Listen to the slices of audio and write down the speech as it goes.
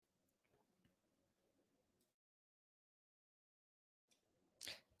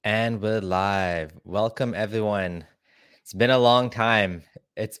And we're live. Welcome, everyone. It's been a long time.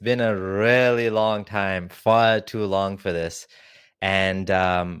 It's been a really long time, far too long for this. And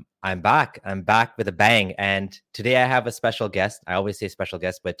I'm back. I'm back with a bang. And today I have a special guest. I always say special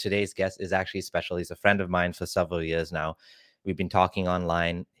guest, but today's guest is actually special. He's a friend of mine for several years now. We've been talking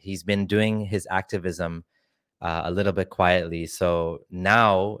online. He's been doing his activism a little bit quietly. So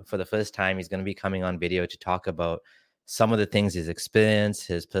now, for the first time, he's going to be coming on video to talk about some of the things he's experienced,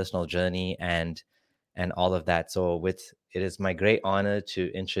 his personal journey, and all of that. So, it is my great honor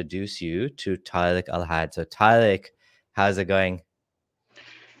to introduce you to Tariq Alhad. So, Tariq, how's it going?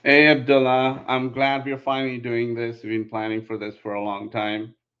 Hey Abdullah, I'm glad we're finally doing this. We've been planning for this for a long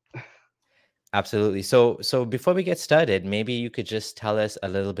time. Absolutely. So before we get started, maybe you could just tell us a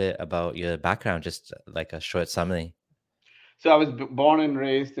little bit about your background, just like a short summary. So I was born and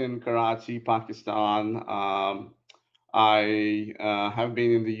raised in Karachi, Pakistan. I have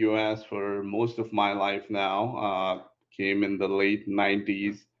been in the U.S. for most of my life now. Came in the late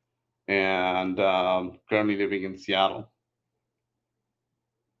 '90s and currently living in Seattle.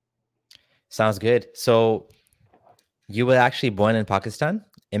 Sounds good. So you were actually born in Pakistan,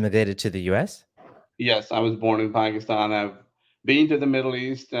 immigrated to the US? Yes, I was born in Pakistan. I've been to the Middle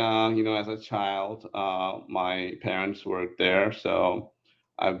East, as a child. My parents worked there, so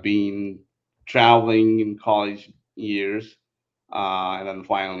I've been traveling in college years, and then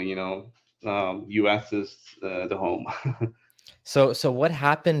finally, U.S. is the home. So what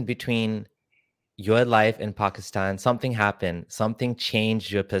happened between your life in Pakistan? Something happened. Something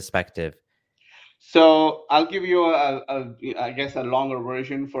changed your perspective. So I'll give you I guess, a longer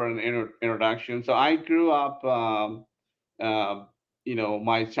version for an introduction. So I grew up. uh,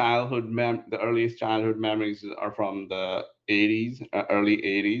 my the earliest childhood memories are from the 80s, early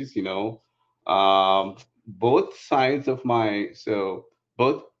 80s. Both sides of my so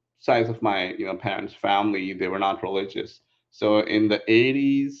both sides of my parents' family, they were not religious. So in the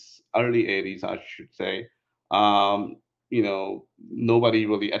 80s, early 80s, I should say, nobody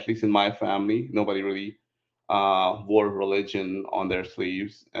really, at least in my family, nobody really wore religion on their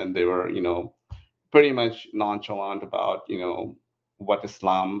sleeves, and they were, pretty much nonchalant about what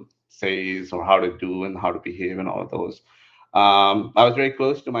Islam says or how to do and how to behave and all of those. I was very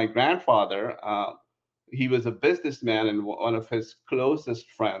close to my grandfather. He was a businessman, and one of his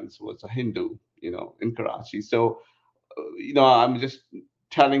closest friends was a Hindu, in Karachi. So, I'm just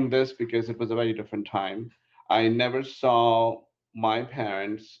telling this because it was a very different time. I never saw my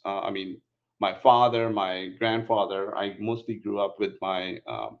parents. I mean, my father, my grandfather. I mostly grew up with my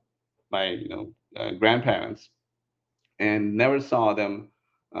grandparents, and never saw them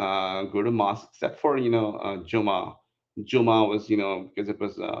go to mosque except for Juma. Juma was, because it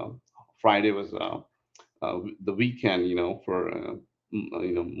was Friday was the weekend, for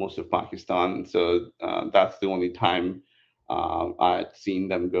most of Pakistan. So that's the only time I'd seen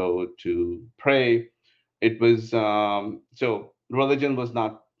them go to pray. It was so religion was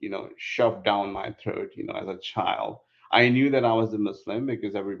not shoved down my throat. As a child, I knew that I was a Muslim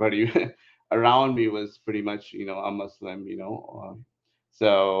because everybody around me was pretty much a Muslim.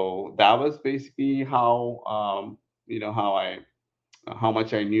 So that was basically how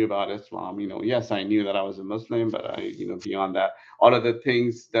much I knew about Islam. Yes, I knew that I was a Muslim, but beyond that, all of the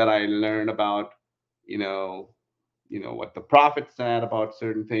things that I learned about, you know, what the Prophet said about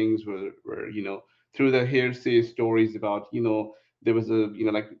certain things were through the hearsay stories about, there was a,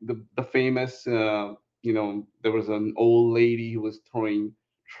 like the famous, there was an old lady who was throwing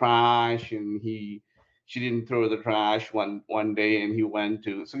trash, and she didn't throw the trash one day, and he went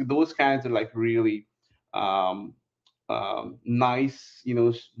to, so those kinds of, like, really um, nice,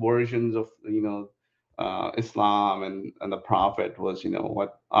 versions of, Islam and the Prophet was,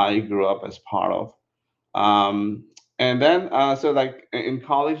 what I grew up as part of. Um, and then, so, like, in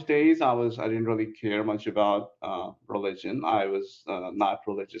college days, I didn't really care much about religion. I was not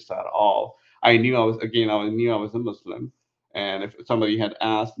religious at all. I knew I was a Muslim, and if somebody had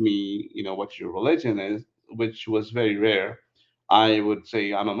asked me, what your religion is, which was very rare, I would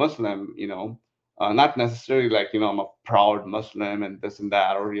say I'm a Muslim. Not necessarily like, I'm a proud Muslim and this and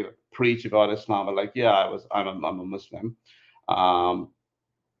that, or preach about Islam, but like, yeah, I'm a Muslim. Um,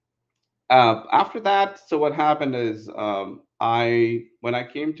 After that, so what happened is, I when I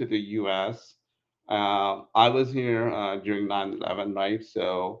came to the U.S., I was here during 9/11, right?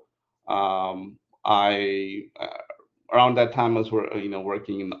 So, I around that time I was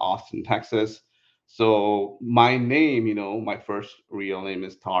working in Austin, Texas. So my name, my first real name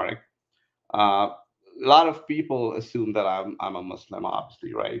is Tariq. A lot of people assume that I'm a Muslim,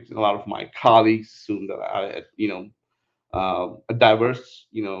 obviously, right? A lot of my colleagues assume that I, a diverse,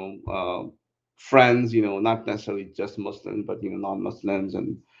 friends, not necessarily just Muslim, but non-Muslims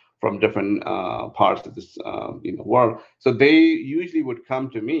and from different parts of this world. So they usually would come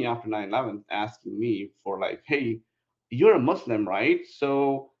to me after 9/11, asking me for like, hey, you're a Muslim, right?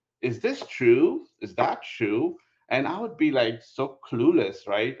 So is this true? Is that true? And I would be like so clueless,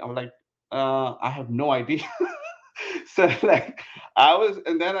 right? I'm like, I have no idea. So like I was,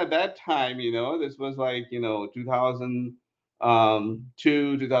 and then at that time, this was like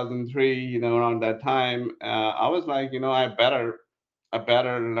 2002, 2003, around that time, I was like, I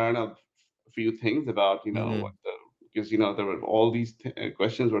better learn a few things about Hmm. what the, because there were all these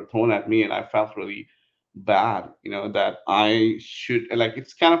questions were thrown at me, and I felt really bad, that I should, like,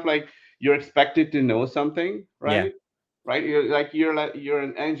 it's kind of like you're expected to know something, Yeah. right? Right, you're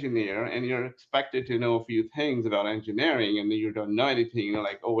an engineer, and you're expected to know a few things about engineering, and then you don't know anything,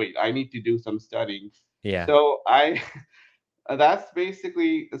 like, oh wait, I need to do some studying. Yeah. So I that's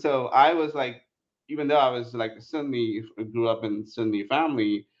basically, so I was like, even though I was like a Sunni, grew up in Sunni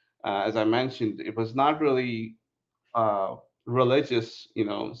family, as I mentioned, it was not really uh religious,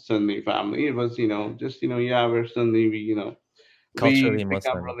 Sunni family. It was, just, yeah, we're Sunni, we Culturally become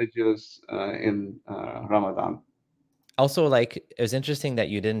Muslim. religious in Ramadan. Also, like, it was interesting that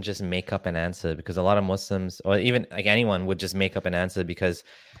you didn't just make up an answer, because a lot of Muslims, or even like anyone, would just make up an answer because,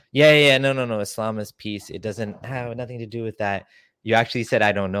 yeah, yeah, yeah, no, no, no, Islam is peace. It doesn't have nothing to do with that. You actually said,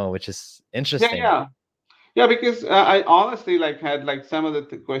 I don't know, which is Yeah, interesting. yeah. Yeah, because I honestly like had like some of the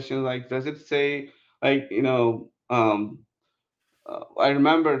questions, like, does it say, like, I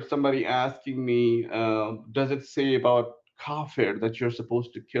remember somebody asking me, does it say about kafir, that you're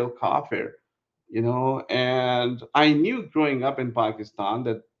supposed to kill kafir? And I knew growing up in Pakistan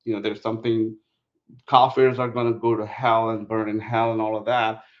that there's something, kafirs are gonna go to hell and burn in hell and all of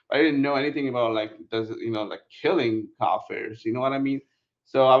that. I didn't know anything about, like, does it, like killing kafirs. You know what I mean?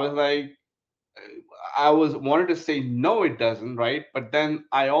 So I was like, I was wanted to say no, it doesn't, right? But then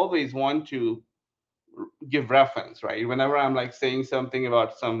I always want to give reference, right? Whenever I'm like saying something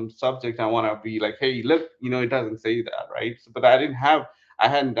about some subject, I want to be like, hey, look, it doesn't say that, right? So, but I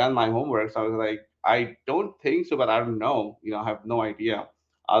hadn't done my homework, so I was like, I don't think so, but I don't know, I have no idea.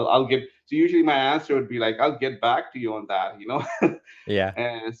 I'll get. So usually my answer would be like, I'll get back to you on that. Yeah.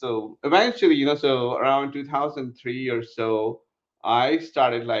 And so eventually, so around 2003 or so, I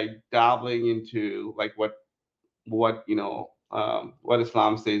started like dabbling into like what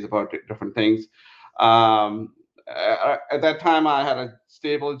Islam says about different things. At that time, I had a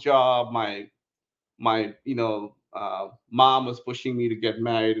stable job. My mom was pushing me to get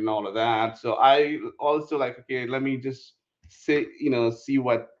married and all of that. So I also like, okay, let me just see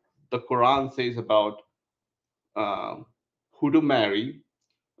what the Quran says about um, who to marry,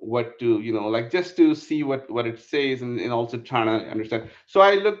 what to, like, just to see what it says, and also trying to understand. So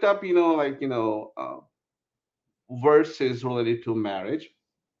I looked up, like, verses related to marriage,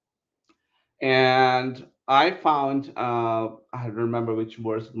 and I found, I don't remember which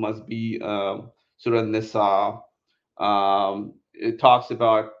verse it must be, Surah Nisa. It talks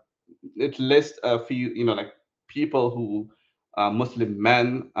about, it lists a few, like, people who Muslim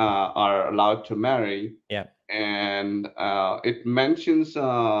men are allowed to marry, Yeah. and it mentions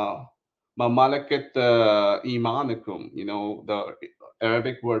Mamalakat Imanakum, the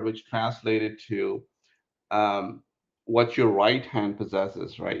Arabic word which translated to um, what your right hand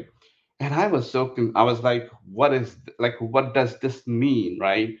possesses, right? And I was I was like, what does this mean,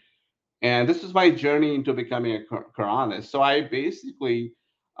 right? And this is my journey into becoming a Quranist. So I basically,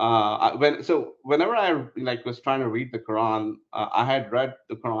 whenever I like was trying to read the Quran, I had read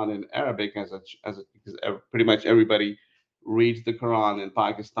the Quran in Arabic because pretty much everybody reads the Quran in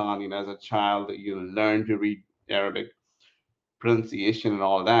Pakistan. As a child, you learn to read Arabic pronunciation and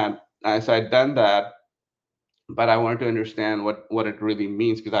all that. So I'd done that, but I wanted to understand what it really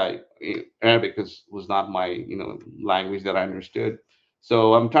means, because Arabic was not my language that I understood.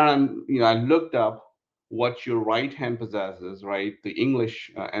 So I'm trying to, I looked up what your right hand possesses, right, the English,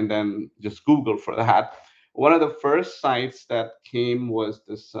 and then just Google for that. One of the first sites that came was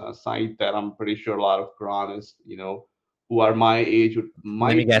this site that I'm pretty sure a lot of Quranists, who are my age would Let me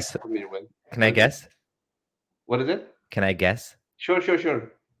might be guess. familiar with. Can What I is it? guess? What is it? Can I guess? Sure, sure,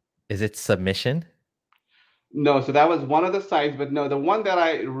 sure. Is it submission? No, so that was one of the sites, but no, the one that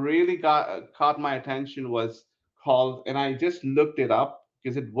I really got caught my attention was called, and I just looked it up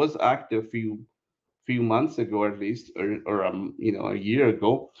because it was active few months ago, at least, or a year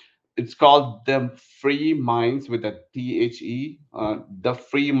ago. It's called the Free Minds with a THE,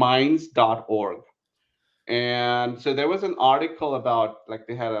 thefreeminds.org. And so there was an article about, like,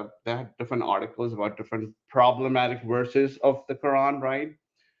 they had different articles about different problematic verses of the Quran, right?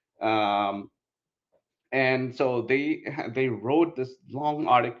 Um, and so they wrote this long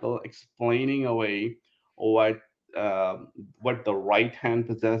article explaining away what um, what the right hand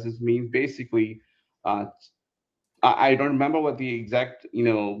possesses means. Basically, uh, I don't remember what the exact,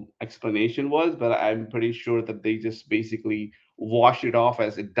 explanation was, but I'm pretty sure that they just basically wash it off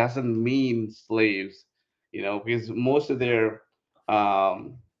as it doesn't mean slaves, because um,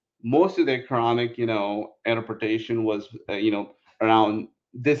 most of their Quranic, interpretation was, around,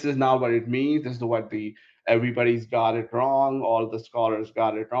 this is not what it means. This is what the everybody's got it wrong. All the scholars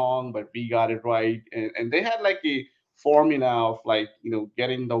got it wrong, but we got it right. And they had like a formula of, like,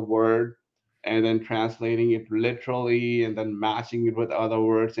 getting the word and then translating it literally and then matching it with other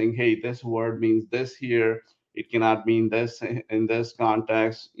words, saying, hey, this word means this here, it cannot mean this in this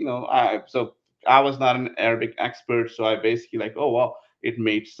context. I was not an Arabic expert, so I basically, like, oh well, it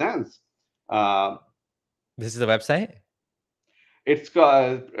made sense. uh, This is the website? it's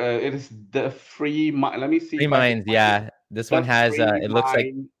called, it is the free mind. Let me see Free if I can Minds, find it. yeah. This one The has, free it looks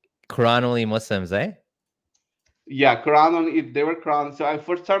like mind. Quran only Muslims, eh? Yeah, Quran on it. They were Quran. So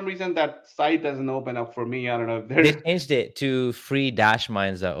for some reason that site doesn't open up for me. I don't know if They there's. changed it to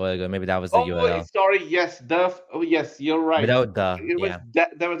free-minds.org, or maybe that was the Oh, URL. sorry. Yes, oh, yes, you're right. Without the, It was yeah.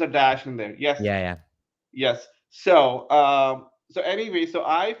 there was a dash in there. Yes, Yeah, yeah. yes. So anyway, so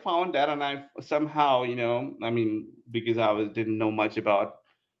I found that, and I somehow, I mean, because didn't know much about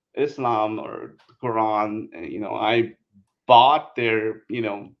Islam or Quran, I bought their,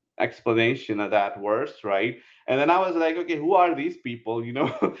 explanation of that verse, right? And then I was like, okay, who are these people,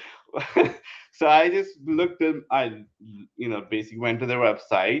 So I just looked at, basically went to their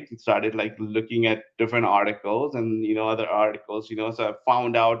website and started, like, looking at different articles and, other articles, so I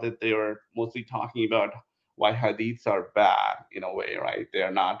found out that they were mostly talking about why hadiths are bad in a way, right?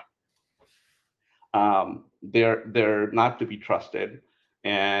 They're not to be trusted,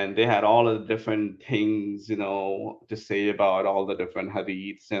 and they had all of the different things, to say about all the different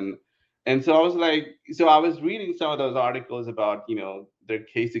hadiths. And so I was like, so I was reading some of those articles about, their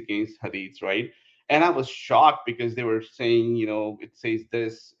case against hadiths, right? And I was shocked because they were saying, it says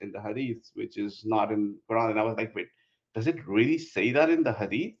this in the hadiths which is not in Quran. And I was like, wait, does it really say that in the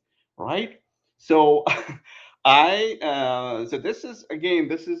hadith, right? So this is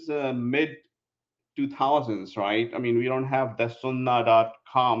mid 2000s, right? I mean, we don't have the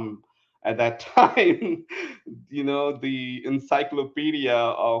sunnah.com at that time, the encyclopedia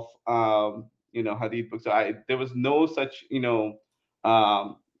of, hadith books. There was no such,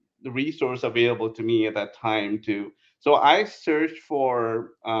 um, resource available to me at that time to. So I searched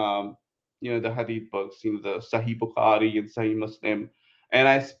for, the hadith books, the Sahih Bukhari and Sahih Muslim, and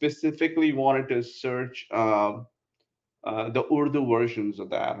I specifically wanted to search, the Urdu versions of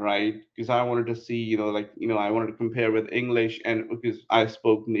that, right? Because I wanted to see, I wanted to compare with English, and because I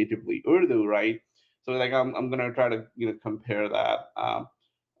spoke natively Urdu, right? So, like, I'm gonna try to, compare that.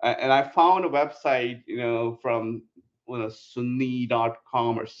 And I found a website, from,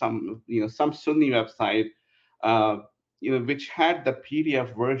 Sunni.com or some Sunni website, uh, which had the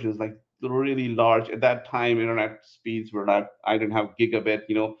PDF versions, like, really large. At that time, internet speeds were not. I didn't have gigabit.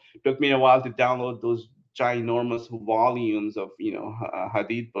 It took me a while to download those ginormous volumes of,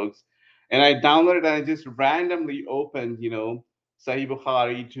 hadith books, and I downloaded and I just randomly opened, Sahih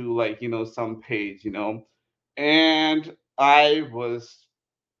Bukhari to, like, some page, and I was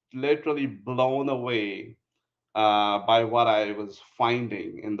literally blown away, by what I was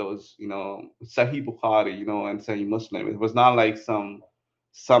finding in those, Sahih Bukhari, and Sahih Muslim. It was not like some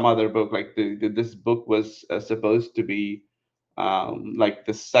other book. Like, this book was, supposed to be, like,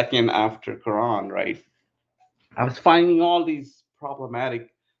 the second after Quran, right? I was finding all these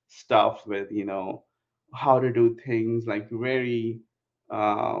problematic stuff with, how to do things, like, very,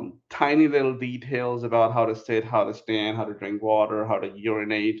 tiny little details about how to sit, how to stand, how to drink water, how to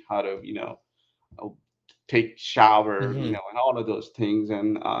urinate, how to, uh, take shower, Mhm. and all of those things.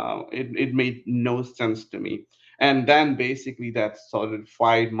 And it made no sense to me. And then basically that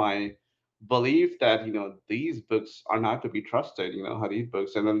solidified my belief that, these books are not to be trusted, hadith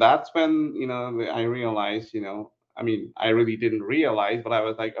books. And then that's when, I realized, I mean, I really didn't realize, but I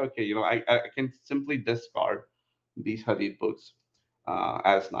was like, okay, I can simply discard these hadith books,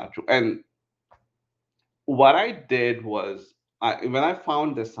 as not true. And what I did was, when I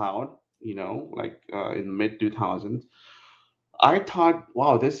found this out, like, in mid 2000s, I thought,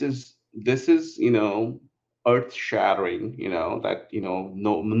 wow, this is, earth shattering. That,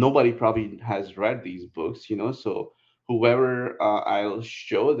 nobody probably has read these books. So whoever, I'll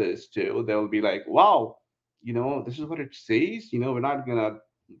show this to, they'll be like, wow. this is what it says. We're not gonna,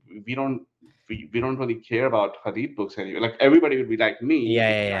 we don't, we don't really care about hadith books anyway. Like everybody would be like me, Yeah,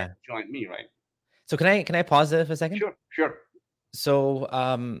 would yeah, try yeah. to join me, right? So can I pause there for a second? Sure, sure. So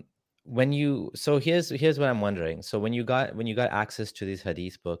when you so here's what I'm wondering. So when you got access to these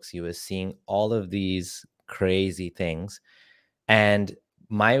hadith books, you were seeing all of these crazy things. And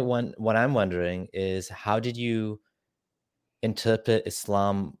what I'm wondering is, how did you interpret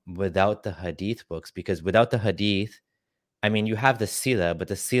Islam without the hadith books? Because without the hadith, I mean, you have the sira, but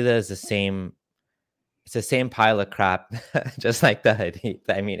the sira is the same. It's the same pile of crap, just like the hadith.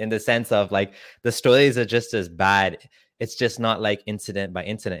 I mean, in the sense of like the stories are just as bad. It's just not like incident by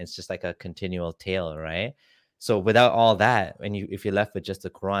incident. It's just like a continual tale, right? So without all that, and if you're left with just the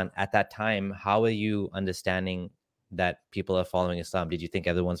Quran at that time, how are you understanding that people are following Islam? Did you think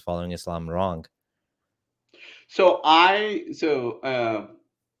everyone's following Islam wrong? So I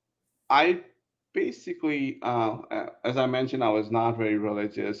basically, as I mentioned, I was not very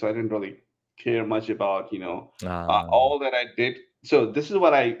religious, so I didn't really care much about, Um, all that I did. So this is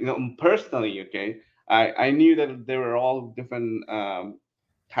what I, personally, okay, I knew that there were all different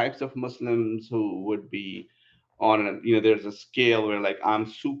types of Muslims who would be on, there's a scale where like I'm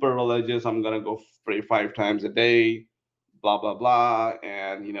super religious, I'm gonna go pray 5 times a day, blah blah blah,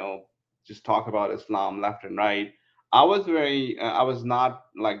 and just talk about Islam left and right. I was not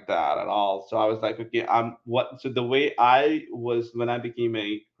like that at all. So I was like, okay, so the way I was when I became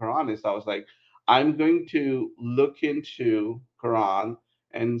a Quranist, I was like, I'm going to look into Quran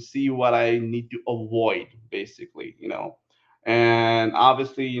and see what I need to avoid, basically, and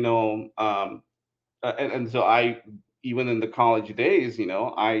obviously, and so I, even in the college days,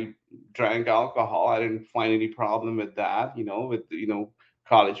 I drank alcohol. I didn't find any problem with that, with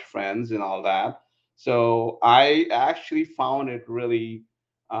college friends and all that. So I actually found it really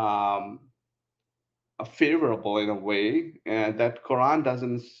um, favorable in a way, and that Quran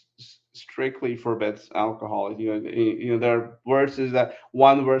doesn't strictly forbids alcohol. There are verses, that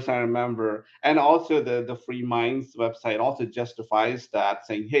one verse I remember, and also the Free Minds website also justifies that,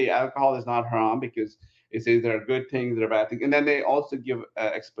 saying, "Hey, alcohol is not haram because it says there are good things, there are bad things," and then they also give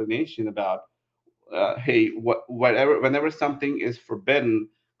explanation about, hey, whenever something is forbidden,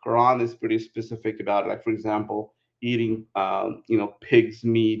 Quran is pretty specific about it. Like, for example, eating pig's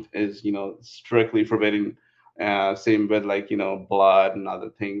meat is strictly forbidden. Same with, like, blood and other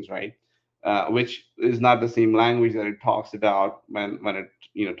things, right? Which is not the same language that it talks about when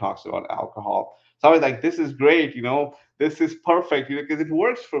it talks about alcohol. So I was like, this is great, this is perfect, because it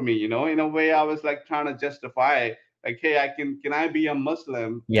works for me, in a way. I was like trying to justify, like, hey, can I be a Muslim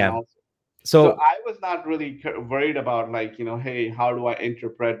and yeah. all. So So I was not really worried about, like, hey, how do I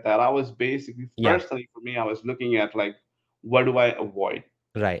interpret that? I was basically, yeah, personally, for me, I was looking at, like, what do I avoid?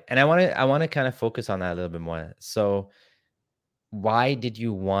 right. And I want to kind of focus on that a little bit more. So why did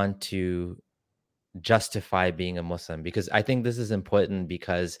you want to justify being a Muslim? Because I think this is important,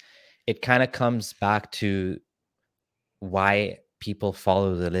 because it kind of comes back to why people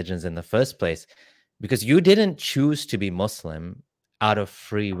follow religions in the first place. Because you didn't choose to be Muslim out of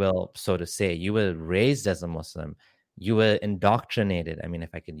free will, so to say. You were raised as a Muslim. You were indoctrinated. I mean, if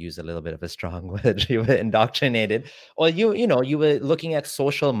I could use a little bit of a strong word, you were indoctrinated, or you were looking at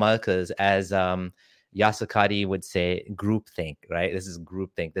social markers as Yasukari would say, groupthink, right? This is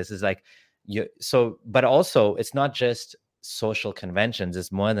groupthink. This is like but also it's not just social conventions.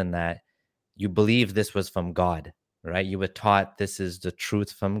 It's more than that. You believe this was from God, right? You were taught this is the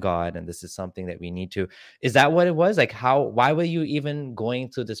truth from God, and this is something that we need to. Is that what it was? Like, why were you even going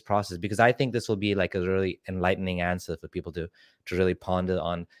through this process? Because I think this will be like a really enlightening answer for people to really ponder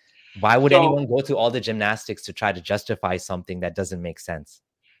on. Why would So anyone go through all the gymnastics to try to justify something that doesn't make sense?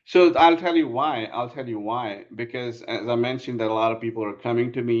 So I'll tell you why. I'll tell you why. Because, as I mentioned, that a lot of people are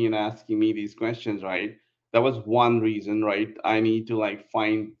coming to me and asking me these questions, right? That was one reason, right? I need to, like,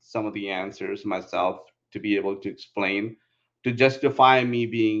 find some of the answers myself to be able to explain, to justify me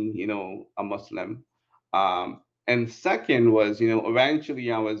being, a Muslim. And second was,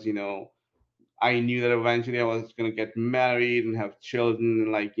 eventually I was, I knew that eventually I was going to get married and have children.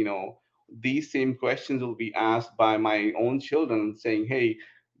 And, like, these same questions will be asked by my own children, saying, hey,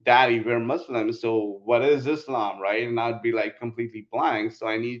 daddy, we're Muslims. So what is Islam, right? And I'd be like completely blank. So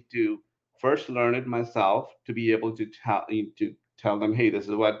I need to first learn it myself to be able to tell them, hey, this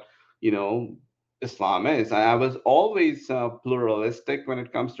is what, you know, Islam is. I was always pluralistic when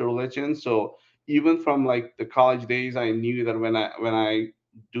it comes to religion. So even from, like, the college days, I knew that when I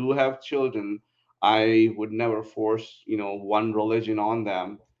do have children, I would never force, one religion on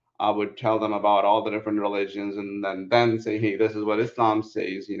them. I would tell them about all the different religions, and then say, hey, this is what Islam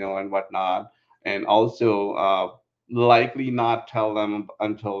says, and whatnot. and also likely not tell them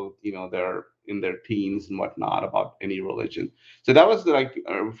until they're in their teens and whatnot about any religion. So that was like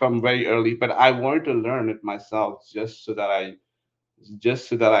from very early, but I wanted to learn it myself just so that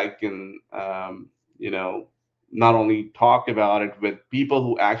I can, you know, not only talk about it with people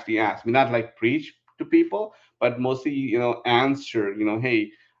who actually ask me, not like preach to people, but mostly, answer,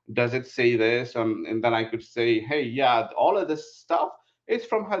 hey, does it say this? And then I could say, hey, yeah, all of this stuff is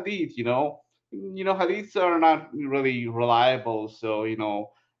from Hadith, Hadiths are not really reliable. So,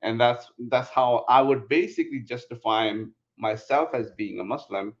 and that's how I would basically justify myself as being a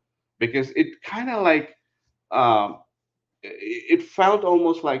Muslim, because it kind of like, um, it felt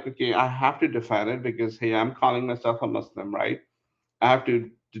almost like, okay, I have to defend it because, hey, I'm calling myself a Muslim, right? I have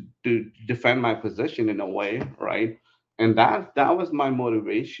to defend my position in a way, right? And that was my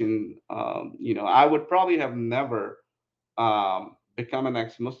motivation. I would probably have never become an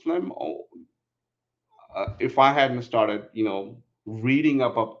ex-Muslim, or, if I hadn't started, reading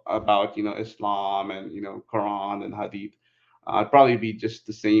about Islam and Quran and Hadith. I'd probably be just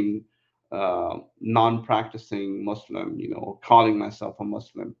the same non-practicing Muslim, calling myself a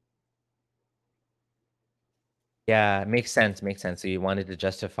Muslim. Yeah, makes sense, makes sense. So you wanted to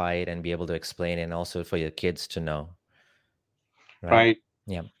justify it and be able to explain it, and also for your kids to know, right? Right.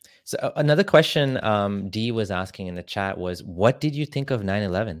 Yeah. So another question Dee was asking in the chat was, what did you think of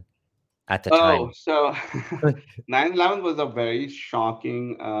 9/11 at the Oh, time? so 9/11 was a very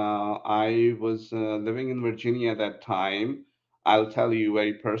shocking. I was living in Virginia at that time. I'll tell you a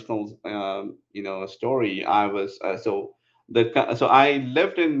very personal, story. I was so I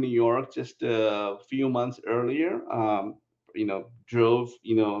lived in New York just a few months earlier. Drove,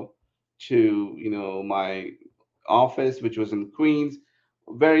 to my office, which was in Queens.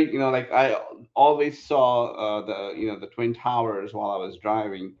 Very, like I always saw the Twin Towers while I was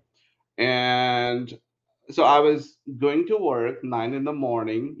driving. And so I was going to work 9 in the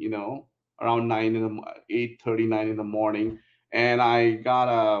morning, around 8:39 in the morning, and I got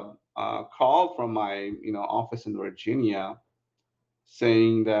a call from my office in Virginia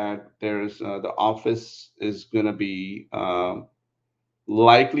saying that there's the office is gonna be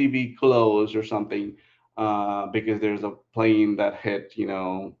likely be closed or something, because there's a plane that hit,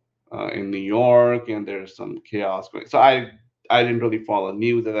 in New York, and there's some chaos going. So I didn't really follow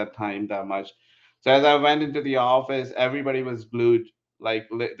news at that time that much. So as I went into the office, everybody was glued. Like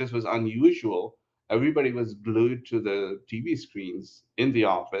this was unusual. Everybody was glued to the TV screens in the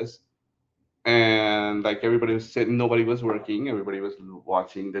office, and like everybody was sitting, nobody was working, everybody was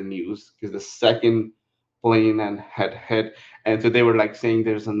watching the news because the second plane and had hit. And so they were like saying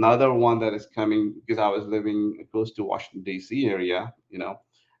there's another one that is coming, because I was living close to Washington DC area,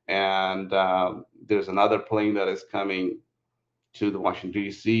 and there's another plane that is coming to the Washington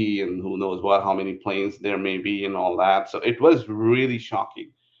DC, and who knows what, how many planes there may be and all that. So it was really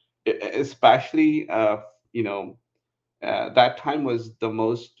shocking, especially that time was the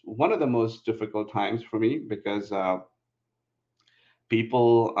most one of the most difficult times for me, because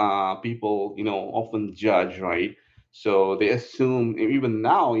people often judge, right? So they assume, even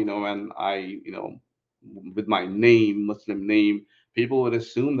now, when I, with my name, Muslim name, people would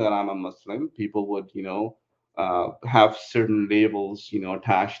assume that I'm a Muslim. People would, have certain labels,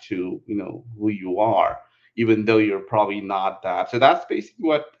 attached to who you are, even though you're probably not that. So that's basically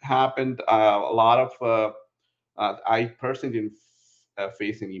what happened. A lot of I personally didn't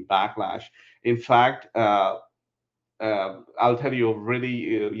face any backlash. In fact, I'll tell you a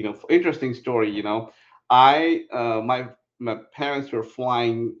really interesting story. I my parents were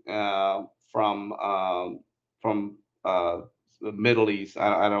flying from the Middle East.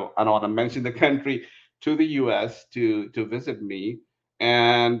 I don't want to mention the country, to the U.S. to visit me,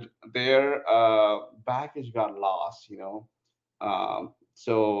 and their baggage got lost.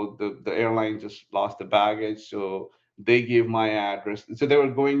 So the airline just lost the baggage. So they gave my address. So they were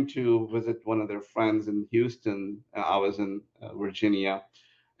going to visit one of their friends in Houston. I was in Virginia,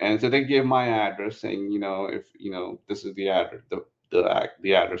 and so they gave my address, saying, if this is the address,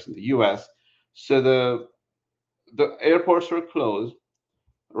 the address in the U.S. So the airports were closed,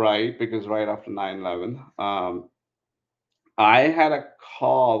 right? Because right after 9/11, I had a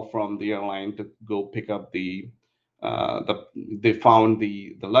call from the airline to go pick up the they found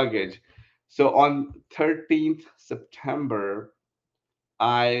the luggage. So on 13th September,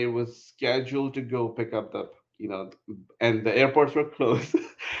 I was scheduled to go pick up and the airports were closed,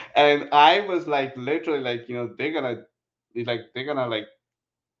 and I was like literally like they're gonna like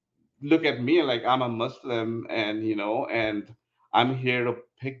look at me like I'm a Muslim, and and I'm here to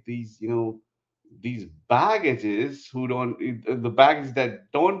pick these these baggages who don't, the baggage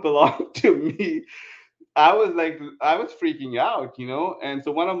that don't belong to me. I was like, I was freaking out, And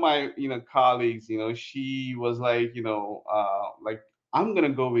so one of my, colleagues, she was like, like, I'm gonna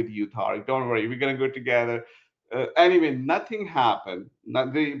go with you, Tariq. Don't worry, we're gonna go together. Anyway, nothing happened.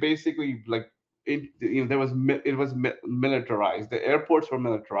 Not, they basically like there was it was militarized. The airports were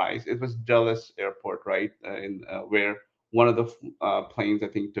militarized. It was Dulles Airport, right, in where one of the planes I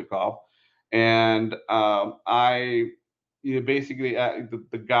think took off, and I basically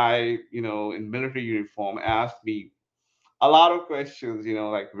the guy in military uniform asked me a lot of questions,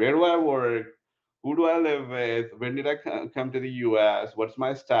 like where do I work, who do I live with, when did I come to the US, what's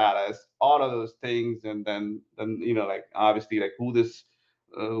my status, all of those things. And then like obviously like who this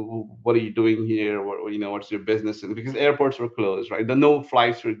what are you doing here, what's your business. And because airports were closed, right, the no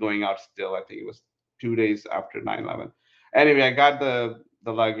flights were going out still. I think it was 2 days after 9/11. Anyway, I got the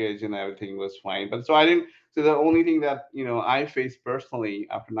luggage and everything was fine, but so I didn't. So the only thing that I faced personally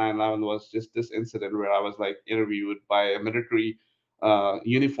after 9/11 was just this incident where I was like interviewed by a military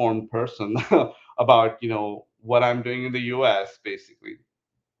uniformed person about what I'm doing in the U.S. basically.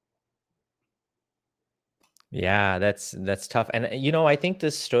 Yeah, that's tough. And I think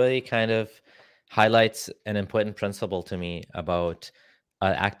this story kind of highlights an important principle to me about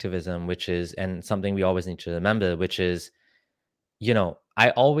activism, which is, and something we always need to remember, which is, I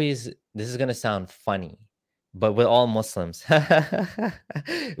always, this is going to sound funny, but we're all Muslims. I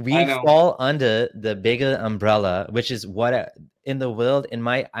We know. fall under the bigger umbrella, which is what in the world, in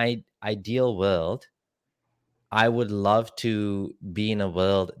my ideal world, I would love to be in a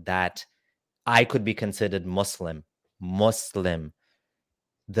world that I could be considered Muslim. Muslim.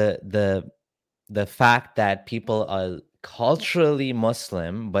 The fact that people are culturally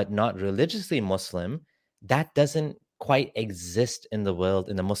Muslim but not religiously Muslim, that doesn't quite exist in the world,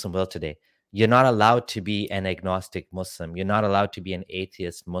 in the Muslim world today. You're not allowed to be an agnostic Muslim. You're not allowed to be an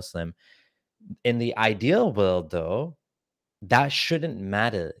atheist Muslim. In the ideal world, though, that shouldn't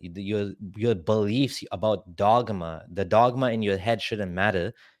matter. Your beliefs about dogma, the dogma in your head shouldn't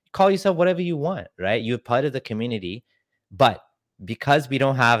matter. Call yourself whatever you want, right? You're part of the community. But because we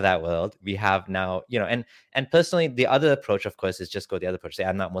don't have that world, we have now, and personally, the other approach, of course, is just go the other approach. Say,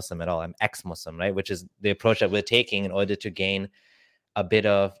 I'm not Muslim at all. I'm ex-Muslim, right? Which is the approach that we're taking in order to gain a bit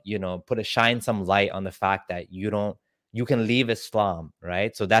of, put a shine some light on the fact that you can leave Islam,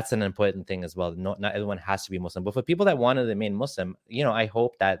 right? So that's an important thing as well. Not everyone has to be Muslim, but for people that want to remain Muslim, I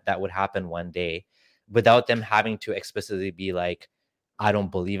hope that that would happen one day without them having to explicitly be like, I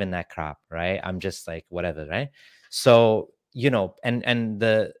don't believe in that crap, right? I'm just like whatever, right? So, and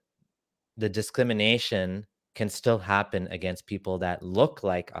the discrimination can still happen against people that look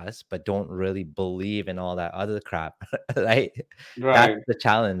like us but don't really believe in all that other crap, right? That's Right. the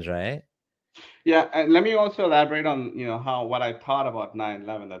challenge, right? Yeah, and let me also elaborate on how what I thought about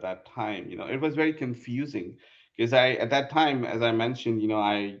 9/11 at that time. It was very confusing because I at that time, as I mentioned,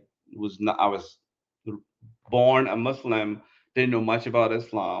 I was born a Muslim, didn't know much about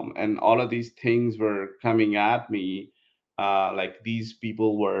Islam, and all of these things were coming at me. Like these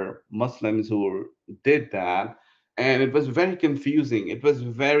people were Muslims who did that, and it was very confusing. It was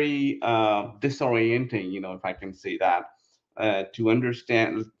very disorienting, if I can say that, to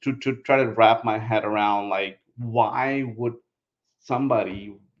understand, to try to wrap my head around, like why would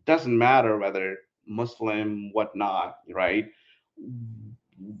somebody, doesn't matter whether Muslim, whatnot, right?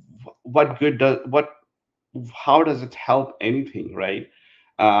 What good does what how does it help anything, right?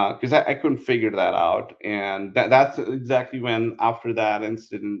 Because I couldn't figure that out, and that's exactly when, after that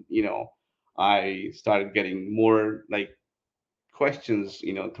incident, I started getting more like questions,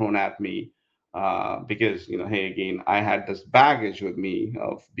 thrown at me, because hey, again, I had this baggage with me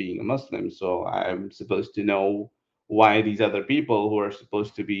of being a Muslim, so I'm supposed to know why these other people who are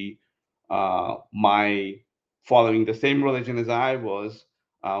supposed to be my following the same religion as I was,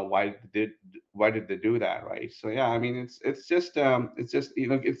 did why did they do that, right? So yeah, I mean, it's just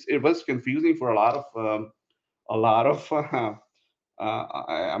it was confusing for a lot of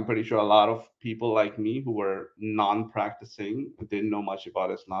I'm pretty sure a lot of people like me who were non-practicing, didn't know much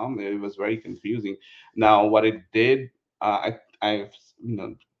about Islam. It was very confusing. Now, what it did, I've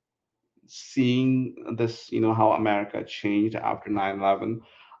seeing this, how America changed after 9/11.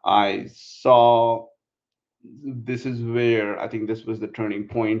 I saw, this is where I think this was the turning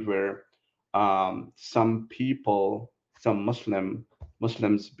point where some people, some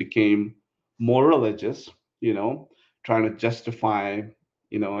Muslims became more religious, you know, trying to justify,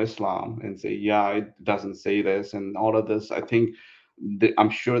 Islam and say, yeah, it doesn't say this and all of this. I think I'm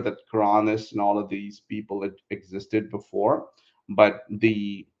sure that Quranists and all of these people existed before, but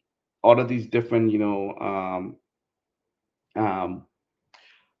the all of these different, um,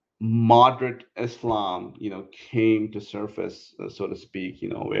 moderate Islam, came to surface, so to speak,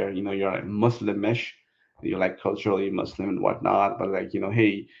 where, you're like Muslimish, you're like culturally Muslim and whatnot, but like,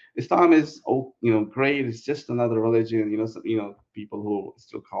 hey, Islam is, oh, great. It's just another religion, people who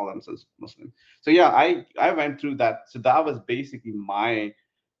still call themselves Muslim. So yeah, I went through that. So that was basically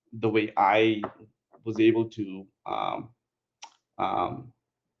the way I was able to um,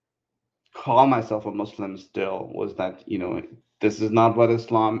 call myself a Muslim still, was that, this is not what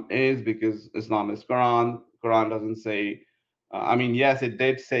Islam is, because Islam is Quran. Quran doesn't say, I mean, yes, it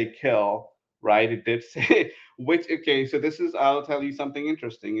did say kill, right? It did say, which, okay, so this is, I'll tell you something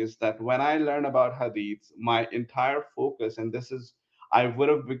interesting, is that when I learn about hadiths, my entire focus, and this is, I would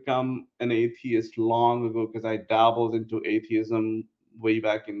have become an atheist long ago because I dabbled into atheism way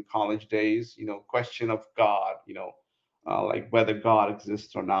back in college days, question of God, like whether God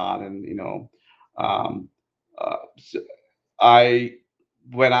exists or not, and um, so I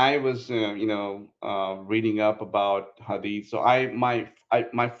when I was reading up about hadith, so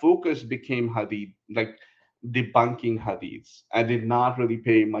my focus became hadith, like debunking hadiths. I did not really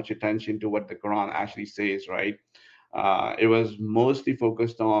pay much attention to what the Quran actually says, right? It was mostly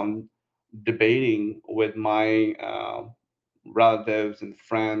focused on debating with my relatives and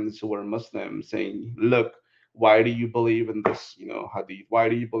friends who were Muslim, saying, "Look, why do you believe in this, hadith? Why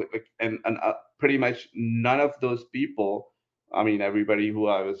do you believe?" Like, and pretty much none of those people, I mean, everybody who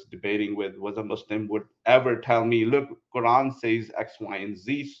I was debating with was a Muslim, would ever tell me, "Look, Quran says X, Y, and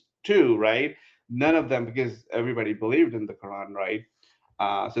Z too," right? None of them, because everybody believed in the Quran, right?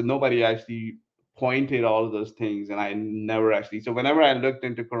 So nobody actually pointed all of those things, and I never actually. So whenever I looked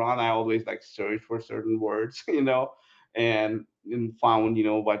into Quran, I always like searched for certain words, and found,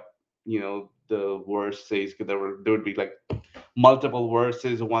 what, the verse says, because there would be like multiple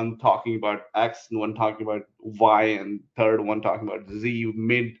verses, one talking about X and one talking about Y, and third one talking about Z.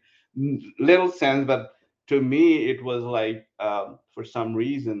 Made little sense, but to me it was like, for some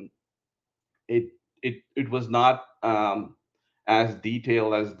reason, it it was not as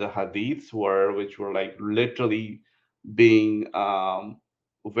detailed as the hadiths were, which were like literally being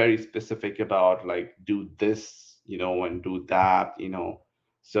very specific about, like, do this, and do that,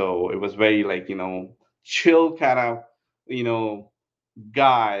 so it was very like, chill kind of, you know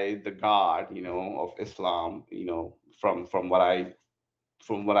guy, the god, of Islam, from what I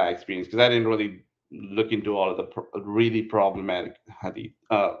experienced, because I didn't really look into all of the really problematic hadith,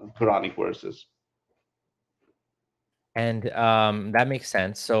 Quranic verses. And that makes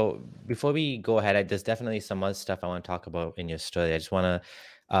sense. So before we go ahead, there's definitely some other stuff I want to talk about in your story. I just want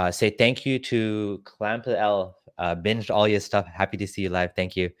to say thank you to Clamp L. Binged all your stuff. Happy to see you live.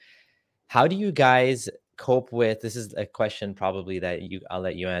 Thank you. How do you guys cope with, this is a question probably that I'll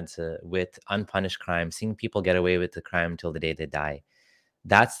let you answer, with unpunished crime, seeing people get away with the crime till the day they die?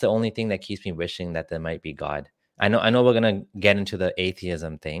 That's the only thing that keeps me wishing that there might be God. I know we're gonna get into the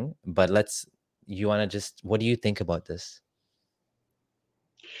atheism thing, but you want to just, what do you think about this?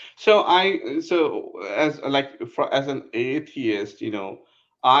 So as like, as an atheist,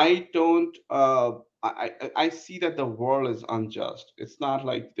 I don't I see that the world is unjust. It's not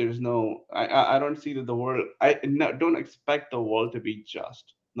like there's no, I don't see that the world, don't expect the world to be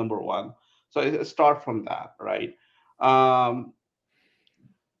just, number one. So start from that, right? um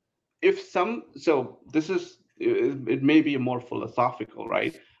if some so this is, it may be more philosophical,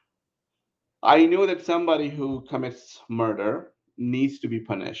 right? I know that somebody who commits murder needs to be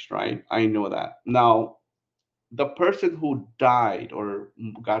punished, right? I know that. Now, the person who died or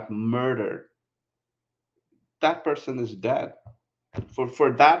got murdered, that person is dead.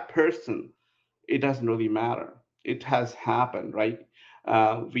 For that person, it doesn't really matter. It has happened, right?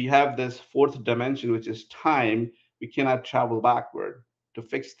 We have this fourth dimension, which is time. We cannot travel backward to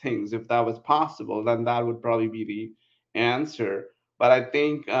fix things. If that was possible, then that would probably be the answer. But I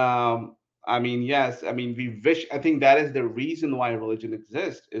think, I mean, yes, I mean, we wish, I think that is the reason why religion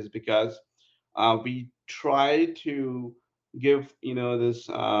exists, is because we try to give,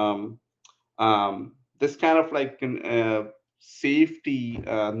 this kind of like an safety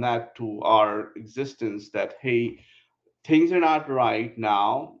net to our existence, that hey, things are not right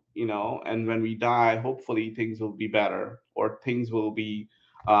now, and when we die, hopefully things will be better, or things will be,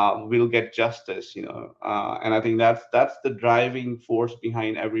 we'll get justice, and I think that's the driving force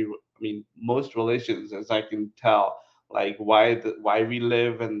behind I mean, most religions, as I can tell, like why we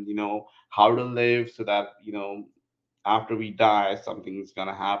live, and how to live, so that after we die, something's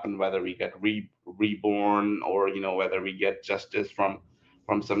gonna happen, whether we get reborn, or whether we get justice from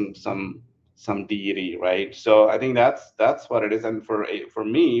some some deity, right? So I think that's what it is. And for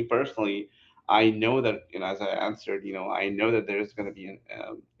me personally, I know that, as I answered, I know that there is going to be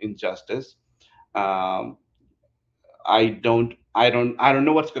an injustice. um, I don't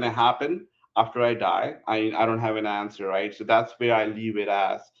know what's going to happen after I die. I don't have an answer, right? So that's where I leave it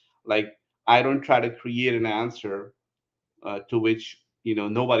as, like, I don't try to create an answer to which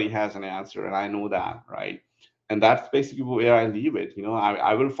nobody has an answer, and I know that, right? And that's basically where I leave it.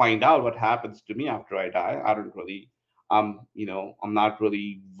 I will find out what happens to me after I die. I don't really, I'm not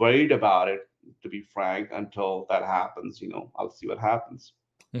really worried about it, to be frank, until that happens. I'll see what happens.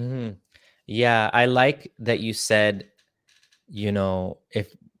 Hmm. Yeah, I like that you said,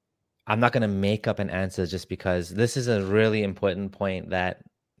 if I'm not going to make up an answer, just because this is a really important point that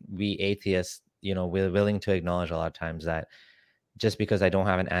we atheists, we're willing to acknowledge a lot of times, that just because I don't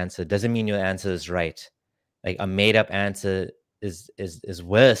have an answer doesn't mean your answer is right. Like, a made up answer is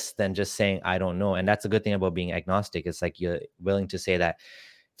worse than just saying I don't know. And that's a good thing about being agnostic. It's like you're willing to say that.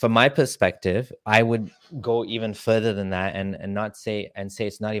 From my perspective, I would go even further than that, and not say and say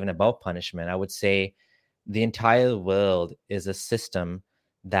it's not even about punishment. I would say the entire world is a system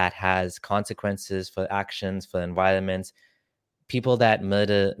that has consequences for actions, for environments. People that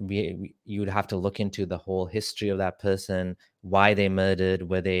murder, you'd have to look into the whole history of that person, why they murdered,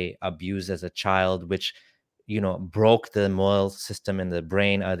 were they abused as a child, which broke the moral system in the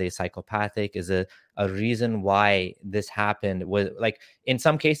brain, are they psychopathic, is it a reason why this happened, was like, in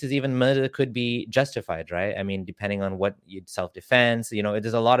some cases even murder could be justified, right? I mean, depending on what you self-defense,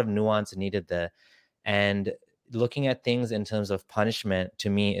 there's a lot of nuance needed there. And looking at things in terms of punishment, to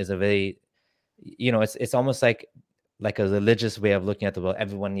me, is a very, it's almost like a religious way of looking at the world.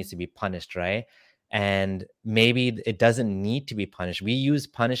 Everyone needs to be punished, right? And maybe it doesn't need to be punished. We use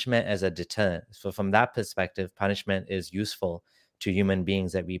punishment as a deterrent. So from that perspective, punishment is useful to human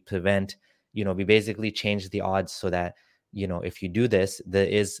beings, that we prevent, we basically change the odds so that, if you do this, there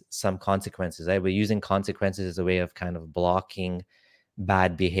is some consequences, right? We're using consequences as a way of kind of blocking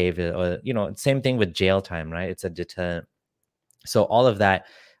bad behavior, or same thing with jail time, right? It's a deterrent. So all of that,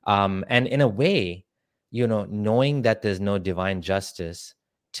 and in a way, knowing that there's no divine justice,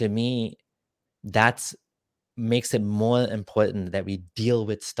 to me, that's makes it more important that we deal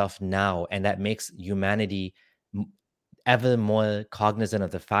with stuff now, and that makes humanity ever more cognizant of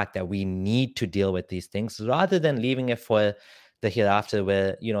the fact that we need to deal with these things, rather than leaving it for the hereafter,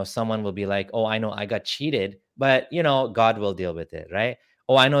 where someone will be like, oh, I know I got cheated, but God will deal with it, right?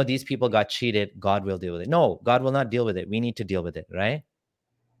 Oh, I know these people got cheated, God will deal with it. No, God will not deal with it. We need to deal with it, right?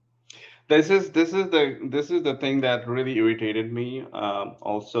 This is the thing that really irritated me.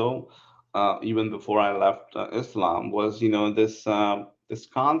 Also, even before I left Islam, was this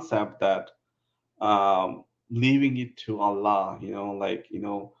concept that, leaving it to Allah. Like,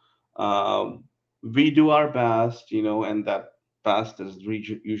 um, we do our best, and that best is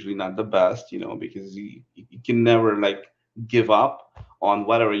usually not the best, because you can never, like, give up on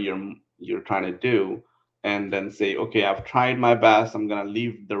whatever you're trying to do, and then say, okay, I've tried my best, I'm gonna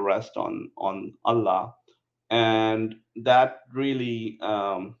leave the rest on Allah. And that really,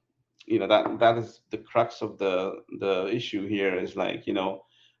 that is the crux of the issue here, is like,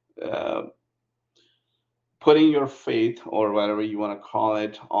 uh, putting your faith, or whatever you want to call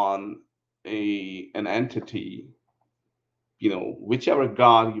it, on an entity, whichever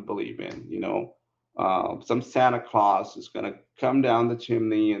God you believe in. Some Santa Claus is going to come down the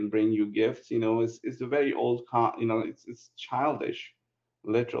chimney and bring you gifts. It's a very old it's childish,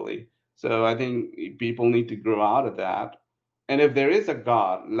 literally. So I think people need to grow out of that. And if there is a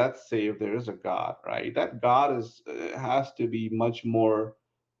God, let's say if there is a God, right, that God has to be much more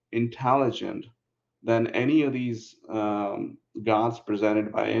intelligent than any of these gods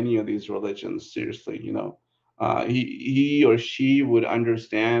presented by any of these religions. Seriously, he or she would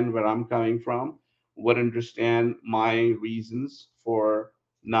understand where I'm coming from, would understand my reasons for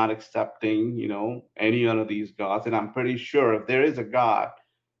not accepting, any one of these gods. And I'm pretty sure if there is a God,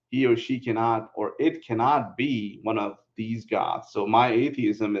 he or she cannot, or it cannot be one of these gods. So my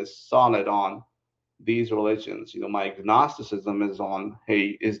atheism is solid on these religions. My agnosticism is on,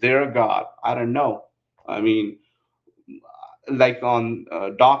 hey, is there a God? I don't know. I mean, like on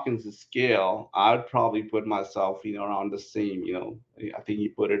Dawkins' scale, I'd probably put myself, around the same. I think he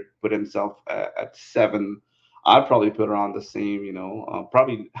put himself at 7. I'd probably put around the same.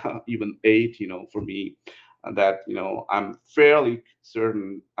 Probably even 8. For me, that I'm fairly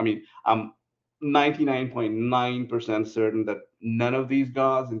certain. I mean, I'm 99.9% certain that none of these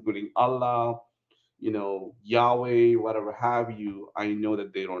gods, including Allah, Yahweh, whatever have you, I know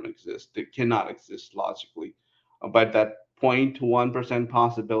that they don't exist. They cannot exist logically. But that 0.1%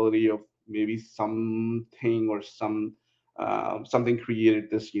 possibility of, maybe something or something created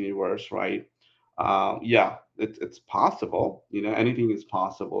this universe, right? Yeah, it's possible. Anything is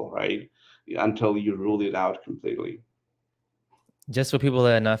possible, right? Until you rule it out completely. Just for people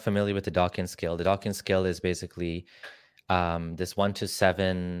that are not familiar with the Dawkins scale is basically this 1 to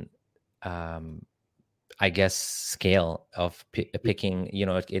 7, um, I guess, scale of picking.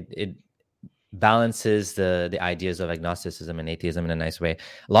 It balances the ideas of agnosticism and atheism in a nice way.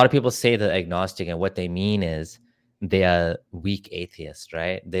 A lot of people say that agnostic, and what they mean is they are weak atheists,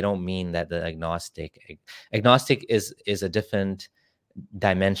 right? They don't mean that the agnostic is a different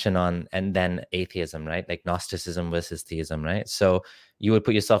dimension on and then atheism, right? Like Gnosticism versus theism, right? So you would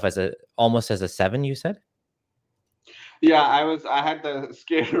put yourself as a almost as a 7, you said? Yeah, I had the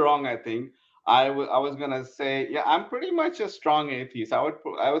scale wrong, I think. I was gonna say, yeah, I'm pretty much a strong atheist. I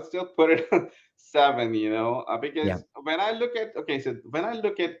would still put it 7, Yeah. because when I look at okay, so when I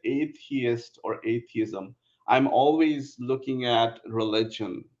look at atheist or atheism, I'm always looking at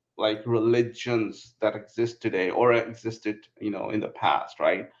religion, like religions that exist today or existed, in the past,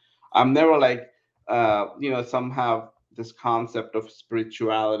 right? I'm never like, some have this concept of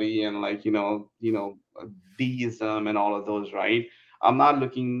spirituality and like, deism and all of those, right? I'm not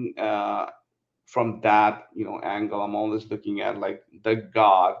looking from that angle. I'm always looking at like the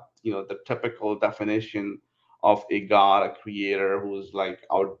God, the typical definition of a God, a creator who's like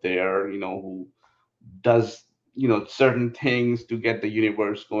out there, who does certain things to get the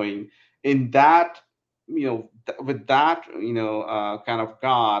universe going. In that, with that, kind of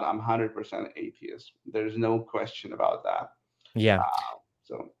God, I'm 100% atheist. There's no question about that. Yeah.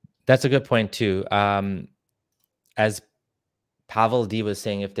 So That's a good point too. As Pavel D was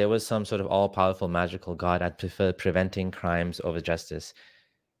saying, if there was some sort of all-powerful magical God, I'd prefer preventing crimes over justice.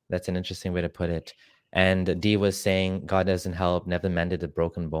 That's an interesting way to put it. And D was saying God doesn't help, never mended a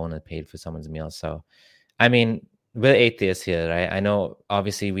broken bone or paid for someone's meal. So, I mean, we're atheists here, right? I know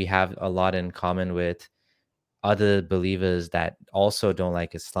obviously we have a lot in common with other believers that also don't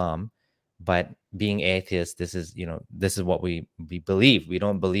like Islam, but being atheist, this is what we believe. We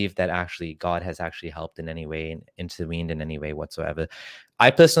don't believe that actually God has actually helped in any way and intervened in any way whatsoever.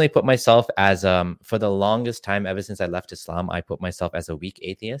 I personally put myself as for the longest time, ever since I left Islam, I put myself as a weak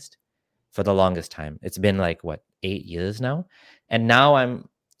atheist for the longest time. It's been like what, 8 years now, and now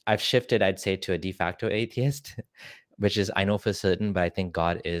I've shifted, I'd say, to a de facto atheist, which is I know for certain, but I think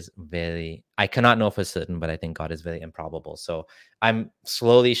God is very. I cannot know for certain, but I think God is very improbable. So I'm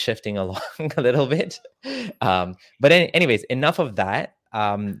slowly shifting along a little bit. But anyways, enough of that.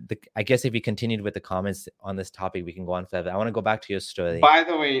 I guess if we continued with the comments on this topic, we can go on further. I want to go back to your story. by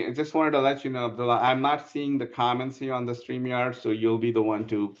the way, I just wanted to let you know, Abdullah, I'm not seeing the comments here on the StreamYard, so you'll be the one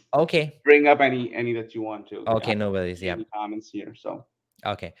to Okay. bring up any that you want to. I Okay. don't No worries. see Yeah. any comments here. So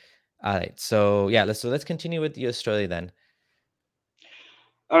Okay. All right. So yeah. Let's continue with your story then.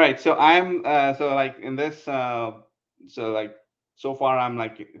 all right, so I'm so like in this so like so far I'm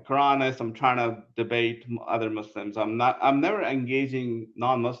like a Quranist. I'm trying to debate other Muslims. I'm never engaging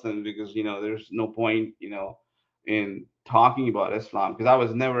non-Muslims because there's no point in talking about Islam because I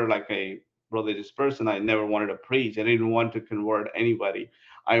was never like a religious person. I never wanted to preach. I didn't want to convert anybody.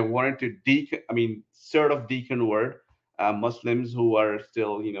 I wanted to I mean sort of deconvert Muslims who are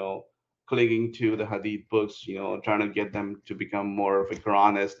still clinging to the hadith books, trying to get them to become more of a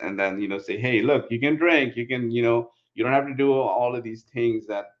Quranist and then, say, hey, look, you can drink, you can, you don't have to do all of these things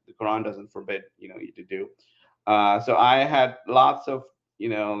that the Quran doesn't forbid, you to do. So I had lots of,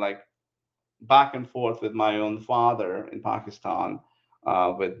 like back and forth with my own father in Pakistan,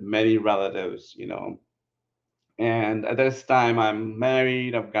 with many relatives, and at this time I'm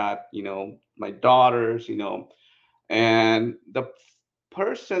married, I've got, my daughters, and the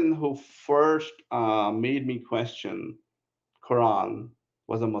person who first made me question Quran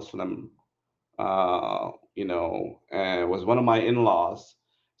was a Muslim, was one of my in-laws.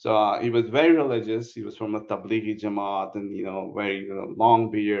 So he was very religious. He was from a Tablighi Jamaat, and very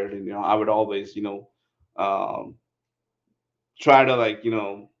long beard, and I would always um, try to like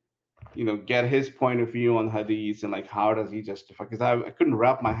get his point of view on hadith and like how does he justify, because I couldn't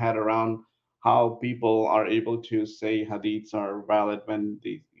wrap my head around how people are able to say hadiths are valid when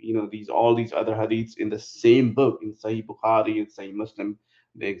these all these other hadiths in the same book in Sahih Bukhari and Sahih Muslim,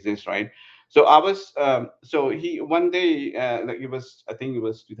 they exist, right? So I was so he one day, like it was, I think it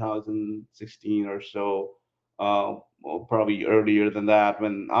was 2016 or so, or probably earlier than that,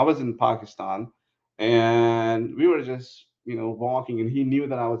 when I was in Pakistan, and we were just walking, and he knew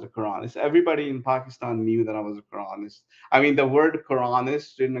that I was a Quranist. Everybody in Pakistan knew that I was a Quranist. I mean, the word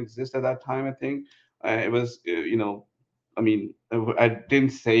Quranist didn't exist at that time, I think. It was, I mean, I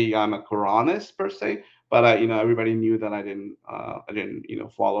didn't say I'm a Quranist per se, but everybody knew that I didn't,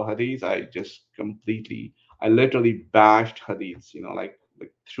 follow hadiths. I just completely, I literally bashed hadiths, like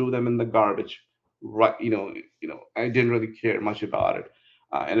threw them in the garbage. Right, I didn't really care much about it.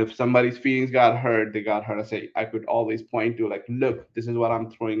 And if somebody's feelings got hurt, they got hurt. I say I could always point to like, look, this is what I'm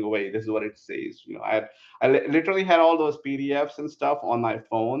throwing away. This is what it says. Literally had all those PDFs and stuff on my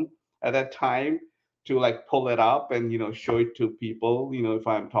phone at that time to like pull it up and show it to people, if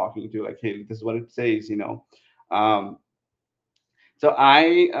I'm talking to like, hey, this is what it says. um so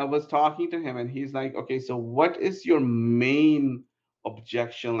I was talking to him and he's like, okay, so what is your main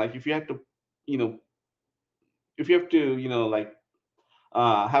objection, like if you have to, you know if you have to, like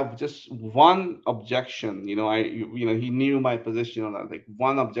have just one objection. He knew my position on that, like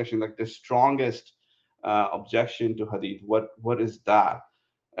one objection, like the strongest objection to hadith, what is that?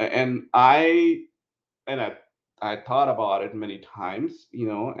 And I thought about it many times,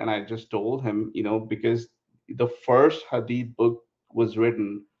 and I just told him, because the first hadith book was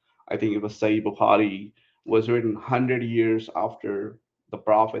written, I think it was Sahih Bukhari, was written 100 years after the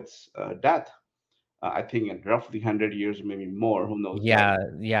Prophet's death. I think in roughly 100 years, maybe more, who knows, right? Yeah,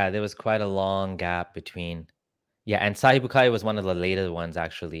 yeah, there was quite a long gap between. Yeah, and Sahih Bukhari was one of the later ones,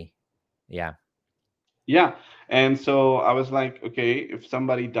 actually. Yeah. Yeah. And so I was like, okay, if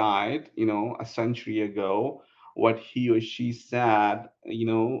somebody died, a century ago, what he or she said,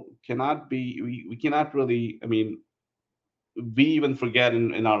 cannot be, we cannot really, I mean, we even forget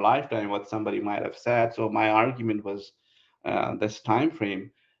in our lifetime what somebody might have said. So my argument was this time frame.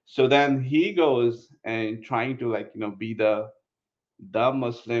 So then he goes and trying to like be the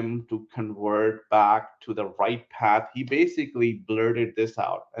Muslim to convert back to the right path. He basically blurted this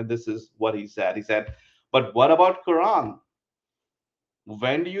out, and this is what he said. He said, "But what about Quran?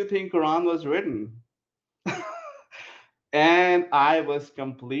 When do you think Quran was written?" And I was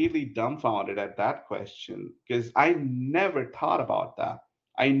completely dumbfounded at that question because I never thought about that.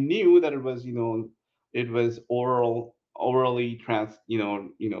 I knew that it was, it was orally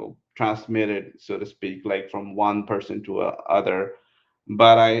transmitted, so to speak, like from one person to other.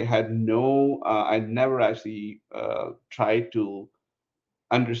 But I had I never actually tried to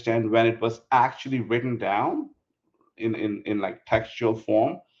understand when it was actually written down in like textual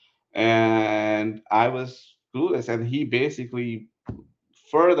form. And I was clueless. And he basically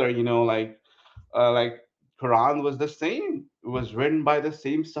further, like Quran was the same. It was written by the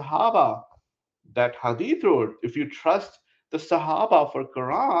same Sahaba that Hadith wrote. If you trust the Sahaba for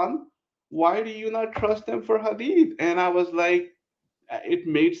Quran, why do you not trust them for Hadith? And I was like, it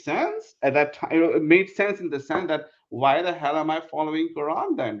made sense at that time. It made sense in the sense that why the hell am I following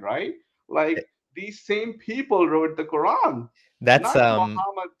Quran then, right? Like these same people wrote the Quran, That's not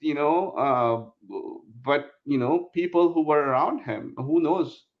Muhammad, but people who were around him. Who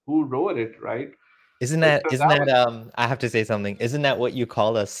knows who wrote it, right? isn't So that isn't that that was I have to say something. Isn't that what you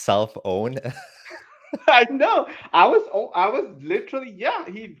call a self-own? I know. I was literally, yeah,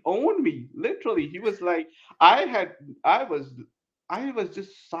 he owned me. Literally. He was like, I had I was I was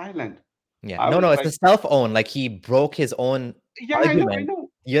just silent. Yeah. I No, was no, it's a like, self-own. Like he broke his own yeah, I argument. know.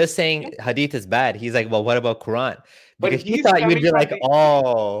 You're Yeah. saying hadith is bad. He's like, well, what about Quran? But Because he thought you would be like,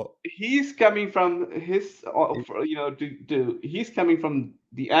 oh, he's coming from his he's coming from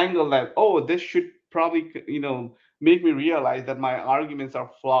the angle that, oh, this should probably make me realize that my arguments are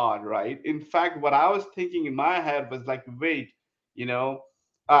flawed, right? In fact, what I was thinking in my head was like, wait, you know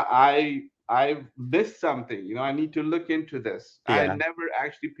I missed something. I need to look into this. I yeah. never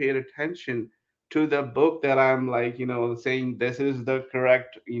actually paid attention to the book that I'm like saying this is the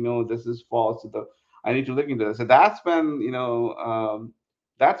correct, this is false. I need to look into this. So that's when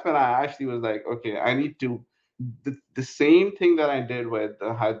I actually was like, okay, I need to the same thing that I did with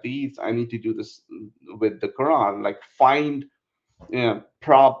the hadiths. I need to do this with the Quran, like find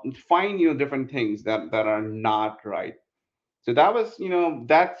different things that are not right. So that was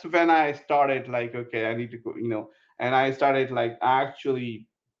that's when I started like, okay, I need to go, and I started like actually,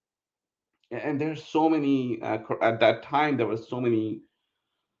 and there's so many at that time there was so many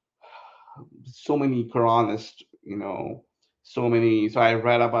Quranists, so many. So I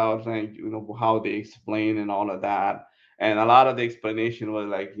read about like how they explain and all of that, and a lot of the explanation was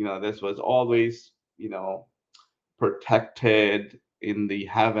like this was always protected in the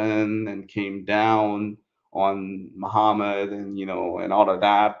heaven and came down on Muhammad and and all of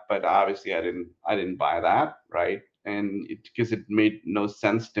that. But obviously I didn't buy that, right? And because it made no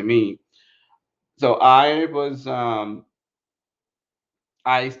sense to me. So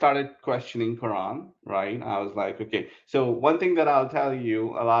I started questioning Quran, right? I was like, okay. So one thing that I'll tell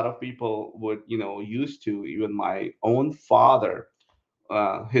you, a lot of people would, used to, even my own father,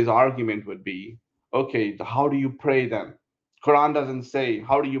 his argument would be, okay, how do you pray then? Quran doesn't say,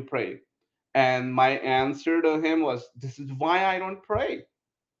 how do you pray? And my answer to him was, this is why I don't pray.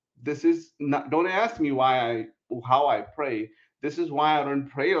 This is not, don't ask me why I how I pray. This is why I don't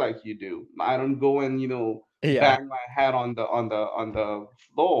pray like you do. I don't go and Yeah. bang my head on the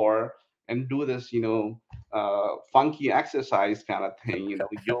floor and do this funky exercise kind of thing,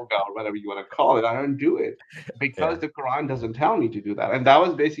 yoga or whatever you want to call it. I don't do it because Yeah. the Quran doesn't tell me to do that. And that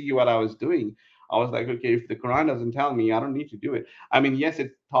was basically what I was doing. I was like, okay, if the Quran doesn't tell me, I don't need to do it. I mean, yes,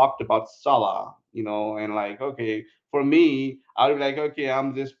 it talked about salah, and like, okay, for me, I would be like, okay,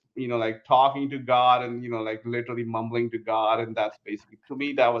 I'm just, like talking to God and, like literally mumbling to God. And that's basically, to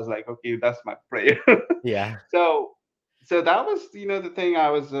me, that was like, okay, that's my prayer. Yeah. so, so that was, the thing I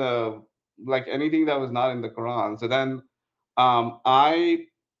was, like anything that was not in the Quran. So then, I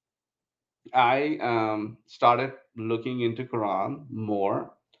started looking into Quran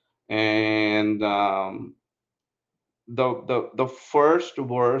more, and the first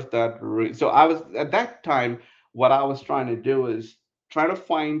verse so I was at that time, what I was trying to do is try to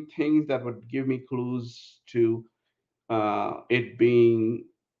find things that would give me clues to it being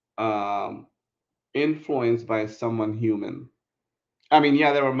um, influenced by someone human. I mean,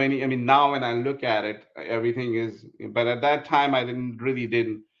 yeah, there were many. I mean, now when I look at it, everything is. But at that time, I didn't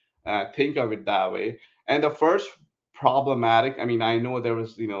think of it that way. And the first problematic. I mean, I know there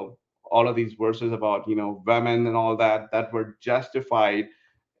was all of these verses about women and all that were justified,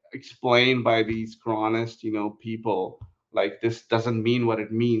 explained by these Quranist people. Like this doesn't mean what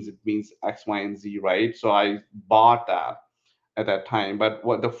it means. It means X, Y, and Z, right? So I bought that at that time. But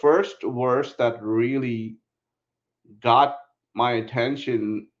what the first verse that really got my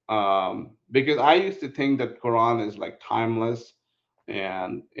attention, because I used to think that Quran is like timeless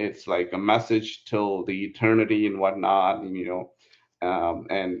and it's like a message till the eternity and whatnot, and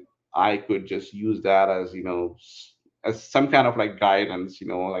and I could just use that as as some kind of like guidance,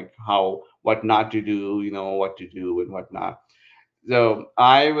 like how what not to do, what to do and whatnot. So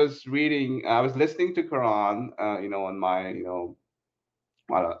I was listening to Quran, on my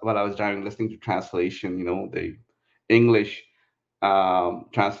while I was driving, listening to translation, the English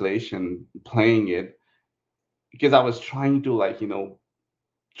translation, playing it because I was trying to like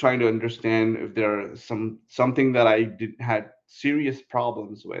trying to understand if there are something that I did had serious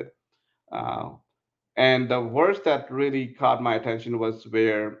problems with. Uh, and the verse that really caught my attention was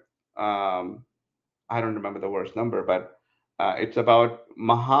where I don't remember the verse number, but it's about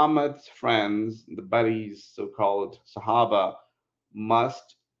Muhammad's friends, the buddies, so-called Sahaba,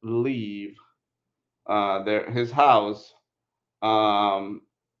 must leave his house. Um,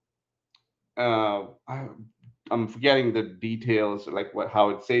 I, I'm forgetting the details, like how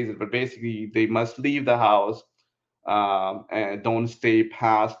it says it, but basically they must leave the house and don't stay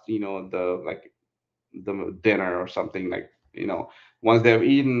past, the like the dinner or something, like once they've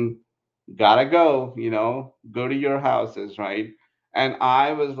eaten, gotta go, go to your houses, right? And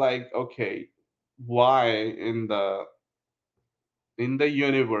I was like, okay, why in the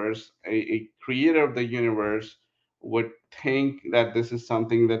universe, a creator of the universe would think that this is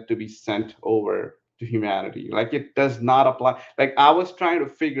something that to be sent over to humanity? Like it does not apply. Like I was trying to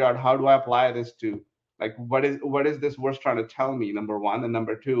figure out how do I apply this to, like what is this verse trying to tell me, number one, and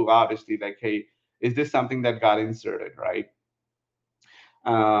number two, obviously, like, hey, is this something that got inserted, right?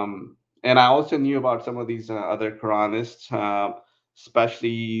 And I also knew about some of these other Quranists,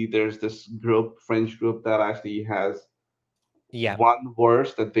 especially there's this group, French group, that actually has Yeah. one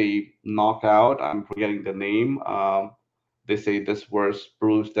verse that they knock out. I'm forgetting the name. They say this verse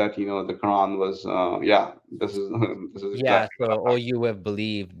proves that the Quran was. Yeah, this is this is Yeah, exactly what so, I'm "O talking. you who have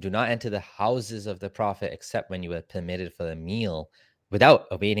believed, do not enter the houses of the prophet except when you are permitted for a meal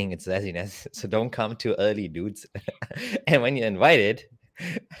without obeying its laziness." So don't come too early, dudes. And when you're invited,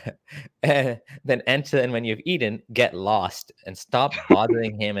 then enter, and when you've eaten, get lost and stop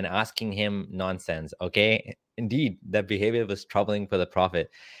bothering him and asking him nonsense, okay? Indeed, that behavior was troubling for the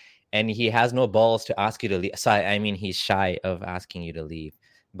prophet, and he has no balls to ask you to leave. Sorry, I mean, he's shy of asking you to leave.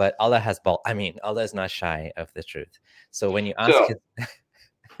 But Allah has ball. I mean, Allah is not shy of the truth. So when you ask So his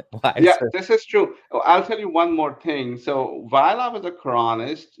wives, yeah, this is true. Oh, I'll tell you one more thing. So while I was a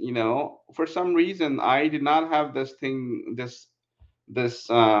Quranist, for some reason I did not have this thing, this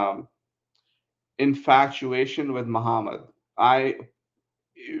infatuation with Muhammad. I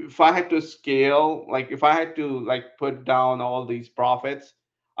If I had to scale, like if I had to like put down all these prophets,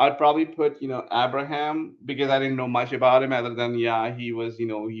 I'd probably put, Abraham, because I didn't know much about him other than, yeah, he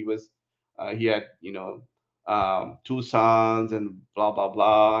had, two sons and blah blah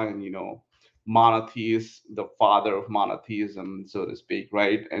blah, and monotheist, the father of monotheism, so to speak,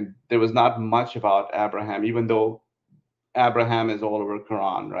 right? And there was not much about Abraham, even though Abraham is all over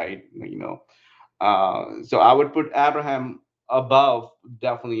Quran, right? So I would put Abraham above,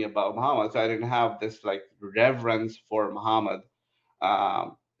 definitely above Muhammad. So I didn't have this like reverence for Muhammad,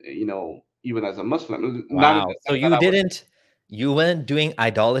 even as a Muslim. Not in Wow. the So sense that I would. you weren't doing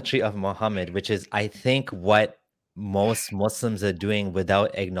idolatry of Muhammad, which is, I think, what most Muslims are doing without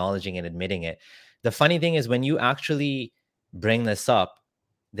acknowledging and admitting it. The funny thing is, when you actually bring this up,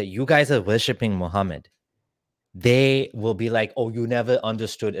 that you guys are worshiping Muhammad, they will be like, "Oh, you never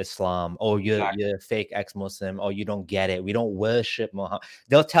understood Islam. Oh, Exactly. you're a fake ex-Muslim. Oh, you don't get it. We don't worship Muhammad."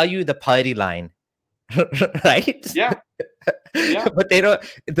 They'll tell you the party line, right? Yeah, yeah, But they don't.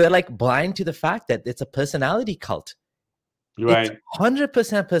 They're like blind to the fact that it's a personality cult. It's right.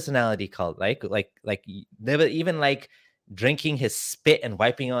 100% personality cult. They were even like drinking his spit and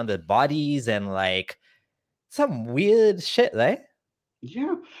wiping on the bodies and like some weird shit, right?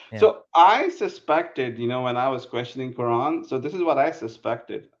 Yeah. Yeah. So I suspected, when I was questioning Quran, so this is what I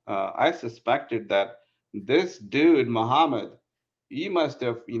suspected. I suspected that this dude, Muhammad, he must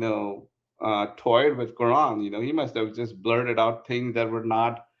have, toyed with Quran. He must have just blurted out things that were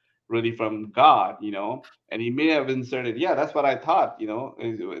not really from God, and he may have inserted, yeah, that's what I thought,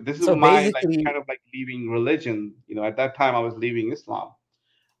 this is So my like basically, kind of like leaving religion. At that time I was leaving Islam.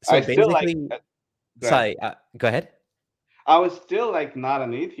 so I still like, basically, go ahead. sorry. Go ahead. I was still like not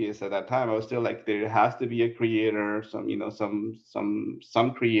an atheist at that time. I was still like there has to be a creator,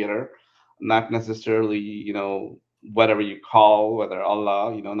 some creator, not necessarily, whatever you call, whether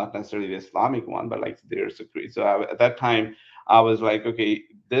Allah, not necessarily the Islamic one, but like there's a creator. So at that time I was like, okay,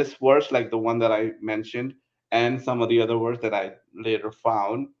 this verse, like the one that I mentioned, and some of the other words that I later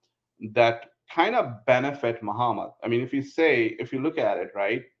found that kind of benefit Muhammad. I mean, if you look at it,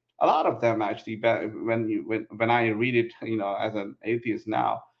 right, a lot of them actually when I read it, as an atheist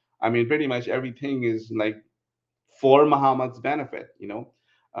now, I mean pretty much everything is like for Muhammad's benefit,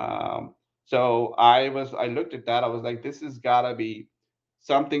 um, so I looked at that, I was like, this has got to be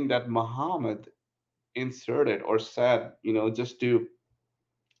something that Muhammad inserted or said, just to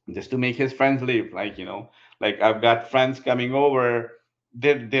make his friends leave, like, like I've got friends coming over,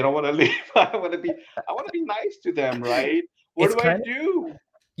 they don't want to leave. I want to be nice to them, right? What It's do I kind of, do?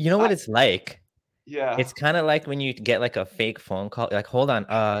 you know I what it's like? Yeah. It's kind of like when you get like a fake phone call. Like, hold on,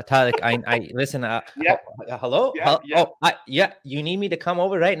 Talik, I listen. Yeah, Hello, yeah, yeah, oh, yeah, you need me to come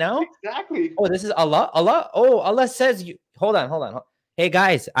over right now? exactly. Oh, this is Allah, Allah. Oh, Allah says you. Hold on. Hey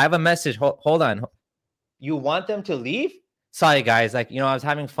guys, I have a message. Hold on. You want them to leave? Sorry, guys. Like, I was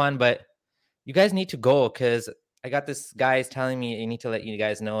having fun, but you guys need to go because I got this guy's telling me you need to let you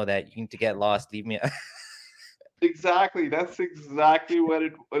guys know that you need to get lost. Leave me. Exactly. That's exactly what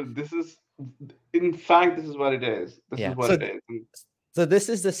this is. In fact, this is what it is. This is Yeah. what it is. So this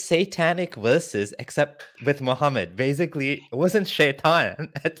is the satanic verses, except with Muhammad. Basically, it wasn't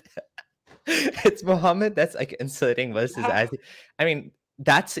Shaitan. It's Muhammad that's like inserting verses Yeah, I mean,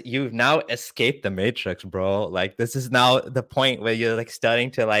 that's you've now escaped the matrix, bro. Like this is now the point where you're like starting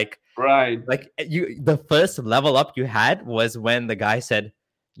to right. you the first level up you had was when the guy said,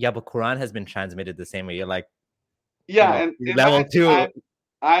 "Yeah, but Quran has been transmitted the same way." You're like, Yeah, and level imagine 2,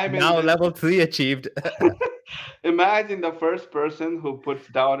 I'm in now this. level 3 achieved. Imagine the first person who puts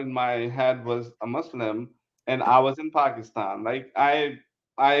doubt in my head was a Muslim, and I was in Pakistan. Like I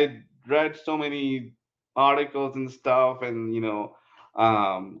read so many articles and stuff, and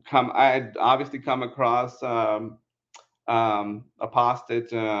I had obviously come across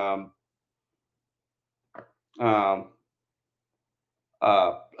apostate um, the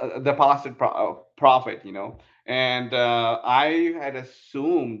apostate prophet, and I had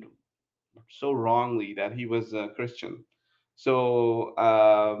assumed so wrongly that he was a Christian. So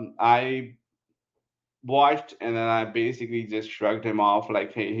I watched, and then I basically just shrugged him off,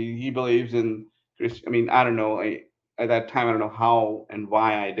 like, hey, he believes in Christian. I mean, I don't know. At that time, I don't know how and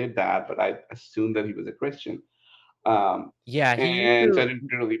why I did that, but I assumed that he was a Christian. Um, Yeah, he used and so I to.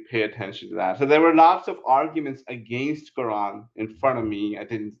 didn't really pay attention to that. So there were lots of arguments against Quran in front of me.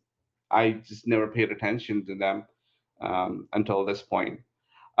 I just never paid attention to them until this point.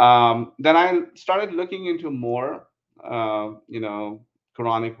 Then I started looking into more,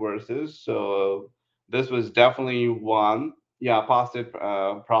 Quranic verses. So this was definitely one. Yeah, apostate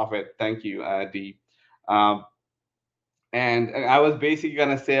prophet. Thank you, D. Um, and I was basically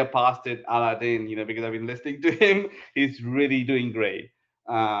gonna say apostate Aladdin, because I've been listening to him. He's really doing great.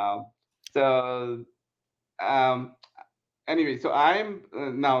 Um, so um, anyway, so I'm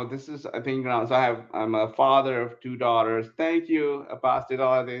now this is I think now so I'm a father of two daughters. Thank you, Pastor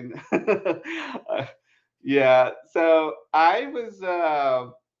Aladdin. Yeah, so I was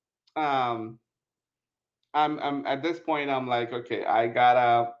um I'm at this point I'm like, okay, I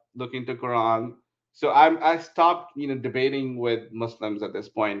gotta look into Quran. So I stopped, debating with Muslims at this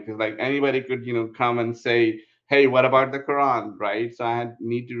point, because like anybody could, come and say, hey, what about the Quran, right? So I had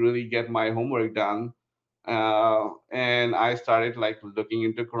need to really get my homework done. And I started like looking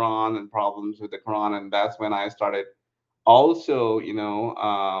into Quran and problems with the Quran, and that's when I started also,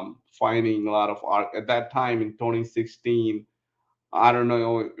 finding a lot of art at that time in 2016. I don't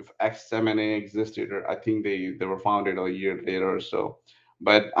know if XMNA existed, or I think they were founded a year later or so.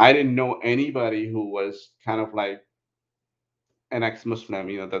 But I didn't know anybody who was kind of like an ex-Muslim.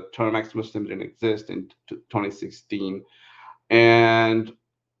 The term ex-Muslim didn't exist in 2016. And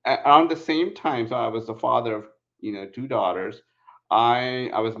around the same time, so I was the father of two daughters.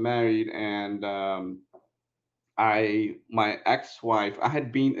 I was married, and I my ex-wife. I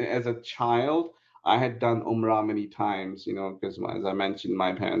had been as a child. I had done Umrah many times, because as I mentioned,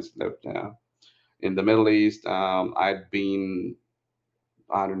 my parents lived in the Middle East. I'd been,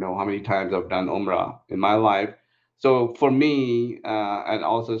 I don't know how many times I've done Umrah in my life. So for me, and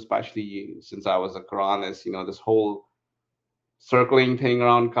also especially since I was a Quranist, this whole circling thing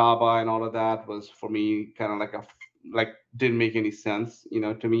around Kaaba and all of that was for me kind of like like didn't make any sense,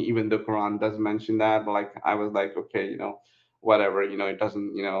 to me. Even the Quran does mention that, but like I was like, okay, whatever, it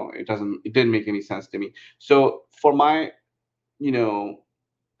didn't make any sense to me. So for my, you know,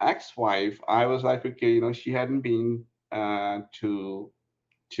 ex-wife, I was like, okay, she hadn't been to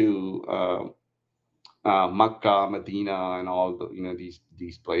Makkah, Medina, and all the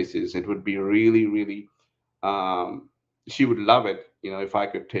these places. It would be really, really. Um, she would love it, if I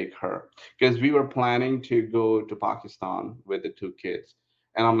could take her, because we were planning to go to Pakistan with the two kids,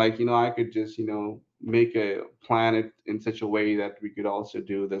 and I'm like, I could just make a plan it in such a way that we could also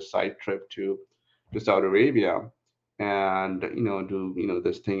do the side trip to Saudi Arabia, and do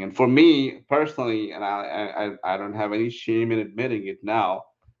this thing. And for me personally, and I don't have any shame in admitting it now,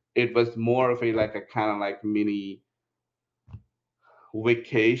 it was more of a like a kind of like mini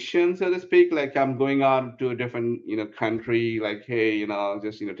vacation, so to speak. Like I'm going out to a different country, like, hey,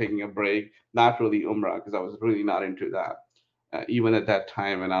 just taking a break. Not really Umrah, because I was really not into that, even at that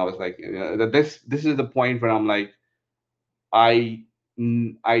time. And I was like, that this is the point where I'm like, I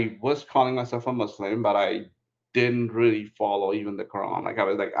I was calling myself a Muslim, but I didn't really follow even the Quran. Like I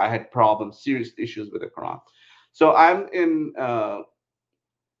was like, I had problems, serious issues with the Quran. So I'm in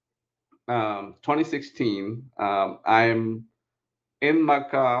 2016. I'm in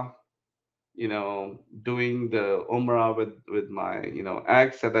Makkah, doing the Umrah with my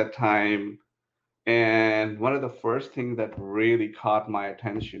ex at that time. And one of the first things that really caught my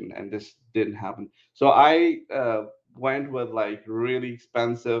attention, and this didn't happen. So I went with like really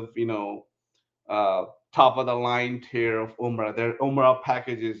expensive, uh, top of the line tier of Umrah. Their Umrah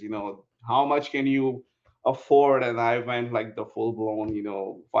packages, how much can you afford? And I went like the full blown,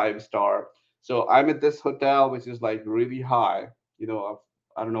 5 star. So I'm at this hotel, which is like really high, I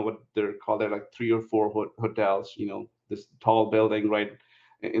don't know what they're called. They're like three or four hotels, this tall building right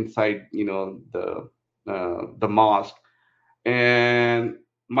inside, the mosque. And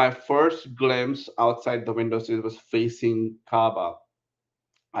my first glimpse outside the windows, it was facing Kaaba.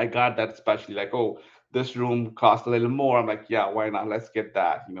 I got that especially like, oh, this room costs a little more. I'm like, yeah, why not? Let's get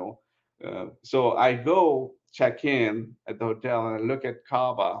that. So I go check in at the hotel and I look at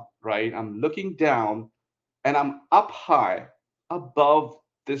Kaaba, right? I'm looking down and I'm up high above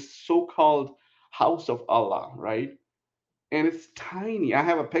this so-called house of Allah, right? And it's tiny. I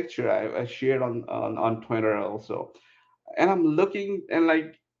have a picture I shared on Twitter also. And I'm looking and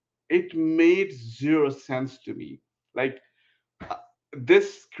like it made zero sense to me. Like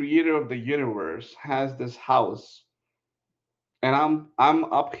this creator of the universe has this house, and I'm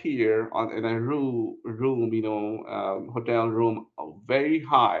up here in a room, hotel room, very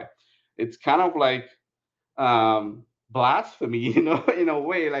high. It's kind of like blasphemy, in a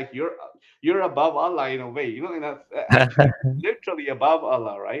way. Like you're above Allah in a way, actually literally above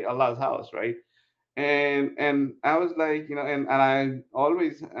Allah, right? Allah's house, right? And I was like, and I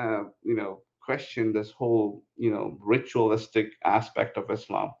always question this whole ritualistic aspect of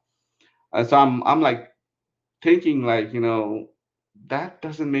Islam. So I'm like thinking like, that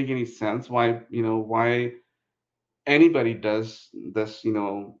doesn't make any sense. Why anybody does this,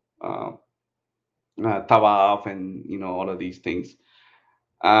 tawaf and all of these things.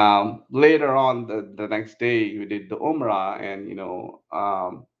 Later on, the next day, we did the Umrah, and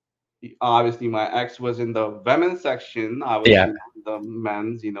obviously my ex was in the women's section. I was, Yeah. in the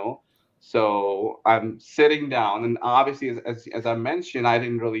men's. So I'm sitting down, and obviously, as I mentioned, I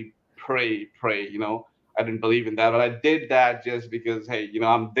didn't really pray. I didn't believe in that, but I did that just because, hey,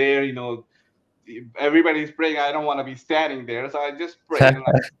 I'm there. Everybody's praying. I don't want to be standing there, so I just prayed. And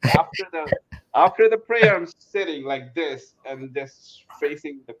after the prayer, I'm sitting like this and just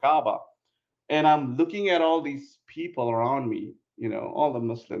facing the Kaaba, and I'm looking at all these people around me, all the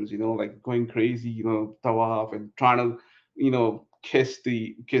Muslims, like going crazy, tawaf and trying to, kiss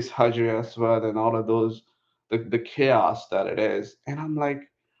Hajar Aswad and all of those, the chaos that it is. And I'm like,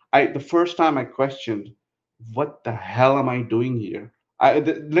 the first time I questioned, what the hell am I doing here?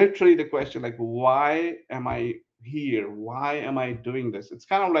 Literally the question, like, why am I here? Why am I doing this? It's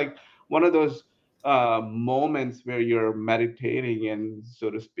kind of like one of those moments where you're meditating and,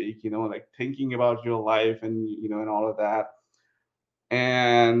 so to speak, like thinking about your life and and all of that,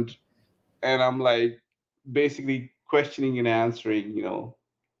 and I'm like basically questioning and answering,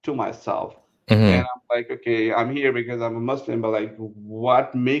 to myself. And Hmm. I'm like, okay, I'm here because I'm a Muslim, but like,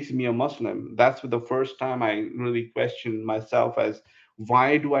 what makes me a Muslim? That's the first time I really questioned myself as,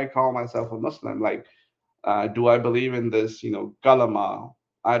 why do I call myself a Muslim? Like, do I believe in this, kalama?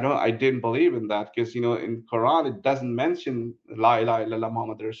 I didn't believe in that because, in Quran, it doesn't mention La ilaha illallah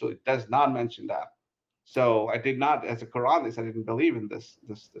Muhammad Rasul. It does not mention that. So I did not, as a Quranist, I didn't believe in this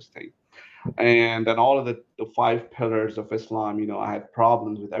thing. And then all of the five pillars of Islam, I had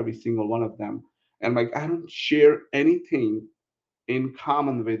problems with every single one of them. And like, I don't share anything in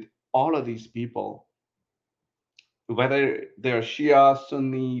common with all of these people, whether they're Shia,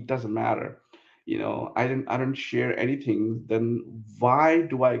 Sunni, doesn't matter. I don't share anything. Then why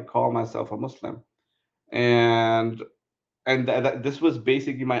do I call myself a Muslim? And this was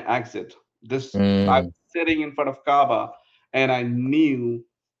basically my exit. I'm Mm. sitting in front of Kaaba, and I knew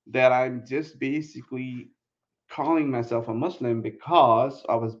that I'm just basically calling myself a Muslim because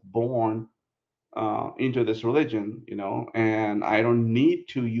I was born into this religion, and I don't need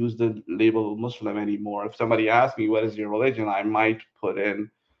to use the label Muslim anymore. If somebody asks me what is your religion, I might put in,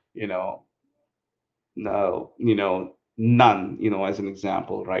 you know, no, none, as an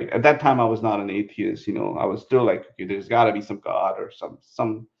example, right? At that time, I was not an atheist. I was still like, okay, there's got to be some God or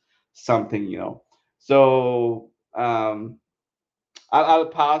something. So I'll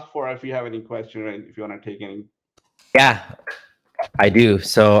pass for if you have any question, or if you want to take any. Yeah, I do.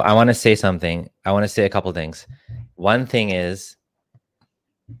 So I want to say something. I want to say a couple things. One thing is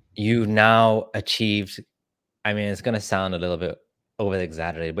you now achieved, I mean, it's going to sound a little bit over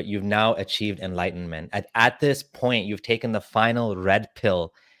exaggerated, but you've now achieved enlightenment. At this point, you've taken the final red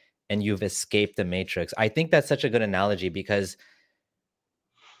pill and you've escaped the matrix. I think that's such a good analogy because,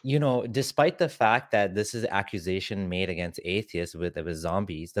 despite the fact that this is accusation made against atheists with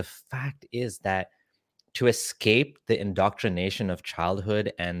zombies, the fact is that to escape the indoctrination of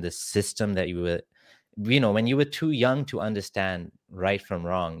childhood and the system that you were, when you were too young to understand right from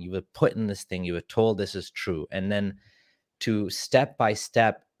wrong, you were put in this thing, you were told this is true, and then to step by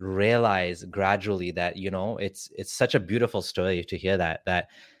step realize gradually that it's such a beautiful story to hear that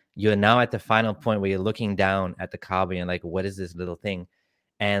you're now at the final point where you're looking down at the Kaaba and like, what is this little thing?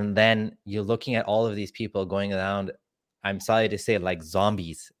 And then you're looking at all of these people going around, I'm sorry to say, like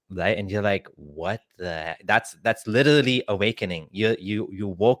zombies, right? And you're like, what the that's literally awakening.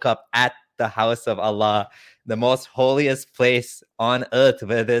 You woke up at the house of Allah, the most holiest place on earth,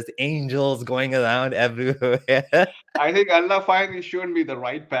 where there's angels going around everywhere. I think Allah finally showed me the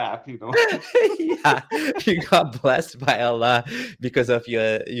right path. Yeah, you got blessed by Allah because of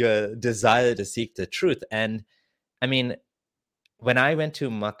your desire to seek the truth. And I mean, when I went to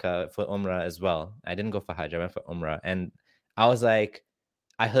Makkah for Umrah as well, I didn't go for Hajj, I went for Umrah. And I was like,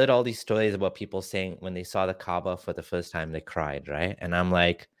 I heard all these stories about people saying when they saw the Kaaba for the first time, they cried, right? And I'm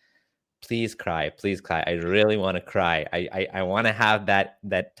like, please cry, please cry. I really want to cry. I want to have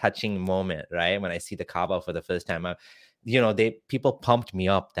that touching moment, right? When I see the Kaaba for the first time. They people pumped me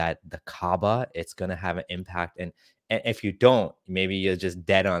up that the Kaaba, it's gonna have an impact. And if you don't, maybe you're just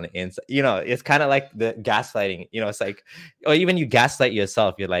dead on the inside. It's kind of like the gaslighting. It's like, or even you gaslight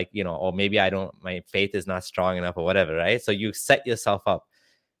yourself. You're like, or maybe I don't, my faith is not strong enough or whatever, right? So you set yourself up.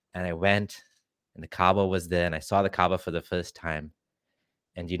 And I went, and the Kaaba was there, and I saw the Kaaba for the first time.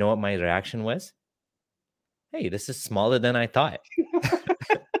 And you know what my reaction was? Hey, this is smaller than I thought.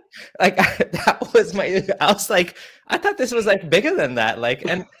 Like that was I was like, I thought this was like bigger than that. Like,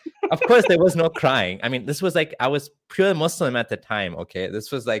 and of course there was no crying. I mean, this was like, I was pure Muslim at the time. Okay.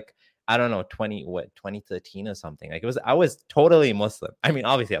 This was like, I don't know, 2013 or something. Like, it was, I was totally Muslim. I mean,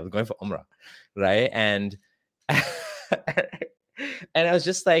 obviously I was going for Umrah, right? And and I was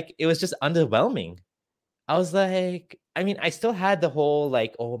just like, it was just underwhelming. I was like, I mean, I still had the whole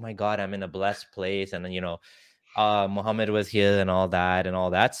like, oh my God, I'm in a blessed place. And then, Muhammad was here and all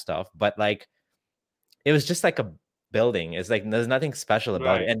that stuff. But like, it was just like a building. It's like there's nothing special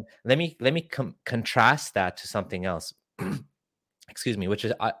about it. Right. And let me contrast that to something else. Excuse me, which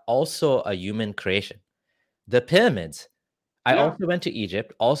is also a human creation. The pyramids. I Yeah. also went to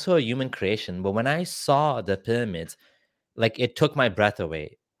Egypt, also a human creation. But when I saw the pyramids, like, it took my breath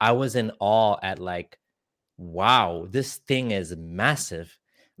away. I was in awe at like, wow, this thing is massive.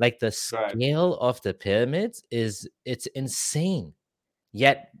 Like, the Right. scale of the pyramids it's insane.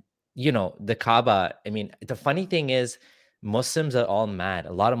 Yet, the Kaaba, I mean, the funny thing is, Muslims are all mad.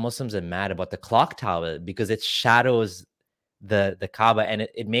 A lot of Muslims are mad about the clock tower because it shadows the Kaaba, and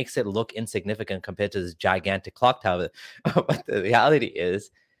it makes it look insignificant compared to this gigantic clock tower. But the reality is,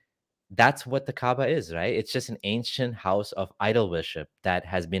 that's what the Kaaba is, right? It's just an ancient house of idol worship that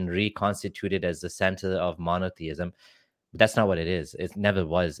has been reconstituted as the center of monotheism. But that's not what it is. It never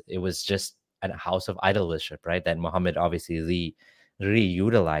was. It was just a house of idol worship, right? That Muhammad obviously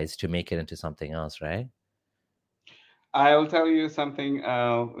reutilized to make it into something else, right? I'll tell you something.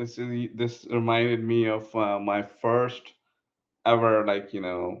 This reminded me of my first ever, like,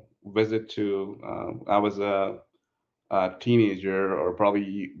 visit to. I was a teenager, or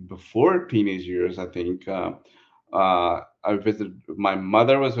probably before teenage years, I think. I visited. My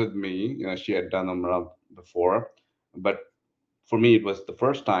mother was with me. She had done Umrah before, but for me it was the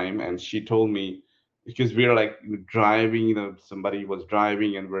first time, and she told me, because we were like driving, somebody was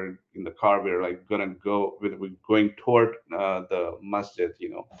driving and we're in the car, we are like gonna go, we're going toward the masjid,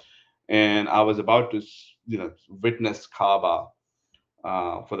 and I was about to witness Kaaba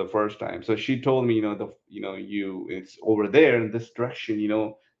for the first time. So she told me, it's over there in this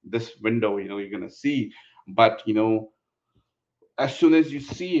direction, this window, you're gonna see. But as soon as you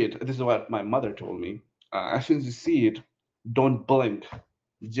see it, this is what my mother told me. As soon as you see it, don't blink.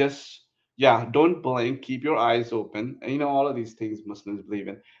 Just, yeah, don't blink. Keep your eyes open. And all of these things Muslims believe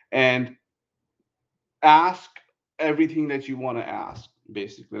in, and ask everything that you want to ask.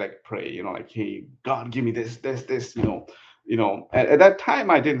 Basically, like pray. Like, hey, God, give me this. At that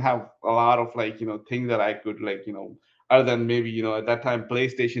time, I didn't have a lot of, like, things that I could, like, other than maybe, at that time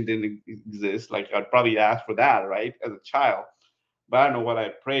PlayStation didn't exist. Like, I'd probably ask for that, right, as a child. But I don't know what I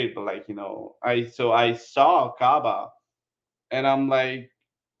prayed, but, like, I saw Kaaba, and I'm like,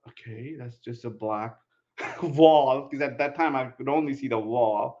 okay, that's just a black wall. Because at that time I could only see the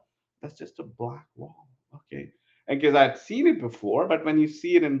wall. That's just a black wall. Okay. And because I'd seen it before, but when you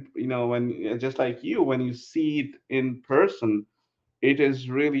see it in, when, just like you, when you see it in person, it is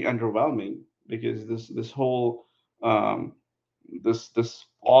really underwhelming, because this whole um, this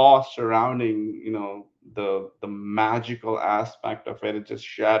awe surrounding, the magical aspect of it, it just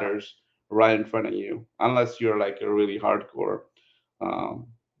shatters right in front of you, unless you're like a really hardcore um,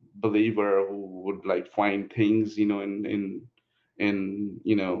 believer who would like find things, in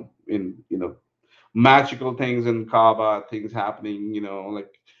magical things in Kaaba, things happening,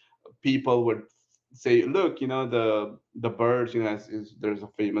 like people would say, look, the birds, there's a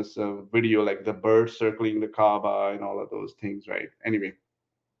famous video, like the birds circling the Kaaba and all of those things, right? Anyway,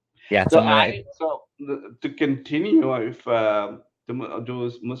 Yeah, so something like. to continue, if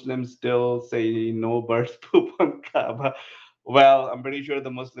those Muslims still say no birds poop on Kaaba, well, I'm pretty sure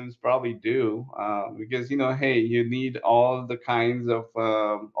the Muslims probably do, because hey, you need all kinds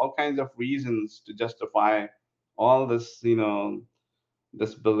of reasons to justify all this,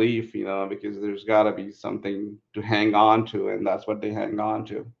 this belief, because there's got to be something to hang on to, and that's what they hang on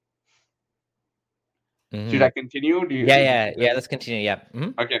to. Should I Mhm. continue? Do you, Yeah, did yeah, you yeah. have? Let's continue. Yeah.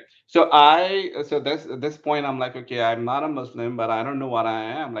 Mhm. Okay, so this at this point I'm like, okay, I'm not a Muslim, but I don't know what I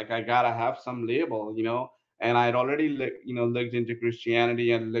am. Like, I gotta have some label, And I'd already looked into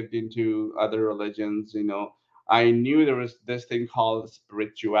Christianity and looked into other religions. I knew there was this thing called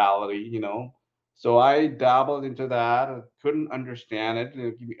spirituality. So I dabbled into that. I couldn't understand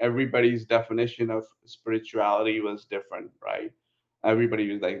it. Everybody's definition of spirituality was different, right?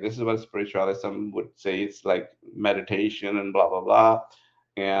 Everybody was like, this is what spirituality is. Some would say it's like meditation and blah blah blah.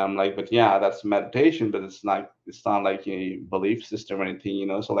 And I'm like, but yeah, that's meditation, but it's not like a belief system or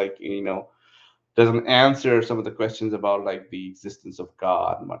anything, So, like, doesn't answer some of the questions about like the existence of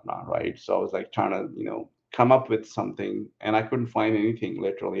God and whatnot, right? So I was like trying to, come up with something, and I couldn't find anything.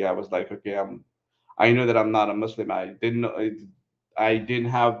 Literally, I was like, okay, I know that I'm not a Muslim. I didn't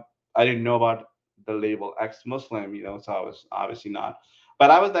have I didn't know about the label ex-Muslim, so I was obviously not. But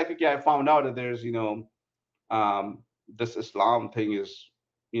I was like, okay, I found out that there's, um, this Islam thing is,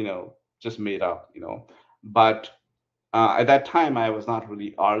 just made up, But at that time, I was not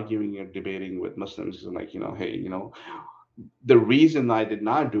really arguing or debating with Muslims. I'm like, hey, the reason I did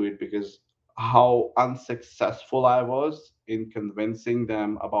not do it because how unsuccessful I was in convincing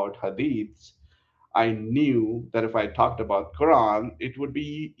them about hadiths. I knew that if I talked about Quran, it would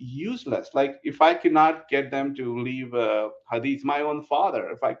be useless. Like if I could not get them to leave hadith, my own father,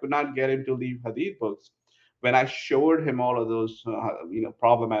 if I could not get him to leave hadith books, when I showed him all of those,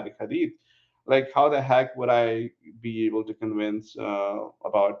 problematic hadith, like how the heck would I be able to convince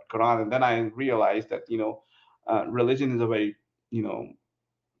about Quran? And then I realized that religion is a very, you know,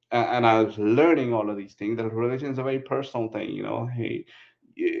 and I was learning all of these things that religion is a very personal thing. Hey,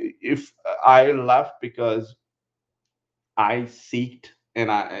 if I left because I seeked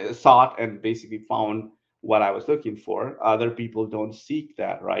and I sought and basically found what I was looking for. Other people don't seek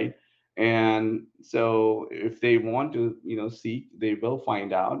that, right? And so if they want to, seek, they will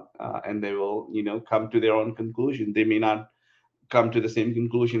find out, and they will, come to their own conclusion. They may not come to the same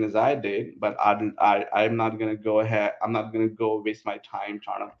conclusion as I did, but I'm not gonna go ahead. I'm not gonna go waste my time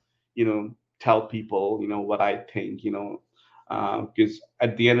trying to, tell people, what I think, because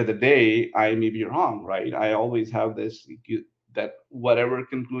at the end of the day, I may be wrong, right? I always have this that whatever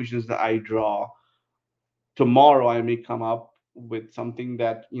conclusions that I draw tomorrow, I may come up with something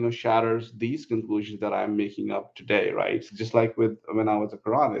that shatters these conclusions that I'm making up today, right? So just like with when I was a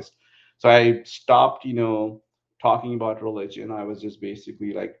Quranist, so I stopped talking about religion. I was just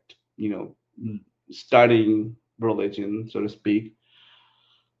basically like studying religion, so to speak.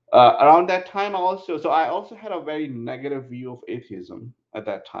 Around that time also, so I also had a very negative view of atheism at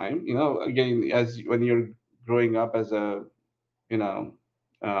that time. Again, as when you're growing up as a you know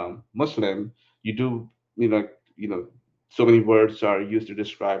Muslim, you do you know you know so many words are used to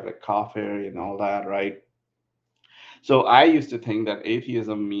describe like kafir and all that, right? So I used to think that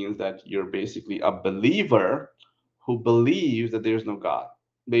atheism means that you're basically a believer who believes that there's no God.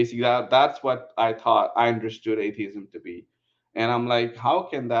 Basically, that's what I thought I understood atheism to be. And I'm like, how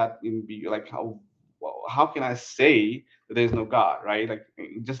can that even be like how can I say that there's no God, right? Like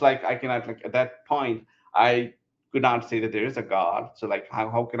just like I cannot like at that point I could not say that there is a God. So like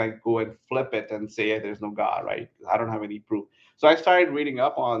how can I go and flip it and say there's no God, right? I don't have any proof. So I started reading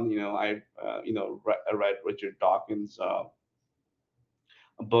up on, I read Richard Dawkins'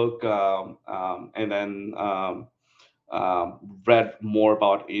 book, and then read more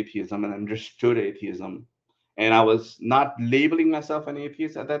about atheism and understood atheism. And I was not labeling myself an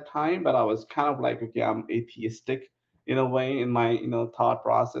atheist at that time, but I was kind of like, okay, I'm atheistic in a way in my, thought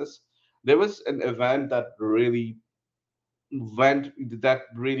process. There was an event that really went, that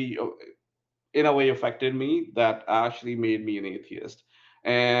really in a way affected me that actually made me an atheist.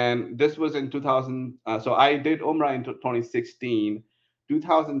 And this was in 2000. So I did Umrah in 2016.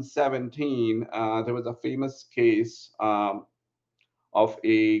 2017, there was a famous case of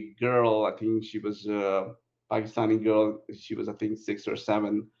a girl. I think she was a Pakistani girl. She was, I think, 6 or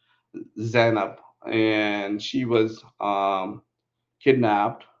 7, Zainab. And she was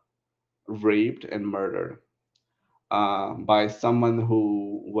kidnapped, raped, and murdered by someone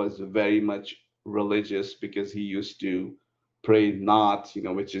who was very much religious because he used to pray not,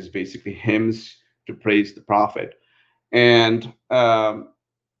 which is basically hymns to praise the prophet. And the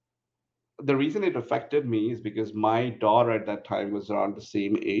reason it affected me is because my daughter at that time was around the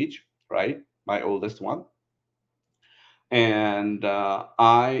same age, right? My oldest one. And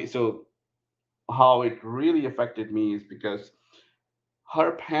so how it really affected me is because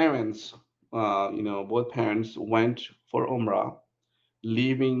her parents, both parents went for Umrah,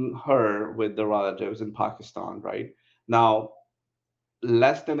 leaving her with the relatives in Pakistan, right? Now,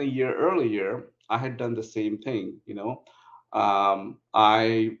 less than a year earlier, I had done the same thing,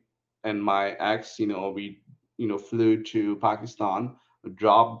 I and my ex, we, flew to Pakistan,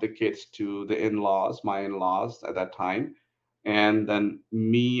 dropped the kids to the in-laws, my in-laws at that time. And then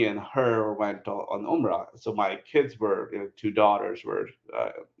me and her went on Umrah. So my kids were, 2 daughters were,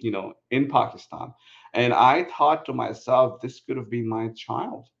 in Pakistan. And I thought to myself, this could have been my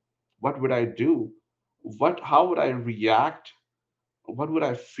child. What would I do? How would I react? What would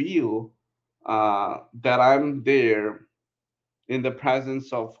I feel that I'm there in the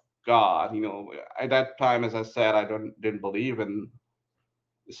presence of God? At that time, as I said, I didn't believe in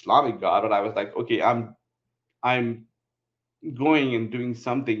Islamic God, but I was like, okay, I'm going and doing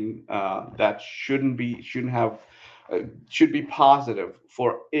something that shouldn't have should be positive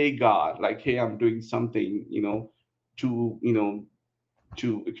for a God. Like, hey, I'm doing something, to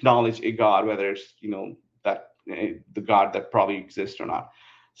to acknowledge a God, whether it's that the God that probably exists or not.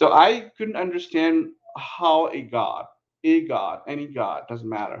 So I couldn't understand how a God, any God, doesn't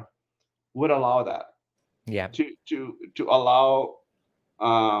matter, would allow that Yeah. to allow.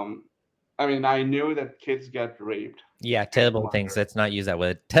 Um, I mean, I knew that kids get raped Yeah, and terrible things. murdered. Let's not use that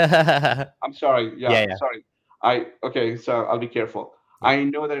word. Yeah, I'm sorry. Yeah, yeah, sorry. I okay. So I'll be careful. yeah, I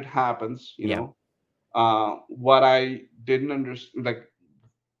know that it happens. yeah, What I didn't understand, like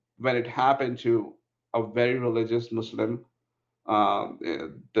when it happened to a very religious Muslim,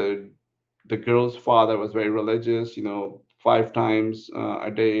 the girl's father was very religious. 5 times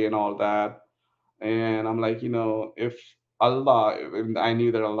a day and all that. And I'm like, if Allah, and I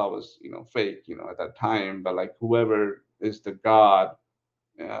knew that Allah was, fake, at that time, but like whoever is the God,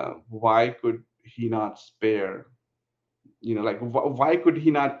 why could he not spare? Like why could he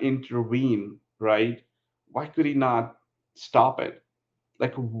not intervene, right? Why could he not stop it?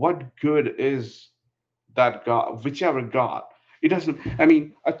 Like what good is that God, whichever God? It doesn't, I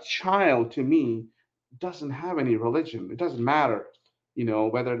mean, a child to me doesn't have any religion. It doesn't matter,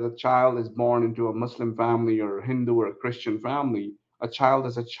 whether the child is born into a Muslim family or a Hindu or a Christian family. A child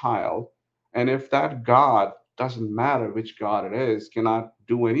is a child. And if that God, doesn't matter which God it is, cannot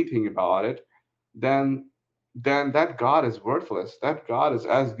do anything about it, then that God is worthless. That God is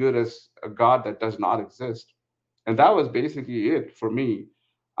as good as a God that does not exist. And that was basically it for me.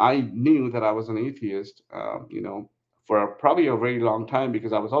 I knew that I was an atheist, for probably a very long time,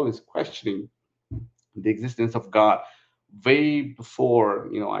 because I was always questioning the existence of God. Way before,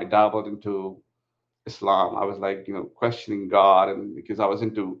 I dabbled into Islam, I was like, questioning God, and because I was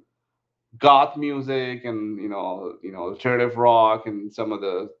into goth music and alternative rock, and some of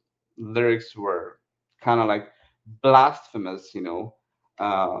the lyrics were kind of like blasphemous.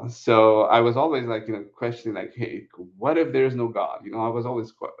 So I was always like, questioning, like, hey, what if there's no God? I was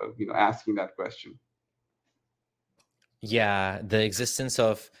always asking that question. yeah. The existence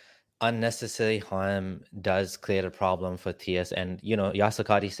of unnecessary harm does create a problem for theists, and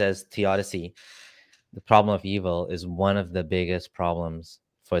Yasukari says theodicy, the problem of evil, is one of the biggest problems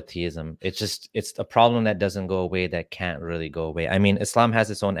for theism. It's a problem that doesn't go away, that can't really go away. I mean, Islam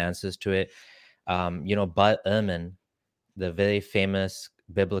has its own answers to it. Bud Ehrman, the very famous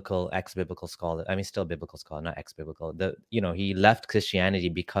biblical ex-biblical scholar, I mean still biblical scholar, not ex-biblical, he left Christianity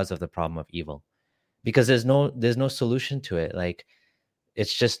because of the problem of evil, because there's no solution to it. Like,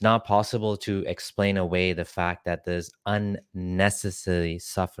 it's just not possible to explain away the fact that there's unnecessary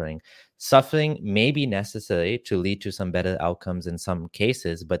suffering. Suffering may be necessary to lead to some better outcomes in some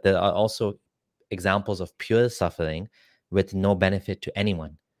cases, but there are also examples of pure suffering with no benefit to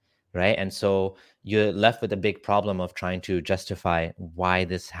anyone, right? And so you're left with a big problem of trying to justify why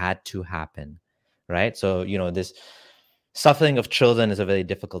this had to happen, right? So this suffering of children is a very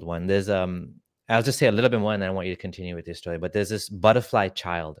difficult one. I'll just say a little bit more and then I want you to continue with your story. But there's this butterfly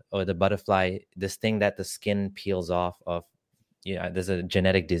child, or the butterfly, this thing that the skin peels off of. There's a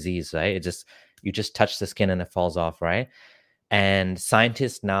genetic disease, right? You just touch the skin and it falls off, right? And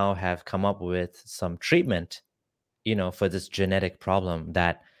scientists now have come up with some treatment, for this genetic problem,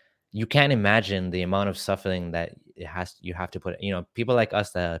 that you can't imagine the amount of suffering that you have to put. People like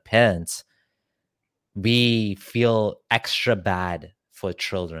us that are parents, we feel extra bad for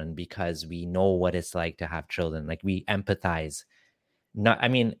children because we know what it's like to have children. Like, we empathize. Not, I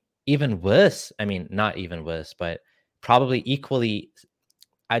mean, even worse. I mean, not even worse, but probably equally.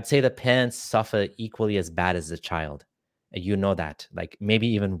 I'd say the parents suffer equally as bad as the child. That, like, maybe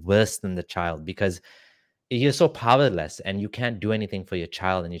even worse than the child, because you're so powerless and you can't do anything for your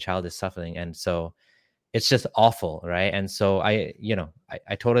child, and your child is suffering. And so it's just awful, right? And so I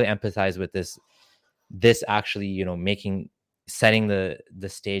totally empathize with this actually, making setting the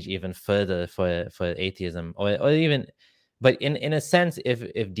stage even further for atheism, or even, but in a sense,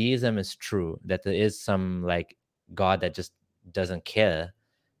 if deism is true, that there is some, like, God that just doesn't care,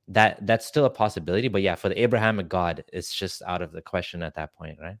 that's still a possibility. But yeah, for the Abrahamic God, it's just out of the question at that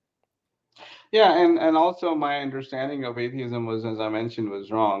point, right? Yeah, and also my understanding of atheism was, as I mentioned,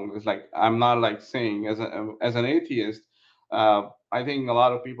 was wrong. It's like I'm not like saying as an atheist. I think a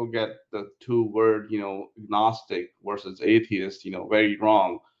lot of people get the two word, agnostic versus atheist, very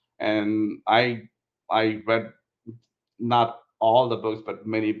wrong. And I read not all the books, but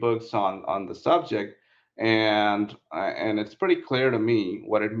many books on the subject, and it's pretty clear to me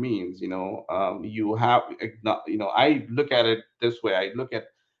what it means. You have, I look at it this way. I look at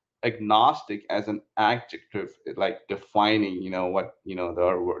agnostic as an adjective, like defining, what, the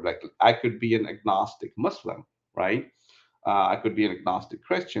word, like I could be an agnostic Muslim, right? I could be an agnostic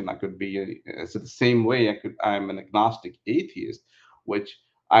Christian. I could be so the same way I'm an agnostic atheist, which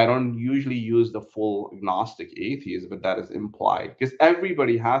I don't usually use the full agnostic atheist, but that is implied because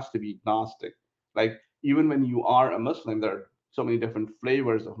everybody has to be agnostic. Like even when you are a Muslim, there are so many different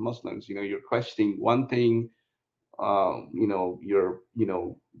flavors of Muslims. You're questioning one thing, you're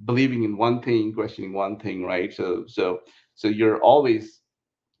believing in one thing, questioning one thing, right? So you're always,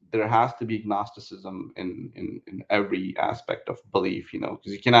 there has to be agnosticism in every aspect of belief, because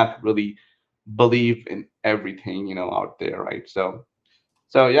you cannot really believe in everything, out there, right? So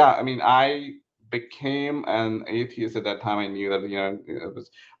yeah, I mean, I became an atheist at that time. I knew that it was,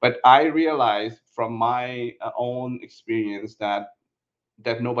 but I realized from my own experience that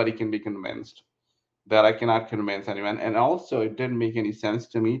nobody can be convinced, that I cannot convince anyone. And also, it didn't make any sense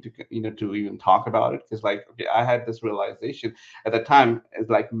to me to to even talk about it, because like, okay, I had this realization at the time, as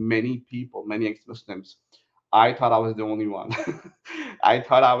like many people, many ex-Muslims, I thought I was the only one. I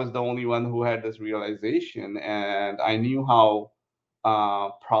thought I was the only one who had this realization, and I knew how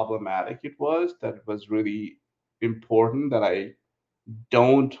problematic it was. That it was really important that I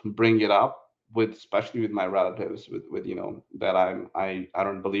don't bring it up with, especially with my relatives, with that I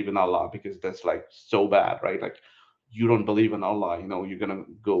don't believe in Allah, because that's like so bad, right? Like, you don't believe in Allah, you're gonna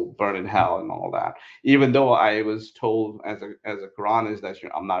go burn in hell and all that. Even though I was told as a Quranist that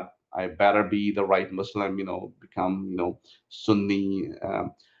I'm not, I better be the right Muslim, become Sunni.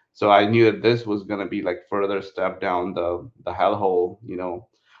 So I knew that this was gonna be like further step down the hellhole,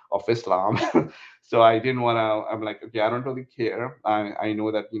 of Islam. So I didn't want to. I'm like, okay, I don't really care. I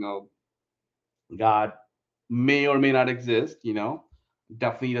know that God may or may not exist.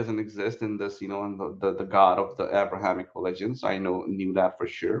 Definitely doesn't exist in this, in the God of the Abrahamic religions. I knew that for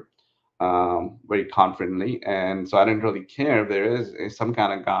sure, very confidently, and so I didn't really care if there is some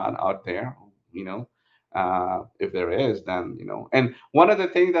kind of God out there. You know, if there is, then And one of the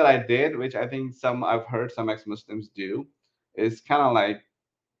things that I did, which I think I've heard some ex-Muslims do, is kind of like,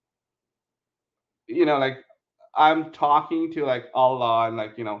 like, I'm talking to like Allah, and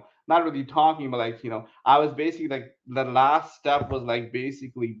like, not really talking, but like, I was basically like, the last step was like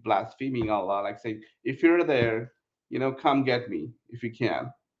basically blaspheming Allah, like saying, if you're there, come get me if you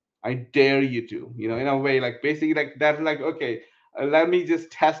can. I dare you to, in a way, like basically like that's like, okay, let me just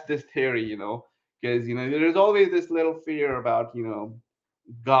test this theory, because there's always this little fear about,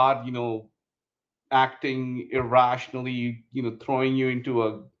 God, acting irrationally, throwing you into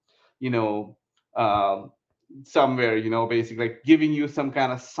a, you know, um, somewhere, basically like giving you some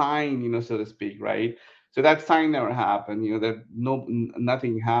kind of sign, so to speak, right? So that sign never happened, that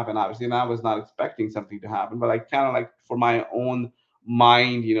nothing happened, obviously, and I was not expecting something to happen, but I kind of like, for my own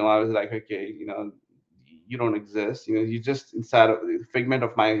mind, I was like, okay, you don't exist, you just inside of the figment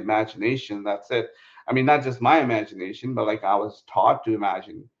of my imagination, that's it. I mean, not just my imagination, but like I was taught to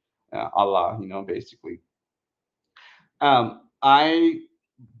imagine Allah, basically. I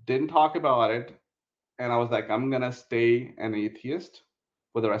didn't talk about it, and I was like, I'm gonna stay an atheist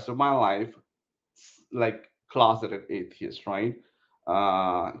for the rest of my life, like closeted atheist, right?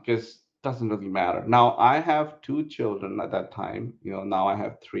 Because doesn't really matter. Now I have two children at that time. Now I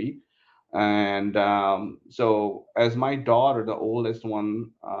have three, and so as my daughter, the oldest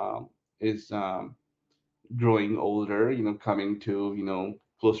one, is growing older, coming to,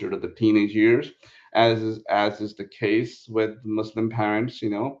 closer to the teenage years, as is the case with Muslim parents, they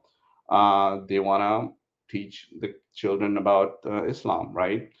want to teach the children about Islam,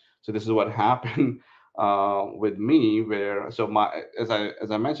 right? So this is what happened with me, where so my as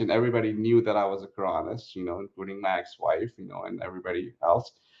I mentioned, everybody knew that I was a Quranist, including my ex-wife, and everybody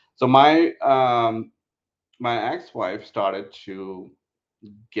else. So my ex-wife started to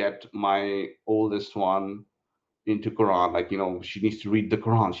get my oldest one into Quran. Like, she needs to read the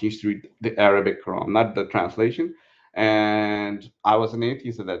Quran. She needs to read the Arabic Quran, not the translation. And I was an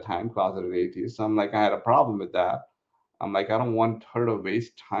atheist at that time, closeted atheist. So I'm like, I had a problem with that. I'm like, I don't want her to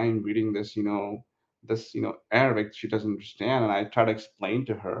waste time reading this, Arabic she doesn't understand. And I try to explain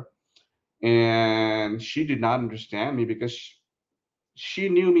to her, and she did not understand me, because she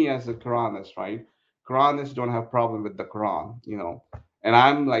knew me as a Quranist, right? Quranists don't have problem with the Quran, and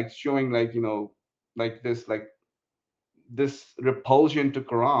I'm like showing like, like this repulsion to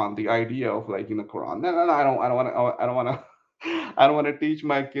Quran, the idea of like, Quran. No, no, no, I don't want to, I don't want to, I don't want to teach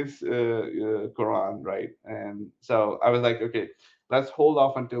my kids Quran, right? And so I was like, okay, let's hold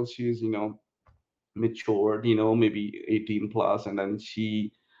off until she's, matured, maybe 18 plus, and then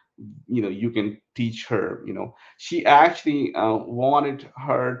you can teach her. She actually wanted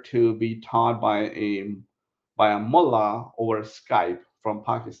her to be taught by a mullah over Skype from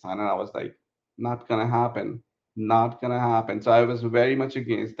Pakistan. And I was like, not gonna happen. Not gonna happen. So I was very much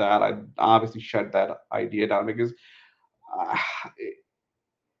against that. I obviously shut that idea down, because uh,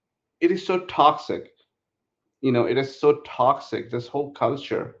 it is so toxic. It is so toxic. This whole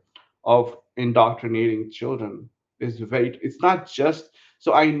culture of indoctrinating children is very, it's not just,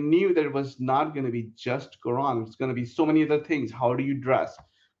 so I knew that it was not going to be just Quran. It's going to be so many other things. How do you dress,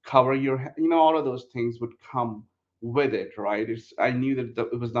 cover your all of those things would come with it, right? I knew that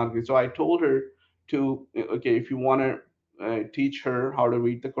it was not good. So I told her to, okay, if you want to teach her how to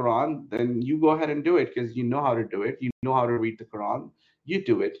read the Quran, then you go ahead and do it, because you know how to do it, you know how to read the Quran, you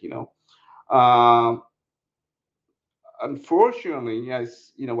do it. um, Unfortunately,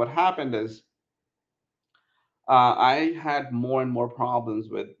 yes, what happened is, I had more and more problems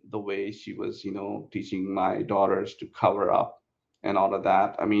with the way she was, teaching my daughters to cover up and all of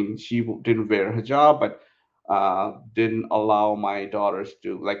that. I mean, she didn't wear hijab, but didn't allow my daughters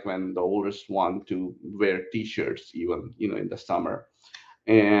to, like when the oldest one, to wear t-shirts even, in the summer.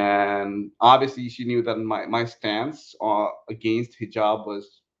 And obviously, she knew that my stance against hijab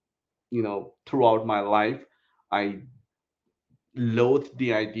was, throughout my life. I loathed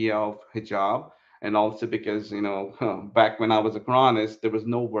the idea of hijab, and also because, back when I was a Quranist, there was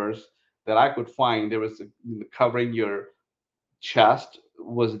no verse that I could find. There was covering your chest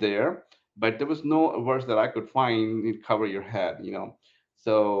was there, but there was no verse that I could find cover your head.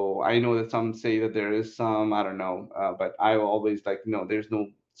 So I know that some say that there is some, I don't know, but I always like, no, there's no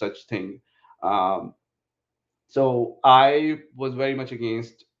such thing. Um, so I was very much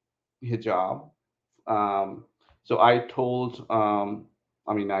against hijab. um, so I told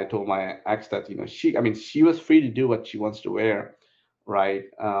my ex that, she was free to do what she wants to wear, right?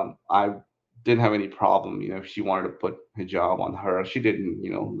 I didn't have any problem, if she wanted to put hijab on her. She didn't,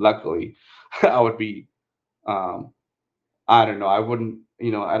 luckily. I would be, um, I don't know, I wouldn't,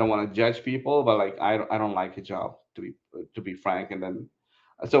 I don't want to judge people, but like, I don't like hijab, to be frank. And then,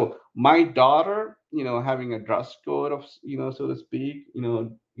 so my daughter, having a dress code of, so to speak,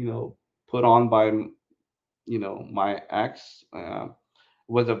 put on by, my ex,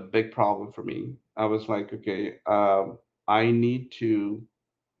 was a big problem for me. I was like, okay, I need to.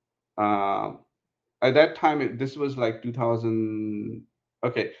 Uh, at that time, this was like 2000.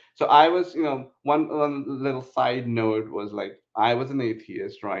 Okay, so I was, one little side note was like, I was an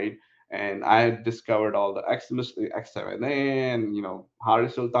atheist, right? And I had discovered all the X7A, and Hari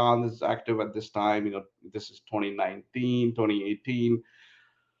Sultan is active at this time. This is 2019, 2018.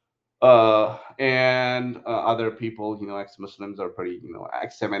 And other people, ex-Muslims are pretty,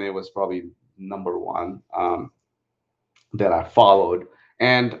 XMNA was probably number one, that I followed.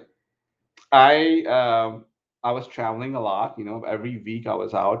 And I I was traveling a lot. Every week I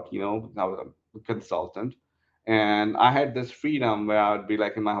was out. I was a consultant, and I had this freedom where I would be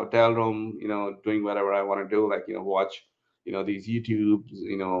like in my hotel room, doing whatever I want to do, like watch, these YouTubes,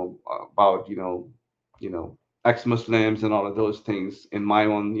 about ex-Muslims and all of those things in my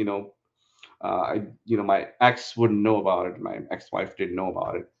own, my ex wouldn't know about it. My ex-wife didn't know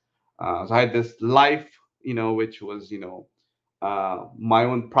about it. So I had this life, which was, my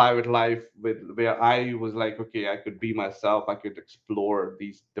own private life, with where I was like, okay, I could be myself. I could explore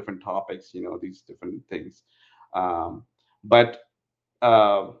these different topics, these different things. But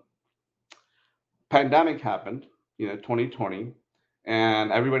uh, pandemic happened, 2020,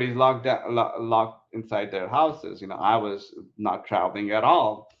 and everybody's locked down, locked inside their houses. I was not traveling at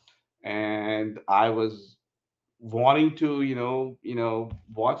all, and I was wanting to,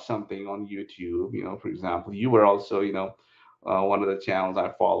 watch something on YouTube. For example, you were also, one of the channels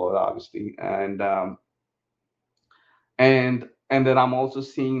I followed, obviously. And then I'm also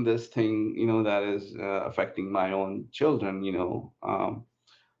seeing this thing, that is affecting my own children,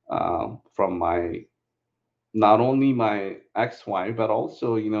 from my, not only my ex-wife, but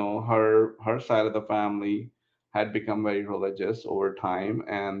also, her side of the family had become very religious over time,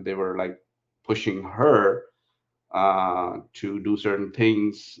 and they were like pushing her to do certain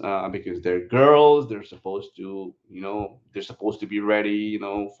things, because they're girls. They're supposed to be ready,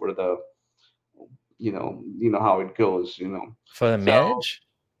 for the, how it goes, For the so marriage?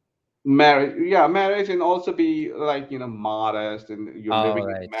 marriage, yeah, marriage, and also be like, modest, and you're Oh, living in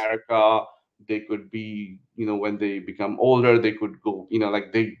right. America. They could be, when they become older, they could go,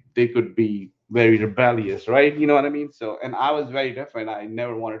 like they could be very rebellious, right? You know what I mean? So, and I was very different. I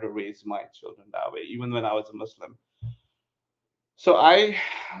never wanted to raise my children that way, even when I was a Muslim. So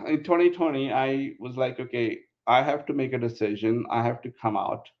in 2020, I was like, okay, I have to make a decision. I have to come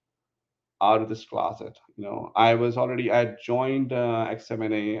out of this closet. I had joined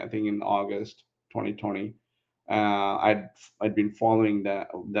XMNA, I think in August 2020. I'd been following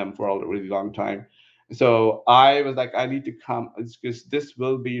them for a really long time. So I was like, I need to come, because this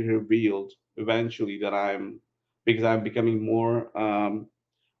will be revealed eventually, that because I'm becoming more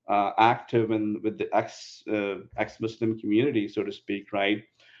active in with the ex-Muslim community, so to speak, right?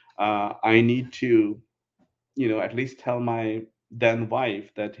 I need to, at least tell my then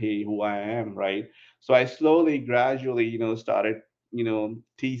wife that, hey, who I am, right? So I slowly, gradually, started,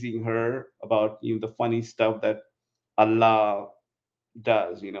 teasing her about, the funny stuff that Allah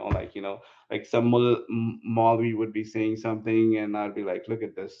does, like some Maulvi would be saying something, and I'd be like, look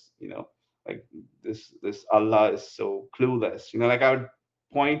at this, like this Allah is so clueless, like I would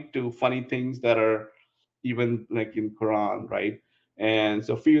point to funny things that are even like in Quran, right? And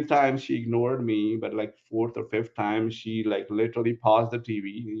so a few times she ignored me, but like fourth or fifth time she like literally paused the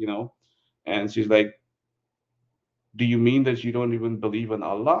TV, and she's like, do you mean that you don't even believe in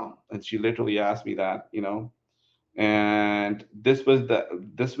Allah? And she literally asked me that, and this was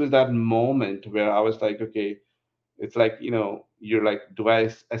that moment where I was like, okay, it's like, you're like, do I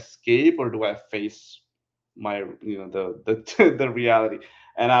escape or do I face my, the the reality?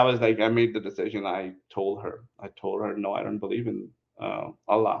 And I was like, I made the decision. I told her, no, I don't believe in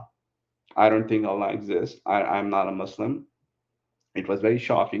Allah. I don't think Allah exists. I'm not a Muslim. It was very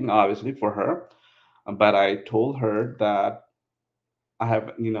shocking, obviously, for her, but I told her that I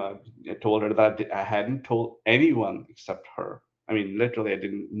have, I told her that I hadn't told anyone except her. I mean, literally, I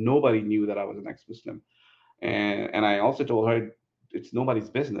didn't. Nobody knew that I was an ex-Muslim, and I also told her it's nobody's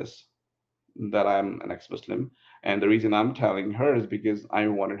business that I'm an ex-Muslim. And the reason I'm telling her is because I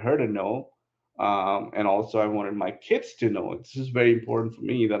wanted her to know, and also I wanted my kids to know. This is very important for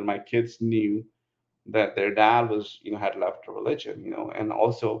me that my kids knew that their dad was, had left a religion, and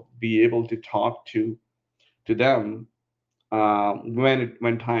also be able to talk to them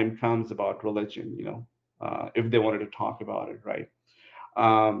when time comes about religion, if they wanted to talk about it, right?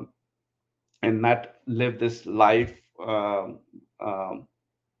 Um, and not live this life, um,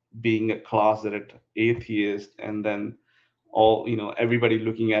 being a closeted atheist, and then all, everybody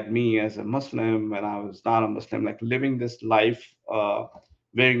looking at me as a Muslim when I was not a Muslim, like living this life,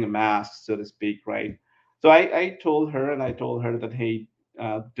 wearing a mask, so to speak, right? So I told her, and I told her that, hey,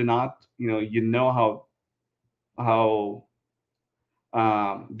 do not, how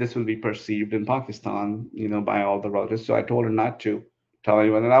this will be perceived in Pakistan, by all the relatives. So I told her not to tell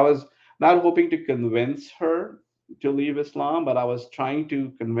anyone. And I was not hoping to convince her to leave Islam, but I was trying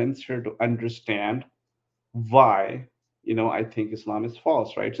to convince her to understand why, I think Islam is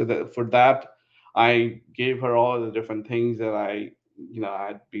false, right? So that for that, I gave her all the different things that I'd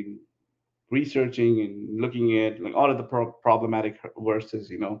been researching and looking at, like all of the problematic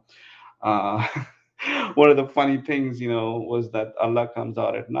verses, uh, one of the funny things, was that Allah comes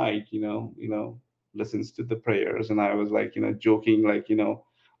out at night, listens to the prayers, and I was like, joking, like,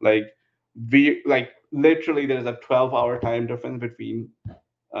 like we like literally there's a 12-hour time difference between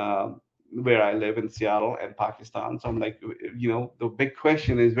where I live in Seattle and Pakistan. So I'm like, the big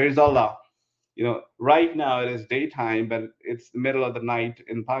question is, where's Allah? Right now it is daytime, but it's the middle of the night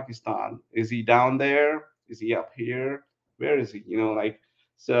in Pakistan. Is he down there? Is he up here? Where is he? Like,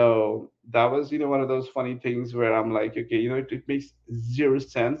 so that was, one of those funny things where I'm like, okay, it makes zero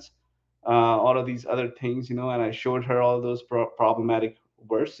sense. All of these other things, and I showed her all those problematic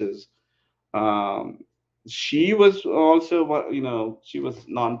verses. Um, she was also, she was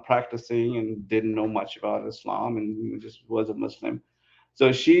non-practicing and didn't know much about Islam, and just was a Muslim.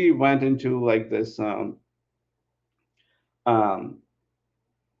 So she went into like this, um, kind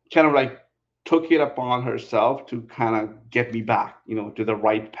of like took it upon herself to kind of get me back, to the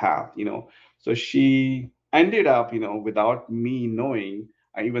right path, So she ended up, without me knowing,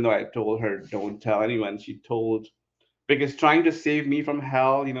 even though I told her don't tell anyone, she told, because trying to save me from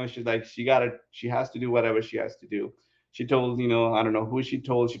hell, she's like, she has to do whatever she has to do. She told, I don't know who she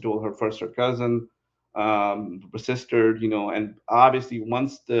told. She told her first her cousin, her sister, and obviously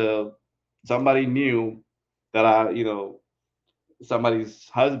once the somebody knew that somebody's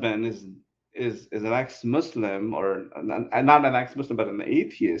husband is an ex-Muslim, or not an ex-Muslim, but an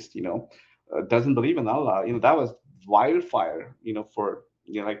atheist, doesn't believe in Allah, that was wildfire, for,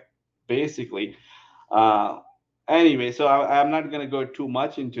 like basically, uh, anyway, so I'm not going to go too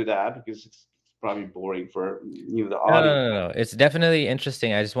much into that because it's probably boring for the No, no, audience. no, no. It's definitely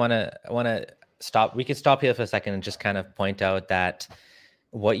interesting. I just want to stop. We could stop here for a second and just kind of point out that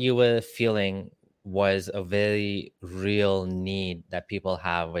what you were feeling was a very real need that people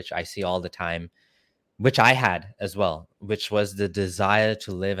have, which I see all the time, which I had as well, which was the desire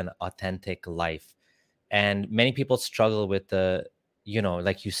to live an authentic life. And many people struggle with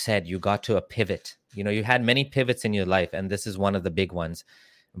like you said, you got to a pivot. You had many pivots in your life, and this is one of the big ones.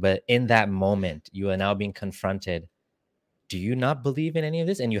 But in that moment, you are now being confronted. Do you not believe in any of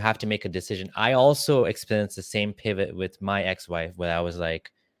this? And you have to make a decision. I also experienced the same pivot with my ex-wife, where I was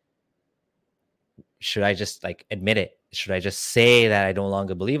like, should I just like admit it? Should I just say that I no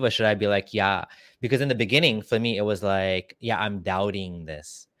longer believe, or should I be like, yeah? Because in the beginning, for me, it was like, yeah, I'm doubting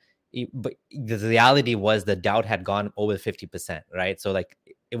this. But the reality was the doubt had gone over 50%, right? So like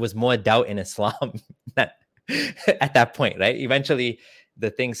it was more doubt in Islam that at that point, right? Eventually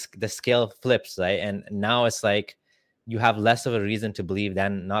the scale flips, right? And now it's like you have less of a reason to believe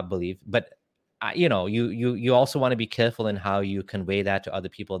than not believe. But you also want to be careful in how you convey that to other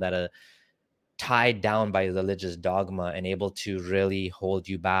people that are tied down by religious dogma and able to really hold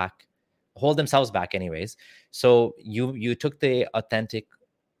themselves back anyways. So you took the authentic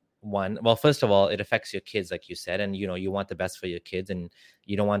one. Well, first of all, it affects your kids, like you said, and you want the best for your kids, and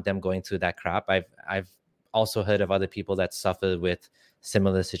you don't want them going through that crap. I've also heard of other people that suffer with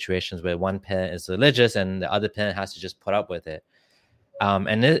similar situations where one parent is religious and the other parent has to just put up with it.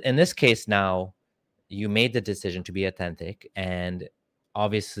 And in this case now, you made the decision to be authentic, and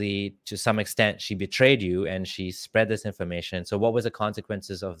obviously to some extent she betrayed you and she spread this information. So what was the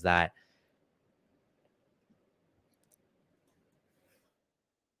consequences of that?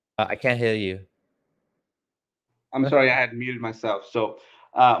 I can't hear you. I'm sorry, I had muted myself. So,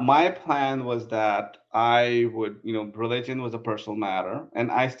 my plan was that I would, religion was a personal matter, and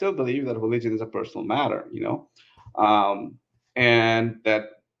I still believe that religion is a personal matter, and that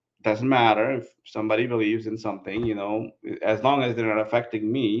doesn't matter if somebody believes in something, as long as they're not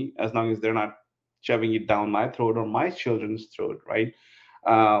affecting me, as long as they're not shoving it down my throat or my children's throat, right?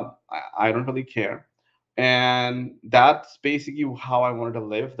 I don't really care. And that's basically how I wanted to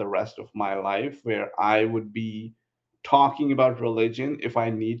live the rest of my life, where I would be talking about religion if I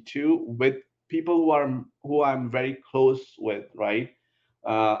need to with people who I'm very close with, right?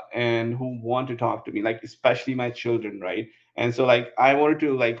 And who want to talk to me, like especially my children, right? And so like I wanted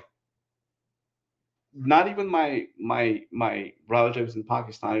to like not even my relatives in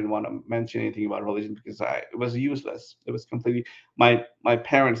Pakistan didn't want to mention anything about religion because it was useless. It was completely my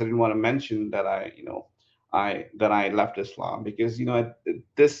parents didn't want to mention that I left Islam because at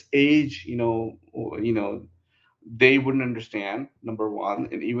this age they wouldn't understand, number one,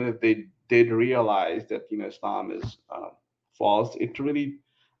 and even if they did realize that Islam is false,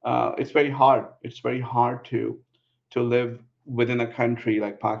 it's very hard. It's very hard to live within a country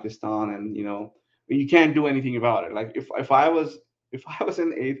like Pakistan, and you can't do anything about it. Like if I was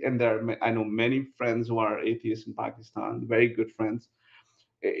an atheist, and I know many friends who are atheists in Pakistan, very good friends,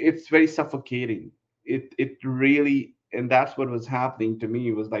 it's very suffocating. It really, and that's what was happening to me.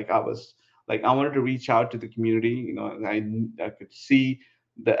 It was like I wanted to reach out to the community, and I could see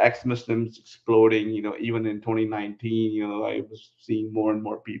the ex-Muslims exploding, even in 2019, I was seeing more and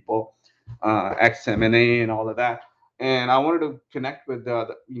more people, ex-MNA and all of that. And I wanted to connect with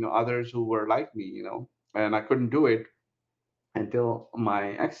others who were like me, and I couldn't do it until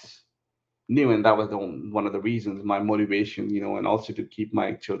my ex knew, and that was one of the reasons, my motivation, and also to keep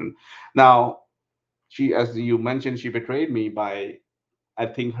my children. Now, she, as you mentioned, she betrayed me by, I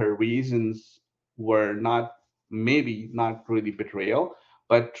think her reasons were not, maybe not really betrayal,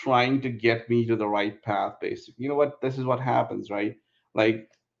 but trying to get me to the right path, basically. You know what? This is what happens, right? Like,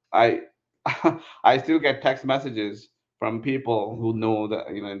 I I still get text messages from people who know that,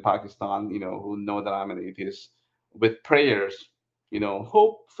 in Pakistan, who know that I'm an atheist, with prayers,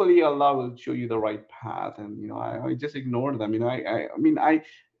 hopefully Allah will show you the right path. And, I just ignore them. I mean,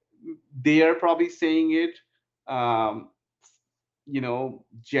 they are probably saying it, um,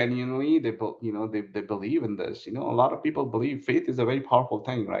 genuinely. They believe in this. A lot of people believe faith is a very powerful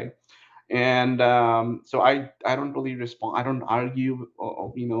thing, right? And so I don't really respond. I don't argue.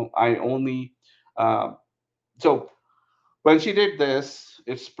 I only uh, so when she did this,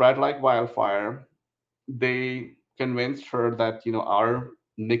 it spread like wildfire. They convinced her that our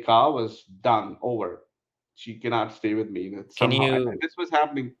nikah was done, over. She cannot stay with me. That Can somehow, and you this was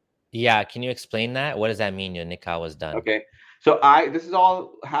happening. Yeah, can you explain that? What does that mean, your nikah was done? Okay. So this is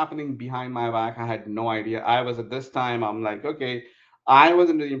all happening behind my back. I had no idea. I was at this time, I'm like, okay, I was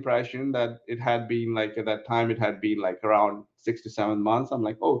under the impression that it had been like at that time, it had been like around 6 to 7 months. I'm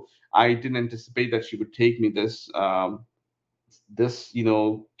like, oh, I didn't anticipate that she would take me this,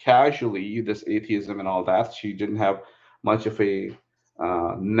 casually, this atheism and all that. She didn't have much of a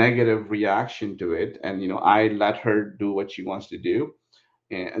negative reaction to it. And, I let her do what she wants to do.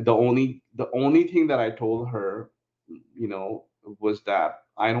 And the only thing that I told her, was that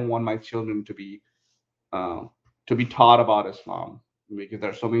I don't want my children uh, to be taught about Islam, because there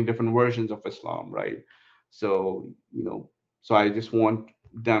are so many different versions of Islam, right? So, so I just want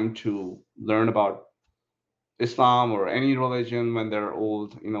them to learn about Islam or any religion when they're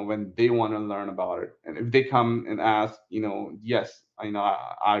old, when they want to learn about it. And if they come and ask, yes,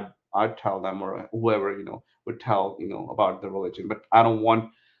 I'd tell them, or whoever, would tell, about the religion. But I don't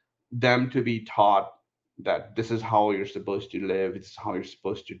want them to be taught that this is how you're supposed to live, this is how you're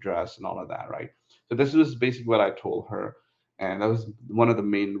supposed to dress and all of that, right? So this was basically what I told her. And that was one of the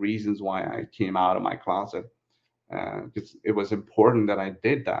main reasons why I came out of my closet, because it was important that I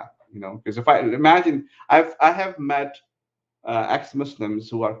did that. Because if I imagine, I have met ex-Muslims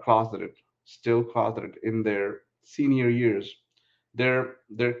who are closeted, still closeted in their senior years. Their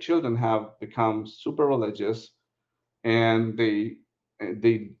children have become super religious, and they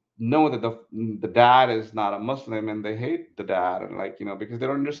know that the dad is not a Muslim, and they hate the dad, and like, because they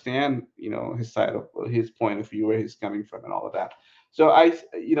don't understand, his side of his point of view, where he's coming from, and all of that. So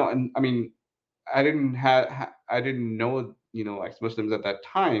and I mean, I didn't know, ex-Muslims at that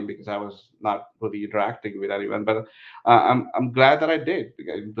time, because I was not really interacting with anyone. But I'm glad that I did.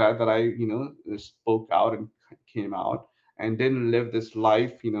 I'm glad that I, spoke out and came out and didn't live this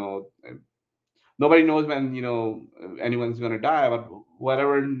life. Nobody knows when, anyone's going to die, but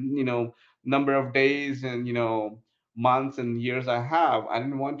whatever, number of days and, months and years I have, I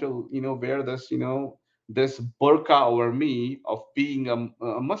didn't want to, wear this, this burqa over me of being a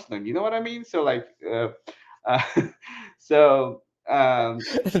Muslim. You know what I mean? So like, uh, so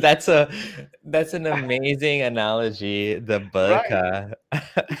That's a that's an amazing analogy, the right, burqa.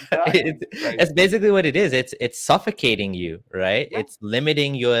 exactly, It's, right. it's basically what it is. It's suffocating you, right? Yeah. It's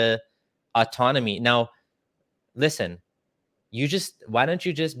limiting your autonomy. Now, listen, you just why don't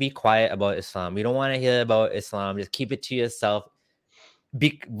you just be quiet about Islam? You don't want to hear about Islam. Just keep it to yourself.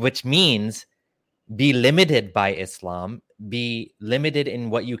 Which means be limited by Islam, be limited in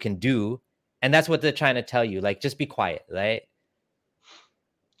what you can do. And that's what they're trying to tell you. Like, just be quiet, right?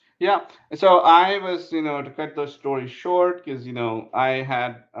 Yeah. So I was, to cut the story short, because, I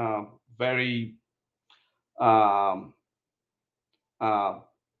had very um, uh,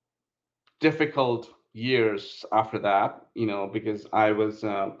 difficult years after that, because I was,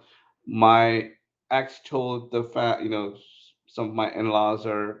 my ex told some of my in-laws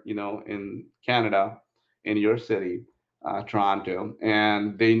are, in Canada, in your city, Toronto,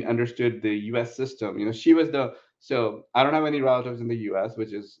 and they understood the U.S. system. She was so I don't have any relatives in the U.S.,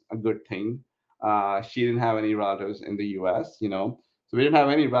 which is a good thing. She didn't have any relatives in the U.S., so we didn't have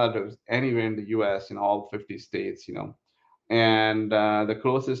any relatives anywhere in the U.S. in all 50 states, and the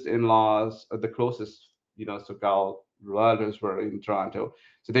closest in-laws, the closest, so-called relatives were in Toronto,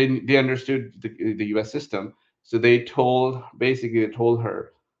 so they understood the U.S. system. So they told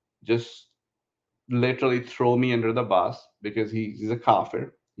her, just literally throw me under the bus, because he's a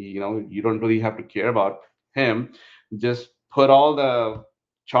kafir. You don't really have to care about him. Just put all the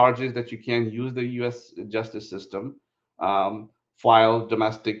charges that you can use the U.S. justice system. File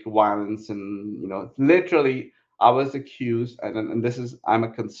domestic violence, and literally, I was accused, and this is, I'm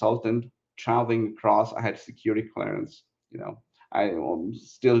a consultant traveling across. I had security clearance. I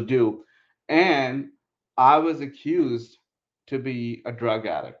still do, and I was accused to be a drug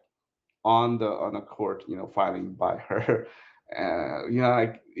addict on a court, filing by her.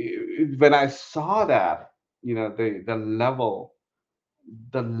 Like, when I saw that, the level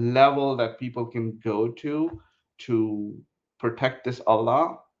that people can go to protect this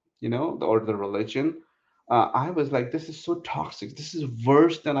Allah, or the religion. I was like, this is so toxic. This is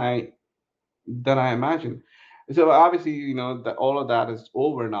worse than I imagined. So obviously, that all of that is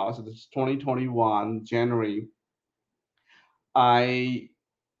over now. So this is 2021 January. I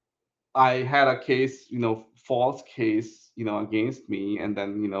I had a case, false case, against me, and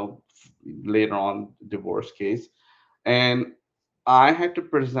then, later on, divorce case. And I had to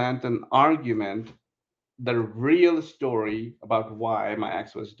present an argument, the real story about why my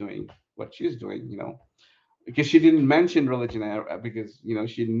ex was doing what she's doing, because she didn't mention religion, because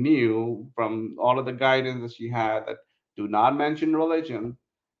she knew from all of the guidance that she had, that do not mention religion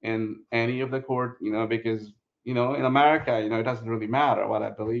in any of the court, because in America, it doesn't really matter what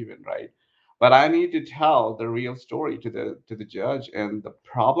I believe in, right? But I need to tell the real story to the judge. And the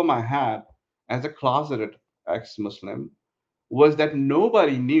problem I had as a closeted ex-Muslim was that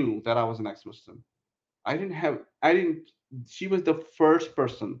nobody knew that I was an ex-Muslim. I didn't She was the first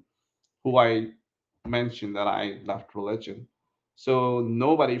person who I mentioned that I left religion. So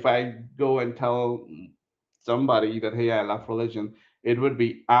nobody, if I go and tell somebody that, hey, I left religion, it would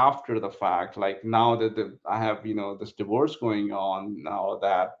be after the fact. Like, now that I have, this divorce going on now,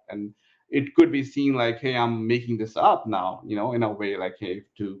 that, and it could be seen like, hey, I'm making this up now, in a way, like, hey,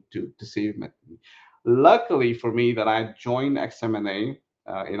 to save me. Luckily for me, that I joined XMNA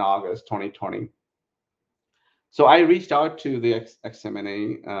in August 2020. So I reached out to the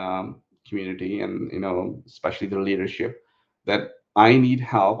XMNA community, and especially the leadership, that I need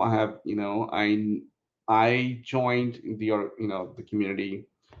help. I have, I joined the community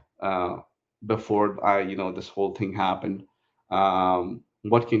uh, before this whole thing happened.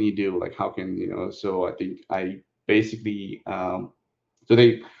 What can you do? Like, how can So I think I basically so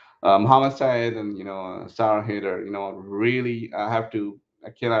they Muhammad Syed and Sarah Haider, really I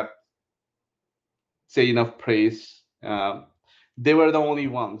cannot say enough praise. They were the only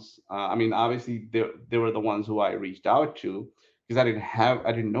ones. I mean, obviously, they were the ones who I reached out to, because I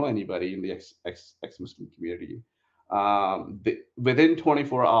didn't know anybody in the ex Muslim community. Within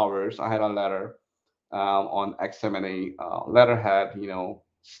 24 hours, I had a letter on XMNA letterhead,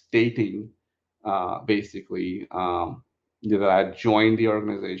 stating basically that I had joined the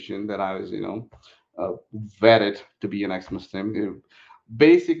organization, that I was, uh, vetted to be an ex-Muslim,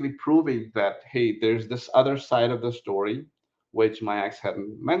 basically proving that, hey, there's this other side of the story which my ex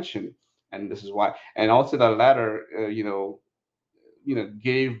hadn't mentioned, and this is why. And also the letter,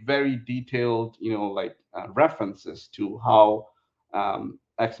 gave very detailed, references to how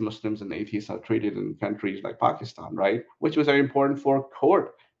ex-Muslims and atheists are treated in countries like Pakistan, right? Which was very important for a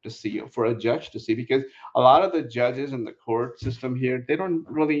court to see, for a judge to see, because a lot of the judges in the court system here, they don't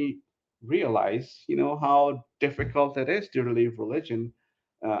really realize, how difficult it is to leave religion.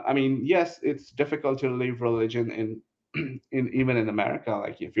 I mean, yes, it's difficult to leave religion in even in America,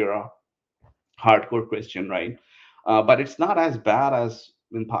 like if you're a hardcore Christian, right? But it's not as bad as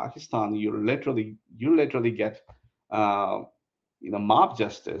in Pakistan. You literally get mob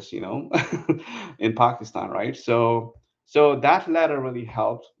justice, in Pakistan, right? So that letter really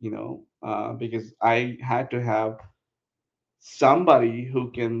helped, because I had to have somebody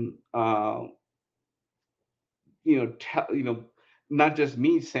who can tell, not just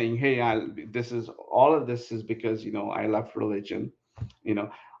me saying, hey, this is all of this is because I left religion. you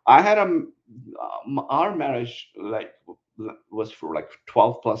know I had our marriage, like, was for like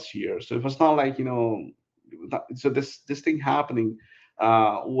 12 plus years, so it was not like, so this thing happening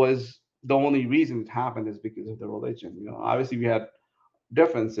was the only reason it happened is because of the religion. Obviously we had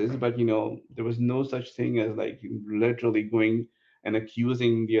differences, but there was no such thing as like literally going and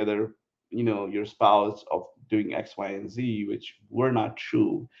accusing the other, your spouse of doing X, Y, and Z, which were not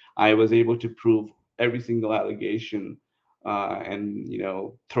true. I was able to prove every single allegation, and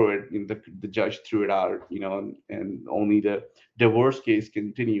throw it in the judge threw it out, and only the divorce case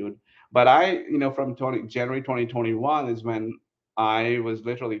continued. But from January 2021 is when I was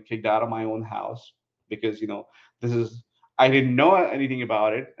literally kicked out of my own house, because this is I didn't know anything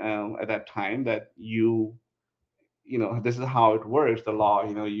about it at that time. That this is how it works. The law,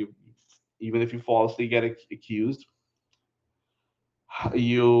 you even if you falsely get accused,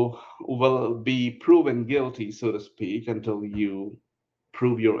 you will be proven guilty, so to speak, until you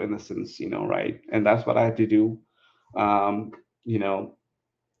prove your innocence. Right? And that's what I had to do. Um, you know,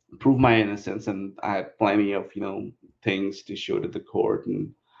 prove my innocence, and I had plenty of things to show to the court,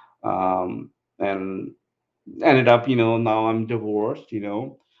 um, and ended up, now I'm divorced.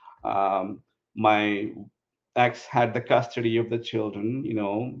 Um, my ex had the custody of the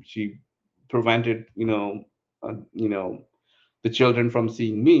children. She prevented, the children from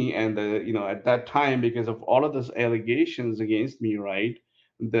seeing me, and at that time, because of all of those allegations against me, right,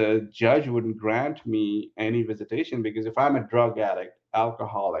 the judge wouldn't grant me any visitation, because if I'm a drug addict,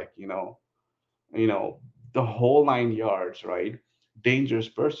 alcoholic, you know the whole 9 yards, right, dangerous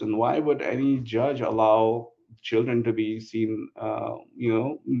person, why would any judge allow children to be seen,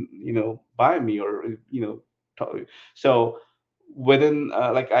 by me, or so within,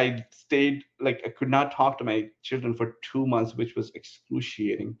 like, I stayed, like, I could not talk to my children for 2 months, which was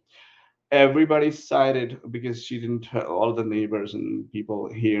excruciating. Everybody sided, because she didn't tell all the neighbors and people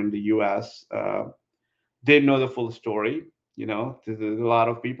here in the US, didn't know the full story. There's a lot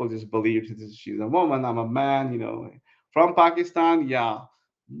of people just believed she's a woman, I'm a man. From Pakistan, yeah,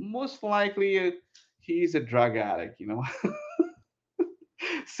 most likely he's a drug addict.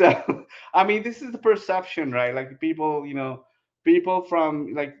 So, I mean, this is the perception, right? Like, people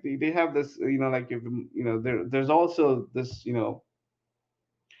from, like, they have this, like, if, there's also this,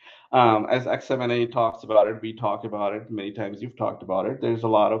 as X7A talks about it, we talk about it many times. You've talked about it. There's a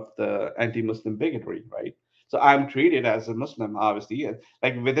lot of the anti-Muslim bigotry, right? So I'm treated as a Muslim, obviously.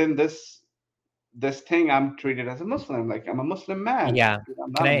 Like, within this thing, I'm treated as a Muslim. Like, I'm a Muslim man. Yeah.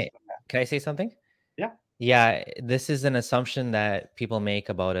 I'm Can not a I Muslim man. can I say something? Yeah, Yeah, this is an assumption that people make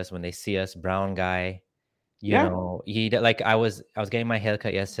about us when they see us, brown guy. yeah, Like, I was getting my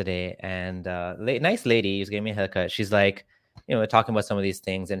haircut yesterday, and nice lady was getting me a haircut. She's like, we're talking about some of these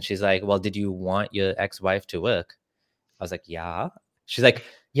things, and she's like, well, did you want your ex-wife to work? I was like, yeah. She's like,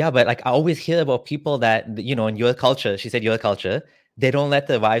 yeah, but like I always hear about people that, in your culture, she said your culture, they don't let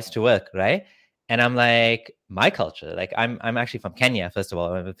their wives to work, right? And I'm like, my culture, like I'm actually from Kenya, first of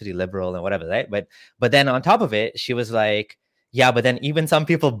all. I'm pretty liberal and whatever, right? But then on top of it, she was like, yeah, but then even some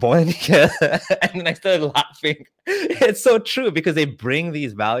people born here, and then I started laughing. It's so true because they bring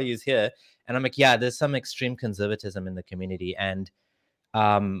these values here. And I'm like, yeah, there's some extreme conservatism in the community. And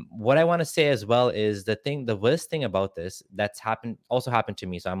what I want to say as well is the worst thing about this that's happened to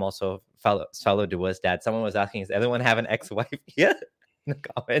me. So I'm also fellow divorced dad. Someone was asking, does everyone have an ex-wife here? In the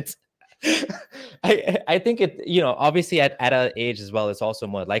comments. I think it, obviously at our age as well, it's also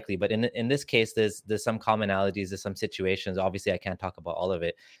more likely, but in this case, there's some commonalities, there's some situations. Obviously I can't talk about all of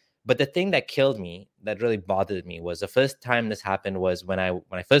it, but the thing that killed me, that really bothered me, was the first time this happened was when I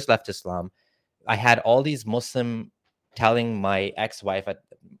first left Islam. I had all these Muslim telling my wife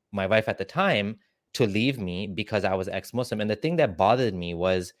at the time to leave me because I was ex-Muslim. And the thing that bothered me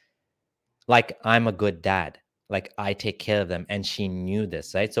was, like, I'm a good dad. Like, I take care of them. And she knew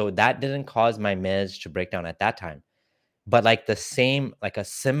this, right? So that didn't cause my marriage to break down at that time. But like like a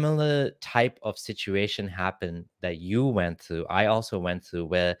similar type of situation happened that you went through, I also went through,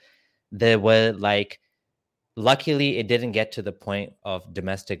 where there were like, luckily it didn't get to the point of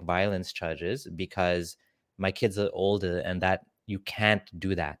domestic violence charges because my kids are older, and that you can't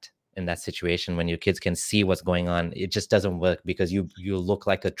do that in that situation when your kids can see what's going on. It just doesn't work because you look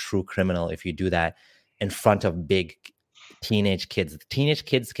like a true criminal if you do that in front of big teenage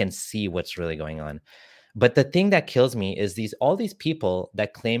kids can see what's really going on. But the thing that kills me is all these people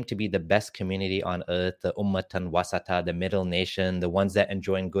that claim to be the best community on earth, the ummatan wasata, the middle nation, the ones that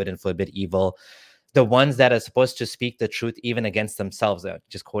enjoin good and forbid evil, the ones that are supposed to speak the truth even against themselves,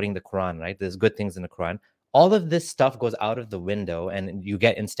 just quoting the Quran, right? There's good things in the Quran. All of this stuff goes out of the window, and you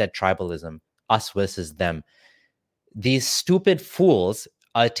get instead tribalism, us versus them. These stupid fools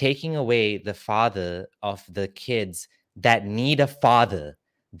are taking away the father of the kids that need a father,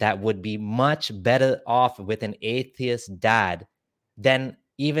 that would be much better off with an atheist dad than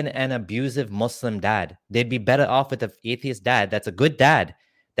even an abusive Muslim dad. They'd be better off with an atheist dad that's a good dad,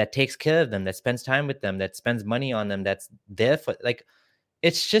 that takes care of them, that spends time with them, that spends money on them, that's there for, like,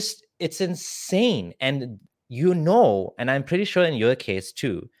 it's insane. And and I'm pretty sure in your case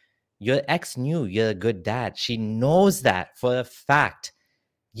too, your ex knew you're a good dad. She knows that for a fact.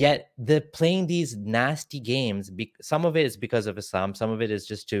 Yet they're playing these nasty games. Some of it is because of Islam. Some of it is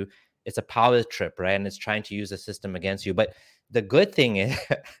just it's a power trip, right? And it's trying to use the system against you. But the good thing is,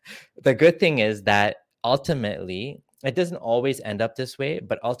 the good thing is that ultimately, it doesn't always end up this way.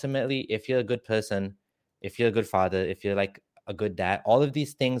 But ultimately, if you're a good person, if you're a good father, if you're like a good dad, all of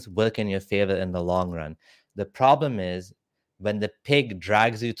these things work in your favor in the long run. The problem is when the pig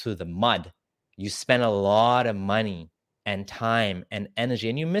drags you through the mud, you spend a lot of money and time and energy,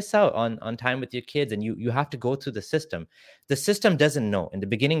 and you miss out on time with your kids, and you have to go through the system doesn't know in the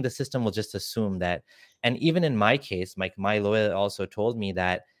beginning. The system will just assume that. And even in my case, my lawyer also told me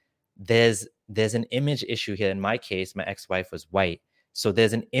that there's an image issue here. In my case, my ex-wife was white, so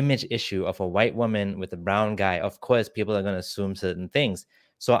there's an image issue of a white woman with a brown guy. Of course people are going to assume certain things,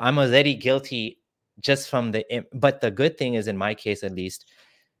 so I'm already guilty just from but the good thing is, in my case at least,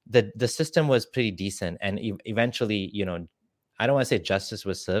 the system was pretty decent, and eventually, I don't want to say justice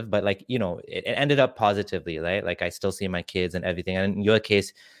was served, but like, it ended up positively, right? Like, I still see my kids and everything. And in your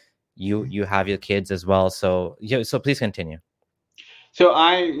case, you have your kids as well, so yeah, so please continue. So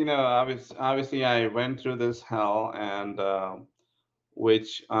I was obviously I went through this hell, and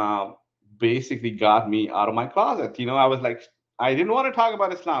which basically got me out of my closet. I was like, I didn't want to talk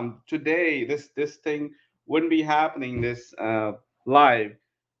about Islam today. This thing wouldn't be happening. This live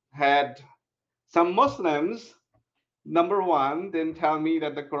had some Muslims, number one, didn't tell me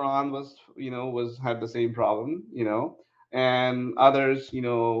that the Quran was had the same problem, and others,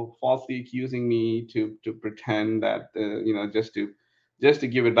 falsely accusing me to pretend that, just to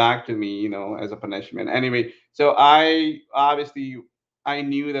give it back to me, as a punishment. Anyway, so I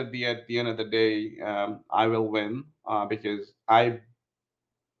knew that at the end of the day, I will win, because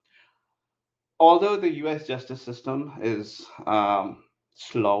although the U.S. justice system is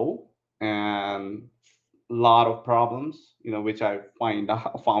slow and lot of problems, which I found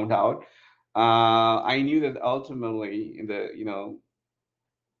out. I knew that ultimately,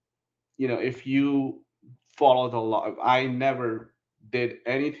 if you follow the law, I never did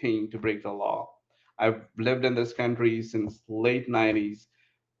anything to break the law. I've lived in this country since late '90s.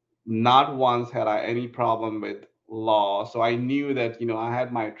 Not once had I any problem with law. So I knew that, I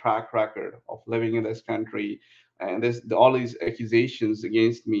had my track record of living in this country, and there's all these accusations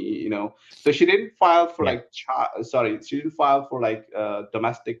against me, so she didn't file for Yeah. like sorry, she didn't file for like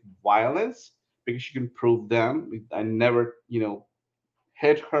domestic violence because she can prove them. I never,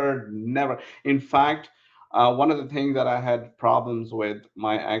 hit her, never. In fact, one of the things that I had problems with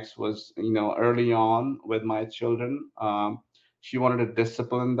my ex was, early on with my children, she wanted to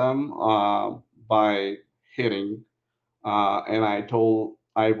discipline them by hitting, and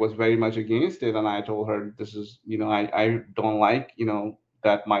I was very much against it, and I told her, this is, I don't like,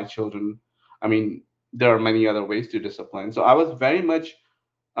 that my children, I mean, there are many other ways to discipline. So I was very much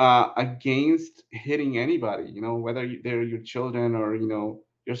against hitting anybody, whether they're your children or,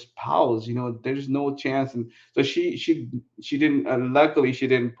 your spouse. There's no chance. And so she didn't, luckily she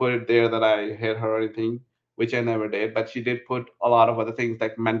didn't put it there that I hit her or anything, which I never did, but she did put a lot of other things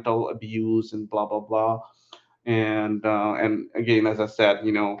like mental abuse and blah blah blah. And again, as I said,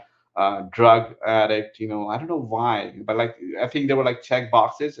 drug addict, I don't know why, but like I think there were like check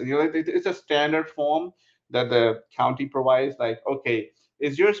boxes, and like it's a standard form that the county provides, like, okay,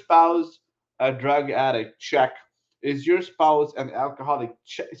 is your spouse a drug addict? Check. Is your spouse an alcoholic?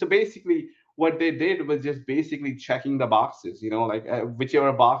 Check. So basically what they did was just basically checking the boxes, like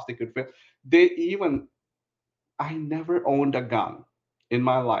whichever box they could fit. They even, I never owned a gun in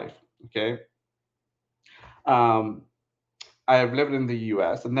my life. Okay. um I have lived in the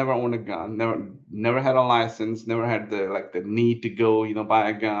U.S. I've never owned a gun, never had a license, never had the need to go, buy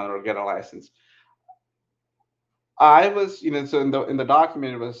a gun or get a license. I was, so in the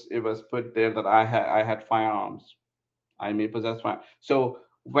document it was put there that I had firearms. I may possess firearms. So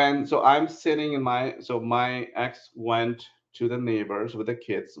I'm sitting in my ex went to the neighbors with the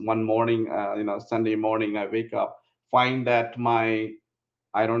kids one morning, Sunday morning. I wake up, find that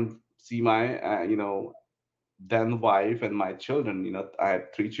I don't see my then wife and my children. I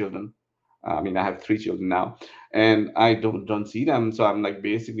had three children. I mean, I have three children now, and I don't see them. So I'm like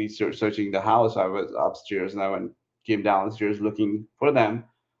basically searching the house. I was upstairs, and I came downstairs looking for them,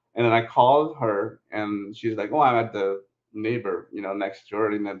 and then I called her, and she's like, "Oh, I'm at the neighbor, next door,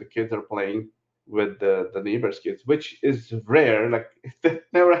 and then the kids are playing with the neighbor's kids," which is rare. Like that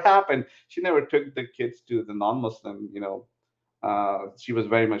never happened. She never took the kids to the non-Muslim. She was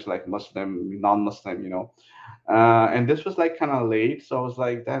very much like Muslim, non-Muslim. And this was like kind of late, so I was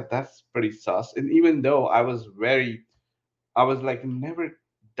like, that's pretty sus. And even though I was like never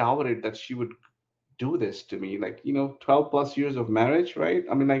doubted that she would do this to me, like 12 plus years of marriage, right?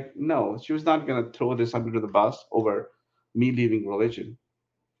 I mean, like, no, she was not gonna throw this under the bus over me leaving religion.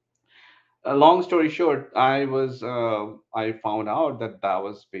 Long story short, I found out that that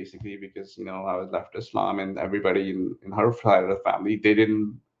was basically because I was left Islam, and everybody in her side of the family, they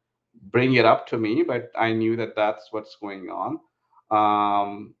didn't bring it up to me, but I knew that that's what's going on.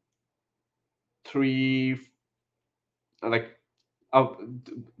 Um, three, like a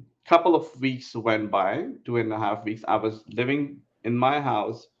couple of weeks went by, 2.5 weeks. I was living in my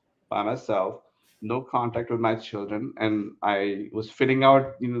house by myself, no contact with my children, and I was filling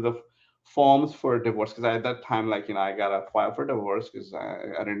out, the forms for divorce because at that time, like, I got to file for divorce because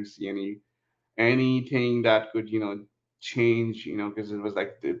I didn't see anything that could, change, because it was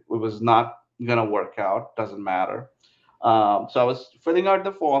like it was not gonna work out. Doesn't matter. So I was filling out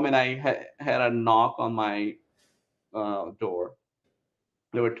the form, and I had a knock on my door.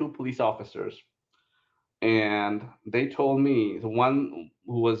 There were two police officers, and they told me the one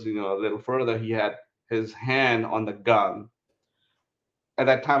who was, a little further, he had his hand on the gun. At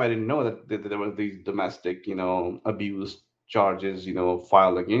that time, I didn't know that there were these domestic, abuse charges,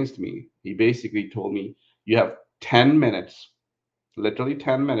 filed against me. He basically told me, "You have 10 minutes, literally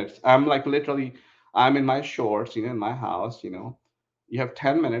 10 minutes." I'm like, literally, I'm in my shorts, in my house. You have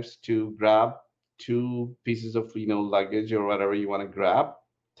 10 minutes to grab two pieces of, luggage or whatever you want to grab.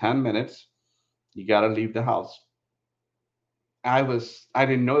 10 minutes, you got to leave the house. I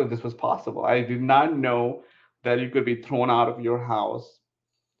didn't know that this was possible. I did not know that you could be thrown out of your house,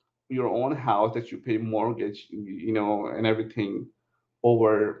 your own house that you pay mortgage, and everything,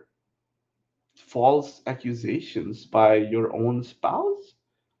 over false accusations by your own spouse.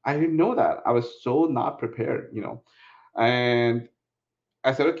 I didn't know that. I was so not prepared. And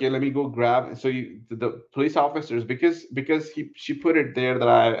I said, okay, let me go grab. So the police officers, because she put it there that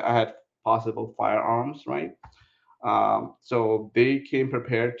I had possible firearms, right? So they came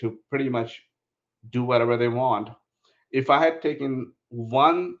prepared to pretty much do whatever they want. If I had taken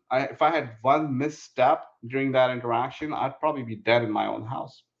if I had one misstep during that interaction, I'd probably be dead in my own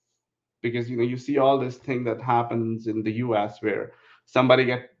house. Because you see all this thing that happens in the U.S. where somebody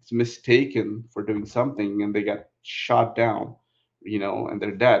gets mistaken for doing something and they get shot down, and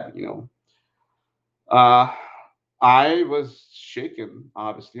they're dead. Uh, I was shaken.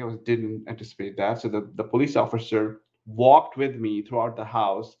 Obviously, didn't anticipate that. So the police officer walked with me throughout the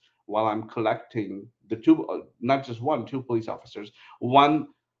house while I'm collecting the two, not just one, two police officers. One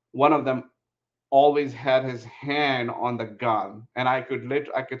of them always had his hand on the gun, and I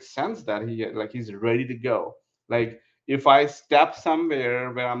could sense that he's ready to go. Like if I step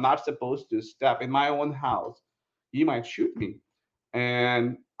somewhere where I'm not supposed to step in my own house, he might shoot me.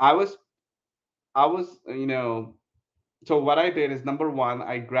 And I was, so what I did is number one,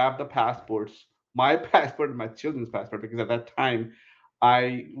 I grabbed the passports, my passport and my children's passport, because at that time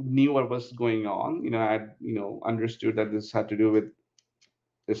I knew what was going on. I had, understood that this had to do with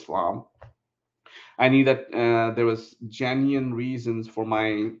Islam. I knew that there was genuine reasons for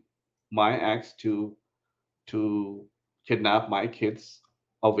my ex to kidnap my kids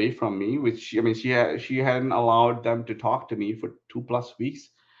away from me, which I mean she hadn't allowed them to talk to me for 2+ weeks.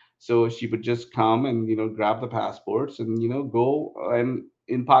 So she would just come and grab the passports and go. And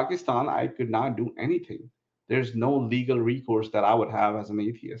in Pakistan, I could not do anything. There's no legal recourse that I would have as an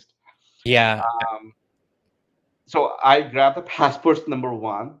atheist. Yeah, Um, so I grabbed the passports, number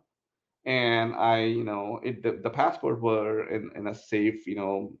one, and the passport were in a safe,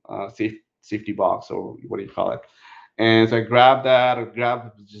 safety box, or what do you call it. And so I grabbed that, I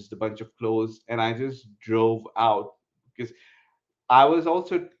grabbed just a bunch of clothes, and I just drove out, because I was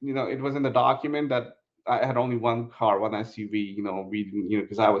also, it was in the document that I had only one car, one SUV. We didn't,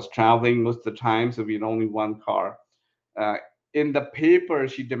 because I was traveling most of the time, so we had only one car. uh, in the paper,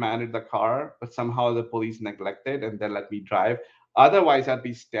 she demanded the car, but somehow the police neglected and they let me drive. Otherwise, I'd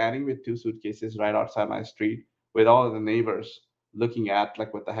be standing with two suitcases right outside my street with all of the neighbors looking at,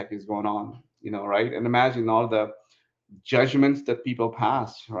 like, what the heck is going on, right? And imagine all the judgments that people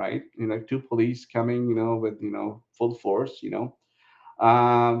pass, right? Two police coming, with full force.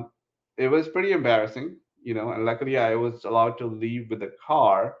 um, it was pretty embarrassing, and luckily I was allowed to leave with the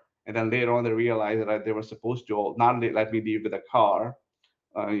car. And then later on, they realized that they were supposed to not let me leave with a car,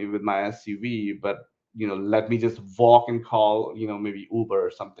 with my SUV, but let me just walk and call, maybe Uber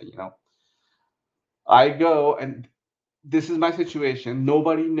or something. I go, and this is my situation.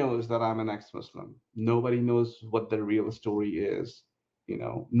 Nobody knows that I'm an ex-Muslim. Nobody knows what the real story is.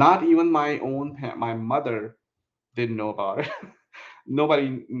 Not even my mother didn't know about it.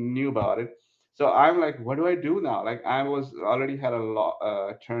 Nobody knew about it. So I'm like, what do I do now? Like, I was already had a law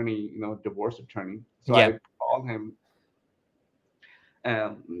attorney, divorce attorney. So yeah. I called him,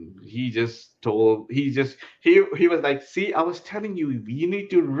 and he was like, see, I was telling you, you need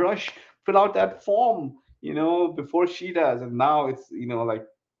to rush, fill out that form, before she does. And now it's, like,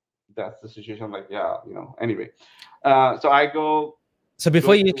 that's the situation. I'm like, yeah, anyway. So I So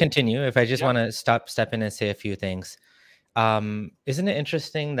before go you to. continue, if I just Yeah. want to step in and say a few things, isn't it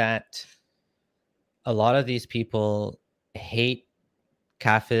interesting that a lot of these people hate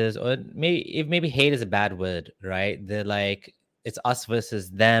kafirs, or maybe hate is a bad word, right? They're like, it's us versus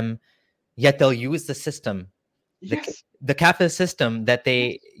them, yet they'll use the system, Yes. the kafir system, that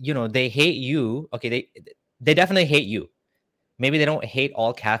Yes. they hate you. Okay, they definitely hate you. Maybe they don't hate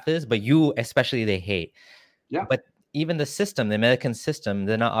all kafirs, but you especially they hate. Yeah. But even the system, the American system,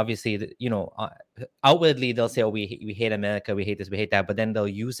 they're not obviously, outwardly they'll say, "Oh, we hate America, we hate this, we hate that," but then they'll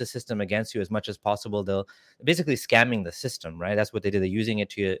use the system against you as much as possible. They'll basically scamming the system, right? That's what they do. They're using it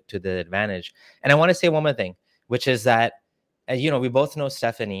to the advantage. And I want to say one more thing, which is that, we both know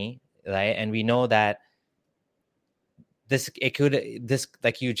Stephanie, right? And we know that this,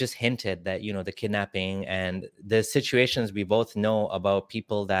 like you just hinted, that the kidnapping and the situations, we both know about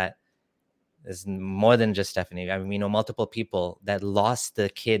people that is more than just Stephanie. I mean, we know multiple people that lost their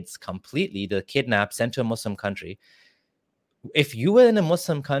kids completely. They're kidnapped, sent to a Muslim country. If you were in a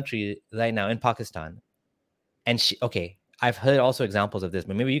Muslim country right now in Pakistan, and okay, I've heard also examples of this,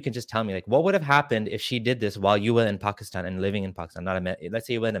 but maybe you can just tell me, like, what would have happened if she did this while you were in Pakistan and living in Pakistan? Not let's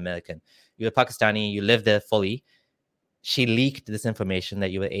say you were an American, you're Pakistani, you live there fully. She leaked this information that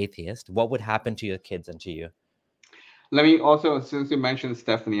you were atheist. What would happen to your kids and to you? Let me also, since you mentioned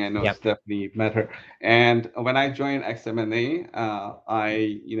Stephanie, I know Yeah. Stephanie met her. And when I joined XMNA,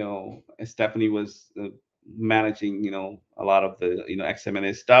 Stephanie was managing, a lot of the,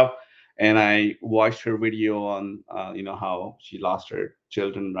 XMNA stuff. And I watched her video on, how she lost her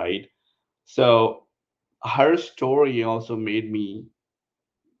children, right? So her story also made me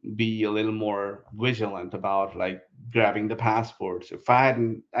be a little more vigilant about, like, grabbing the passports. If I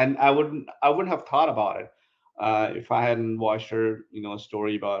hadn't, and I wouldn't have thought about it, if I hadn't watched her,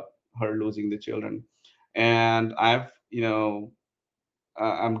 story about her losing the children. And I'm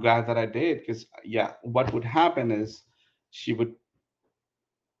glad that I did, because yeah, what would happen is she would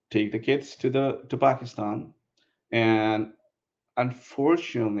take the kids to Pakistan, And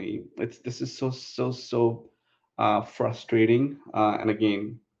unfortunately, it's this is so frustrating. And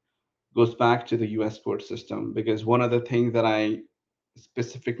again, goes back to the U.S. court system, because one of the things that I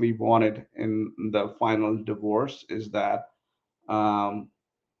specifically wanted in the final divorce is that um,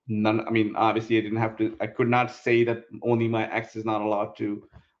 none. I mean, obviously, I didn't have to. I could not say that only my ex is not allowed to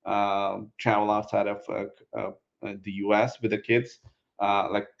travel outside of the U.S. with the kids,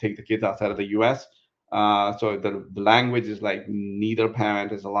 like take the kids outside of the U.S. So the language is like neither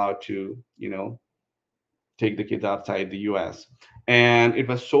parent is allowed to, take the kids outside the U.S. And it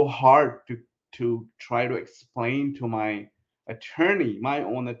was so hard to try to explain to my attorney, my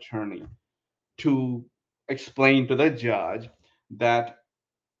own attorney, to explain to the judge that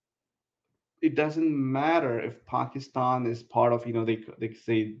it doesn't matter if Pakistan is part of, they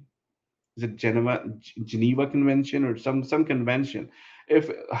say, is it Geneva Convention or some convention? If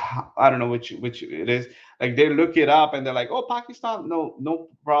I don't know which it is, like they look it up and they're like, oh, Pakistan, no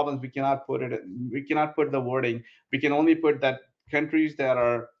problems. We cannot put the wording. We can only put that countries that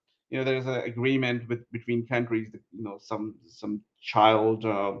are, there's an agreement between countries that, some child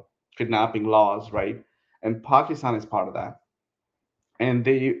kidnapping laws, right? And Pakistan is part of that. And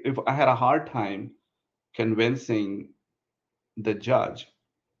if I had a hard time convincing the judge,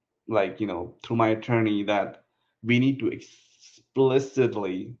 like, through my attorney, that we need to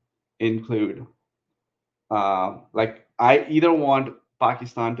explicitly include, like, I either want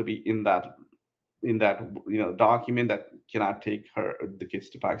Pakistan to be in that document that cannot take the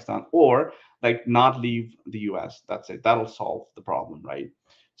kids to Pakistan, or like not leave the US. That's it. That'll solve the problem, right?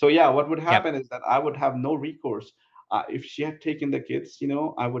 So yeah, what would Yep. happen is that I would have no recourse. If she had taken the kids,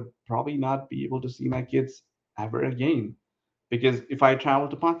 I would probably not be able to see my kids ever again, because if I travel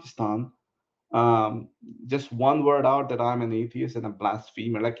to Pakistan, um, just one word out that I'm an atheist and a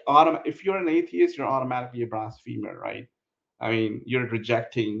blasphemer. Like, if you're an atheist, you're automatically a blasphemer, right? I mean, you're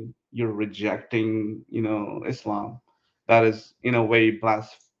rejecting, Islam. That is, in a way,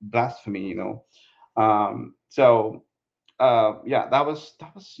 blasphemy. So, yeah, that was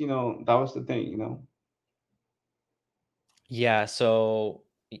the thing. Yeah, so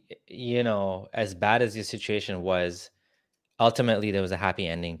as bad as your situation was, ultimately there was a happy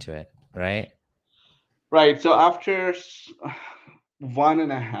ending to it, right? Right. So after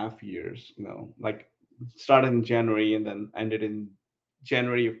 1.5 years, like started in January and then ended in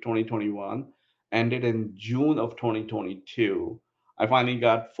January of 2021, ended in June of 2022. I finally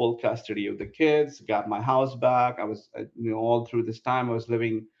got full custody of the kids, got my house back. I was, all through this time, I was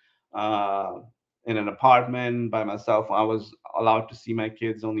living uh, in an apartment by myself. I was allowed to see my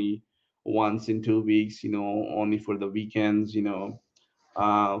kids only once in 2 weeks, only for the weekends.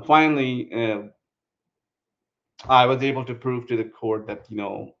 Finally, I was able to prove to the court that,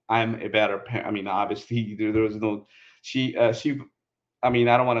 I'm a better parent. I mean, obviously there was no, she. I mean,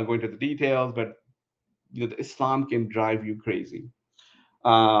 I don't want to go into the details, but the Islam can drive you crazy.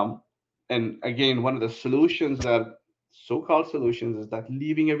 Um, and again, one of the solutions, that so-called solutions, is that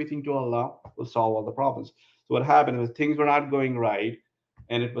leaving everything to Allah will solve all the problems. So what happened was things were not going right,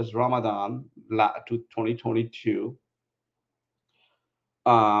 and it was Ramadan to 2022. You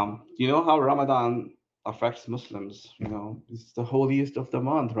know how Ramadan affects Muslims. It's the holiest of the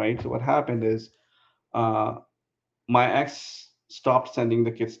month, right? So what happened is, uh, my ex stopped sending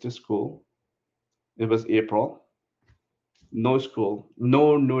the kids to school. It was April. No school,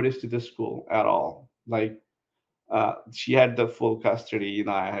 no notice to the school at all. Like, she had the full custody.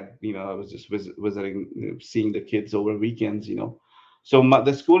 I was just visiting, seeing the kids over weekends. So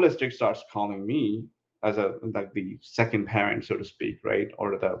the school district starts calling me as a like the second parent, so to speak, right,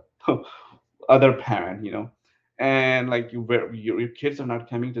 or the other parent. And like, your kids are not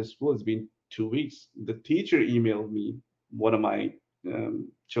coming to school. It's been 2 weeks. The teacher emailed me, one of my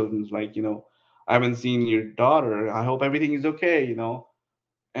children's, like, I haven't seen your daughter. I hope everything is okay.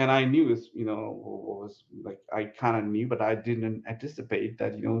 And I knew this, what was like, I kind of knew, but I didn't anticipate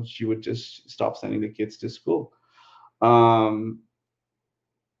that, she would just stop sending the kids to school. Um,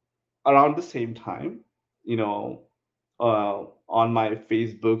 Around the same time, you know, on my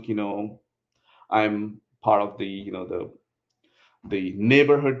Facebook, I'm part of the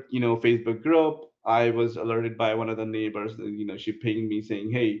neighborhood, Facebook group. I was alerted by one of the neighbors. She pinged me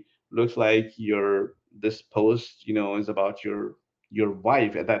saying, "Hey, looks like this post, is about your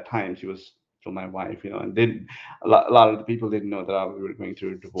wife." At that time, she was still my wife, and then a lot of the people didn't know that we were going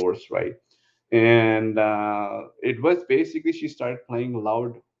through a divorce, right? And it was basically, she started playing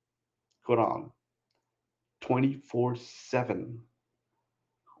loud Quran 24/7,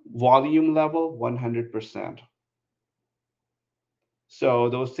 volume level 100%. So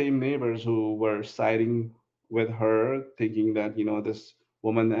those same neighbors who were siding with her, thinking that this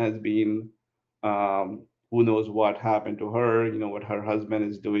woman has been, who knows what happened to her, what her husband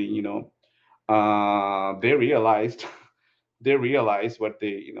is doing. They realized they realized what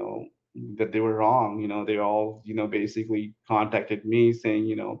they that they were wrong. They all basically contacted me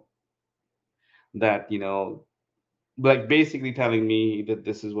saying that like basically telling me that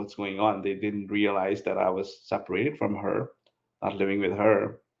this is what's going on. They didn't realize that I was separated from her, not living with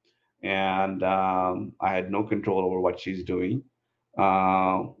her, and I had no control over what she's doing.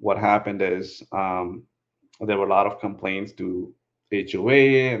 What happened is, there were a lot of complaints to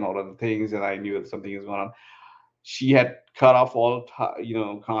HOA and all of the things, and I knew that something is going on. She had cut off all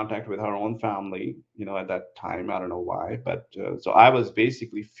contact with her own family. At that time, I don't know why, but so I was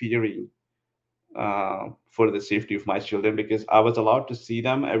basically fearing for the safety of my children, because I was allowed to see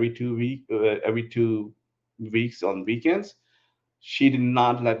them every 2 weeks on weekends. She did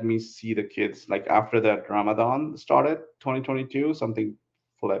not let me see the kids. Like after that Ramadan started, 2022, something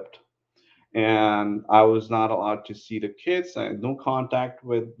flipped, and I was not allowed to see the kids. I had no contact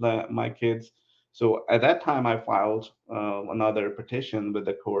with my kids. So at that time, I filed another petition with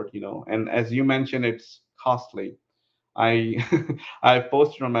the court. And as you mentioned, it's costly. I I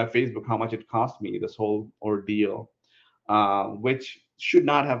posted on my Facebook how much it cost me, this whole ordeal, which should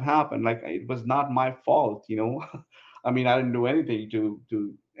not have happened. Like it was not my fault. I mean, I didn't do anything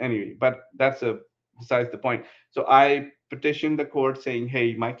to anyway. But that's a besides the point. So I petitioned the court saying,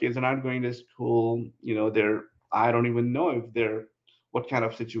 "Hey, my kids are not going to school. They're I don't even know if they're what kind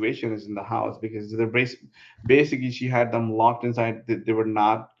of situation is in the house, because basically she had them locked inside. They were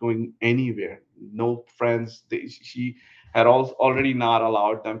not going anywhere. No friends. She had already not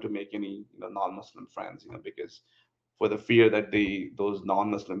allowed them to make any non-Muslim friends. Because for the fear that those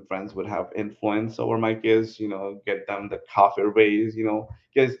non-Muslim friends would have influence over my kids, get them the kafir ways,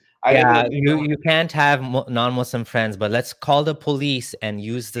 because I live in a Yeah, neighborhood. you can't have non-Muslim friends, but let's call the police and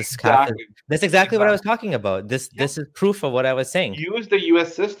use this kafir. Exactly. That's exactly what I was Exactly. talking about. This Yeah. this is proof of what I was saying. Use the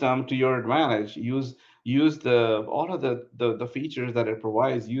US system to your advantage. Use the all of the features that it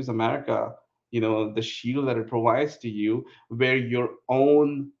provides. Use America, the shield that it provides to you, where your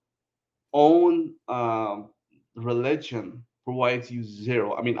own religion provides you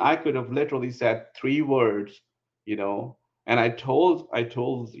zero. I mean, I could have literally said 3 words, you know, and I told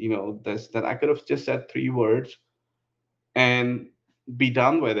this, that I could have just said 3 words and be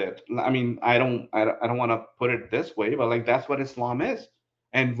done with it. I mean, I don't want to put it this way, but like that's what Islam is,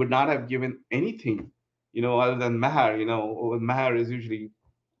 and would not have given anything, other than mahar. Mahar is usually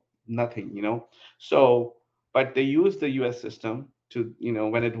nothing. So, but they use the U.S. system to,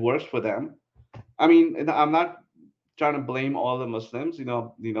 when it works for them. I mean, and I'm not trying to blame all the Muslims. I'm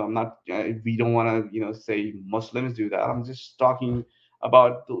not. We don't want to, say Muslims do that. I'm just talking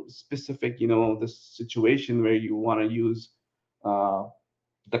about the specific, the situation where you want to use uh,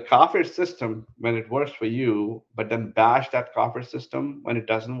 the kafir system when it works for you, but then bash that kafir system when it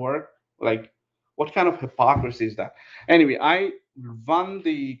doesn't work. Like, what kind of hypocrisy is that? Anyway, I won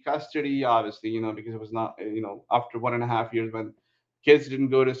the custody, obviously, because it was not, after 1.5 years when kids didn't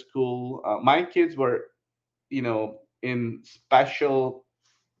go to school. My kids were, in special,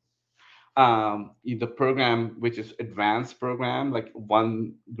 the program, which is advanced program, like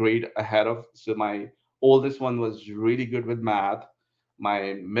one grade ahead of. So my oldest one was really good with math.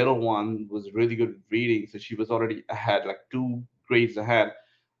 My middle one was really good with reading, so she was already ahead, like 2 grades ahead.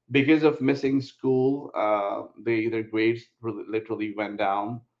 Because of missing school, their grades literally went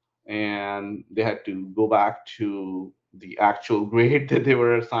down, and they had to go back to the actual grade that they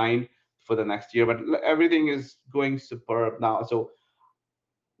were assigned for the next year. But everything is going superb now. So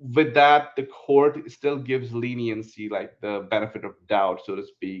with that, the court still gives leniency, like the benefit of doubt, so to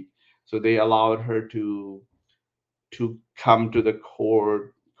speak. So they allowed her to come to the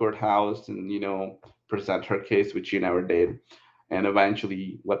courthouse and present her case, which she never did. And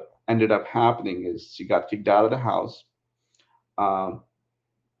eventually, what ended up happening is she got kicked out of the house. Um,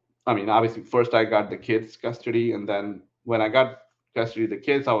 I mean, obviously, first I got the kids custody, and then when I got custody of the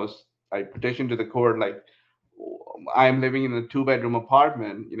kids, I petitioned to the court, like, I'm living in a 2 bedroom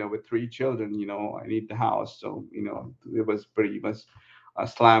apartment, with 3 children. I need the house. So it was pretty much a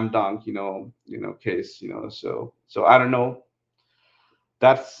slam dunk, case. So I don't know,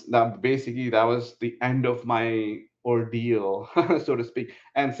 that basically that was the end of my ordeal, so to speak.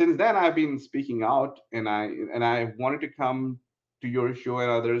 And since then I've been speaking out, and I wanted to come to your show and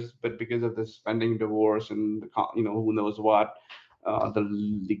others, but because of this pending divorce and who knows what, the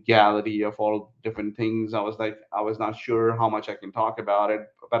legality of all different things, I was not sure how much I can talk about it.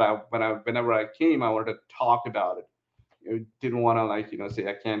 But whenever I came, I wanted to talk about it. I didn't want to, like, say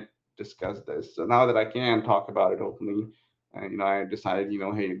I can't discuss this. So now that I can talk about it openly, and I decided,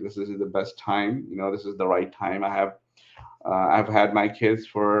 hey, this is the best time. This is the right time. I've had my kids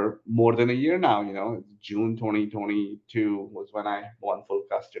for more than a year now. June 2022 was when I won full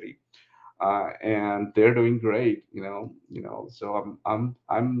custody, and they're doing great. So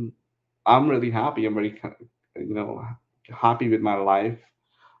I'm really happy. I'm very you know happy with my life,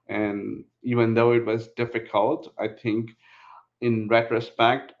 and even though it was difficult, I think in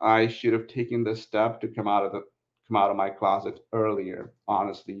retrospect, I should have taken the step to come out of my closet earlier,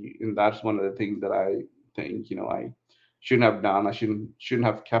 honestly. And that's one of the things that I think, I shouldn't have done. I shouldn't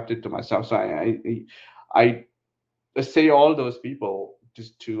have kept it to myself. So I say all those people,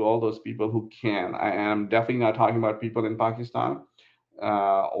 just to all those people who can. I am definitely not talking about people in Pakistan,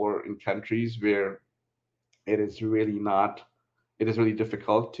 or in countries where it is really not it is really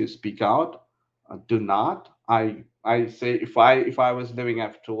difficult to speak out. Do not. I say, if I was living,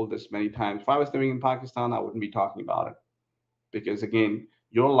 I've told this many times, if I was living in Pakistan, I wouldn't be talking about it, because again,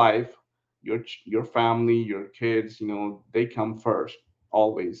 your life, your family, your kids, they come first,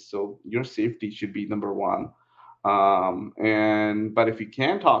 always. So your safety should be number one. And but if you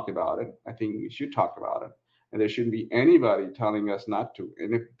can talk about it, I think we should talk about it, and there shouldn't be anybody telling us not to.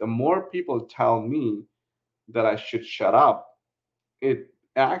 And if the more people tell me that I should shut up, it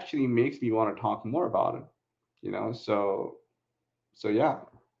actually makes me want to talk more about it. So yeah.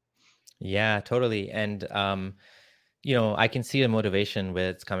 Yeah, totally. And I can see the motivation where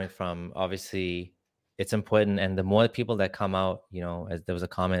it's coming from. Obviously, it's important, and the more people that come out, as there was a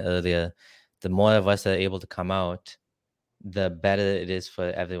comment earlier, the more of us that are able to come out, the better it is for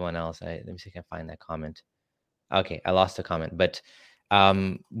everyone else. Let me see if I can find that comment. Okay, I lost the comment, but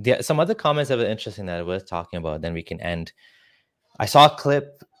some other comments that were interesting that are worth talking about. Then we can end. I saw a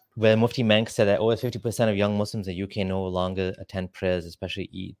clip where Mufti Menk said that over 50% of young Muslims in the UK no longer attend prayers, especially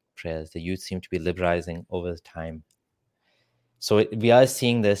Eid prayers. The youth seem to be liberalizing over time. So we are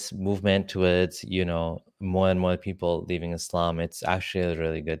seeing this movement towards, more and more people leaving Islam. It's actually a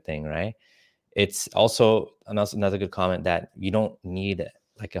really good thing, right? It's also another good comment that you don't need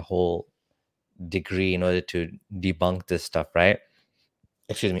like a whole degree in order to debunk this stuff, right?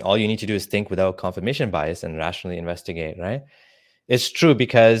 Excuse me. All you need to do is think without confirmation bias and rationally investigate, right? It's true,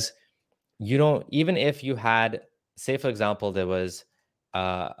 because you don't, even if you had, say for example, there was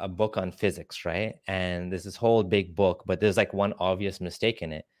a book on physics, right? And there's this whole big book, but there's like one obvious mistake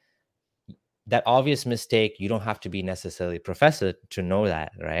in it. That obvious mistake, you don't have to be necessarily a professor to know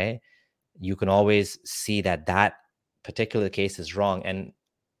that, right? You can always see that that particular case is wrong. And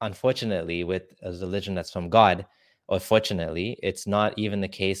unfortunately, with a religion that's from God, or fortunately, it's not even the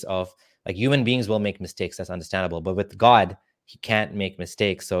case of, like, human beings will make mistakes. That's understandable. But with God, he can't make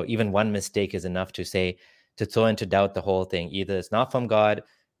mistakes. So even one mistake is enough to say, to throw into doubt the whole thing. Either it's not from God,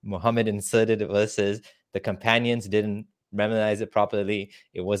 Muhammad inserted verses, the companions didn't memorize it properly,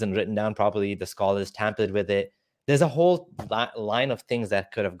 it wasn't written down properly, the scholars tampered with it. There's a whole line of things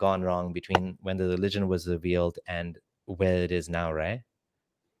that could have gone wrong between when the religion was revealed and where it is now, right?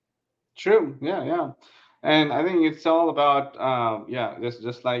 True. Yeah, yeah. And I think it's all about, yeah,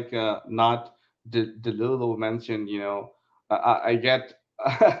 just like, not Delulu mentioned. I get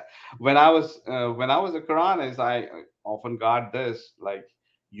when I was a Quranist, I often got this, like,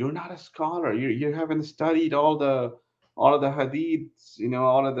 you're not a scholar. You haven't studied all of the hadiths.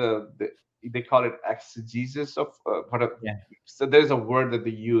 All of they call it exegesis of, Yeah. so there's a word that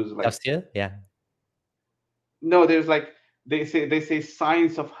they use, like, Tafsir? Yeah. no, there's like, they say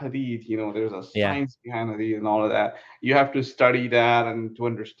science of hadith. There's a Yeah. science behind hadith and all of that. You have to study that and to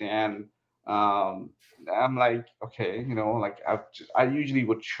understand. Um, I'm like, okay, like, I usually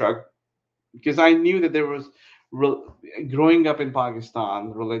would shrug, because I knew that there was growing up in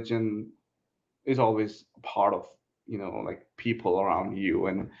Pakistan, religion is always a part of, like, people around you,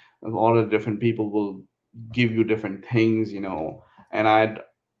 and all the different people will give you different things. And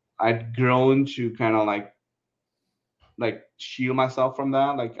I'd grown to kind of like shield myself from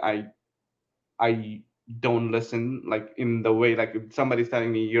that. Like, I don't listen, like, in the way, like, if somebody's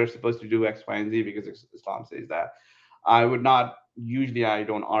telling me you're supposed to do X, Y, and Z because Islam says that, I would not. Usually, I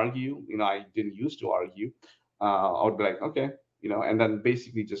don't argue. I didn't used to argue. I would be like, okay, and then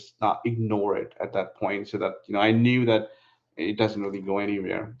basically just not ignore it at that point, so that I knew that it doesn't really go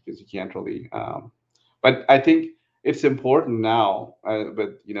anywhere, because you can't really. But I think it's important now,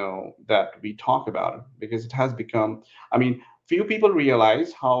 but that we talk about it, because it has become. I mean, few people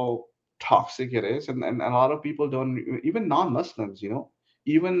realize how toxic it is, and a lot of people don't, even non-Muslims,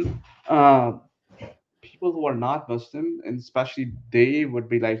 even people who are not Muslim, and especially they would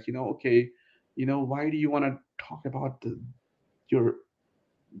be like, okay, why do you want to talk about your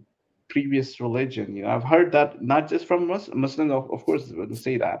previous religion. I've heard that not just from Muslims, of course, wouldn't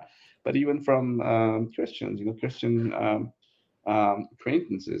say that, but even from Christians. Christian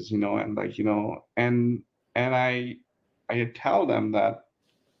acquaintances. And like and I tell them that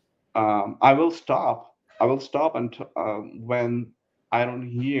I will stop. I will stop until when I don't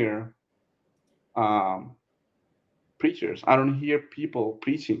hear um, preachers. I don't hear people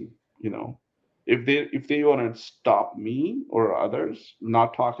preaching. If they want to stop me or others,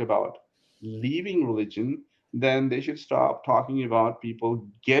 not talk about leaving religion, then they should stop talking about people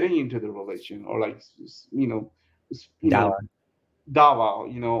getting into the religion, or like s- you know Dawa.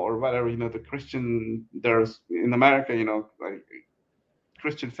 dawa, or whatever. The Christian, there's in America, like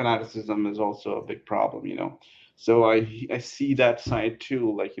Christian fanaticism is also a big problem. So I see that side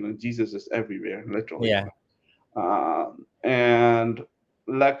too. Like Jesus is everywhere, literally. Yeah. And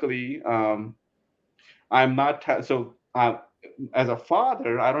luckily, I'm not so as a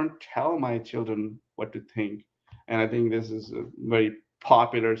father, I don't tell my children what to think. And I think this is a very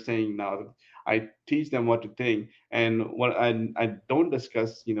popular saying now, that I teach them what to think. And what I don't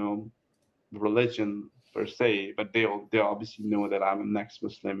discuss, religion per se, but they obviously know that I'm an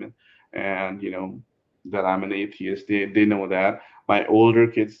ex-Muslim, and that I'm an atheist. They know that. My older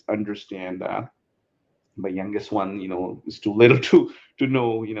kids understand that. My youngest one, is too little to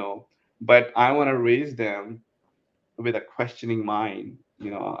know, but I want to raise them with a questioning mind.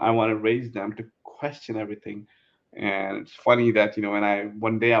 I want to raise them to question everything. And it's funny that when I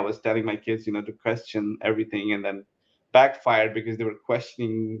one day I was telling my kids to question everything, and then backfired because they were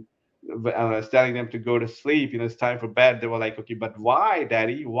questioning. I was telling them to go to sleep. It's time for bed. They were like, okay, but why,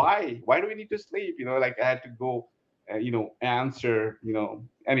 daddy? Why do we need to sleep? Like I had to go answer.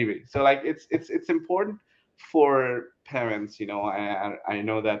 Anyway, so like it's important for parents. I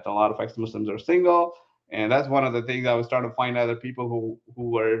know that a lot of ex-Muslims are single, and that's one of the things I was trying to find other people who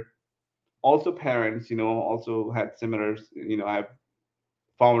were also parents, also had similar. I've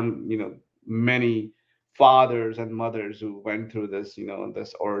found many fathers and mothers who went through this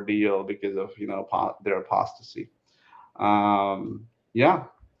ordeal because of their apostasy. Yeah.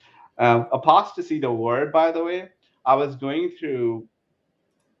 Apostasy, the word, by the way, I was going through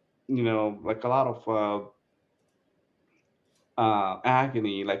like a lot of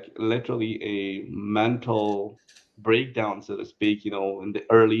agony, like literally a mental breakdown, so to speak, in the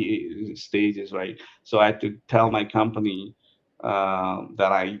early stages, right? So I had to tell my company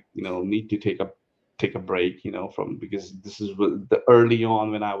that I, need to take a break, from, because this is the early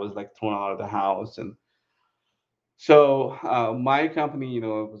on when I was like thrown out of the house. And so my company, it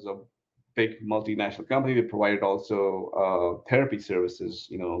was a big multinational company. They provided also therapy services,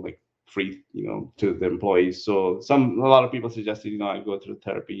 like free, to the employees. So a lot of people suggested, I go through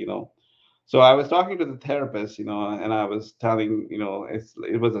therapy. So I was talking to the therapist, and I was telling,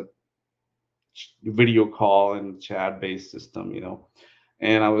 it was a video call and chat based system,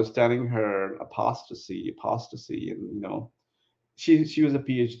 and I was telling her apostasy, and she was a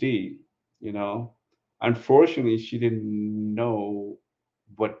PhD, you know. Unfortunately, she didn't know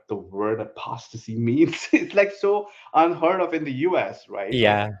what the word apostasy means. It's like so unheard of in the US, right? Like,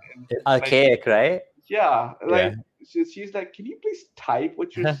 Yeah. like Archaic, right? yeah, Yeah. like she's like, can you please type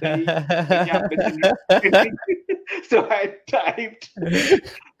what you're saying? Like, yeah, misunderstanding. So I typed,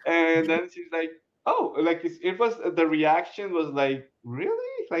 and then she's like, oh, like it was, the reaction was like,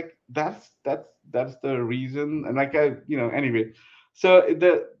 really, like that's the reason. And like anyway, so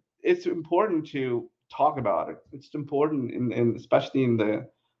it's important to talk about it. It's important in especially in the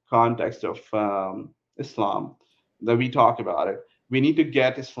context of Islam, that we talk about it. We need to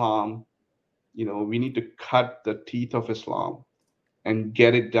get Islam, we need to cut the teeth of Islam and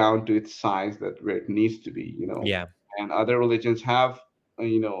get it down to its size, that where it needs to be. Yeah. And other religions have,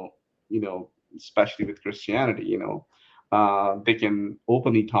 especially with Christianity, they can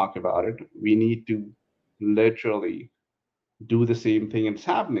openly talk about it. We need to literally do the same thing, and it's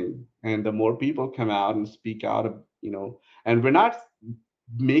happening. And the more people come out and speak out, and we're not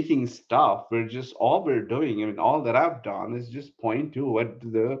making stuff. We're just, all we're doing, I mean, all that I've done is just point to what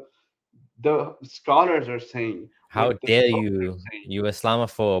the scholars are saying, How what the dare books are you, saying. you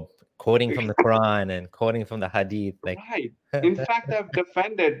Islamophobe, quoting from the Quran and quoting from the Hadith. Like, Right. In fact, I've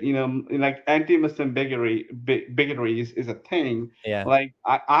defended, like anti-Muslim bigotry is a thing. yeah, Like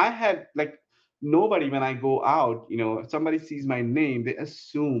I had like, nobody, when I go out, if somebody sees my name, they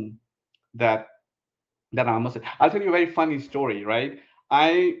assume that I'm Muslim. I'll tell you a very funny story, right?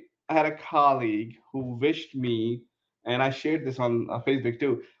 I had a colleague who wished me, and I shared this on Facebook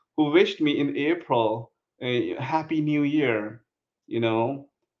too, who wished me in April, Happy New Year. You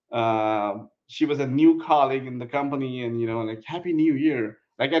she was a new colleague in the company, and like, Happy New Year.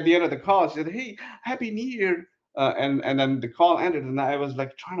 Like at the end of the call, she said, "Hey, Happy New Year." And then the call ended, and I was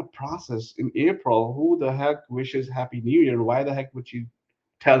like trying to process in April, who the heck wishes Happy New Year? Why the heck would you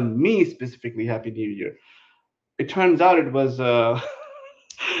tell me specifically Happy New Year? It turns out it was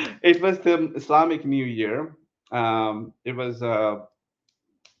it was the Islamic New Year. It was a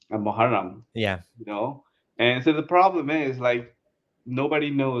Muharram, Yeah. you know. And so the problem is like nobody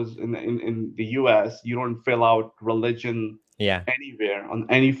knows in the US you don't fill out religion Yeah. anywhere on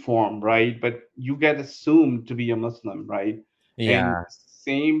any form, right? But you get assumed to be a Muslim, right? And Yeah.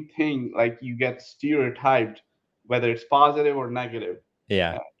 same thing, like you get stereotyped, whether it's positive or negative.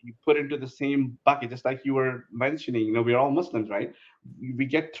 Yeah. You put into the same bucket, just like you were mentioning. You know, we're all Muslims, right? We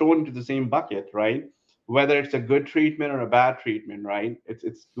get thrown into the same bucket, right? Whether it's a good treatment or a bad treatment, right?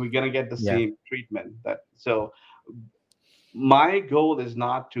 It's we're gonna get the Yeah. same treatment. That so my goal is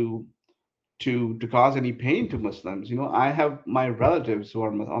not to cause any pain to Muslims. You know, I have my relatives who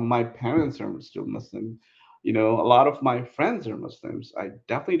are my parents are still Muslim. You know, a lot of my friends are Muslims. I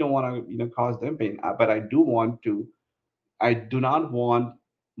definitely don't want to cause them pain, but I do not want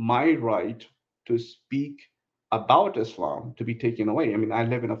my right to speak about Islam to be taken away. I mean, I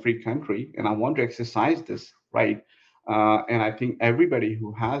live in a free country and I want to exercise this right. And I think everybody who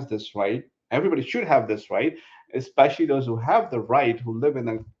has this right, everybody should have this right, especially those who have the right, who live in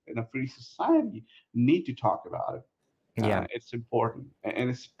a free society, need to talk about it. Yeah. It's important, and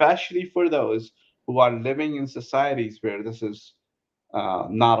especially for those who are living in societies where this is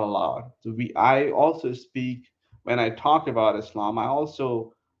not allowed. So I also speak when I talk about Islam. I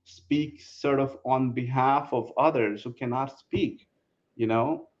also speak sort of on behalf of others who cannot speak, you know.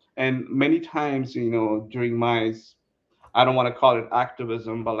 And many times, during my I don't want to call it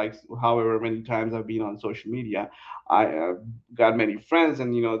activism, but like however many times I've been on social media, I got many friends, and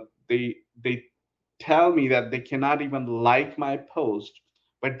they tell me that they cannot even like my post,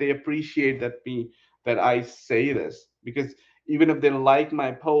 but they appreciate that I say this because even if they like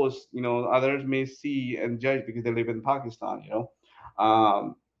my post, others may see and judge because they live in Pakistan.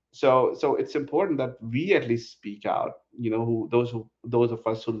 So it's important that we at least speak out. Those of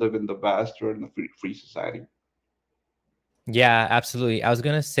us who live in the West or in the free society. Yeah, absolutely. I was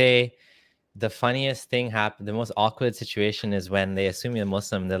gonna say the funniest thing happened, the most awkward situation is when they assume you're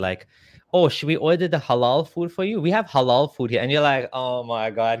Muslim. They're like, "Oh, should we order the halal food for you? We have halal food here." And you're like, "Oh my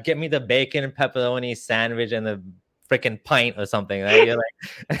God, get me the bacon and pepperoni sandwich and the freaking pint or something." Right? You're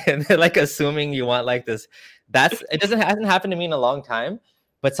like, and they're like assuming you want like this. It hasn't happened to me in a long time,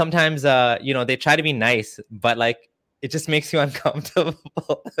 but sometimes they try to be nice, but like it just makes you uncomfortable,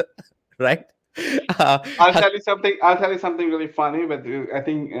 right? Uh, I'll tell you something really funny. But I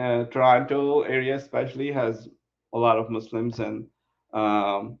think Toronto area especially has a lot of Muslims, and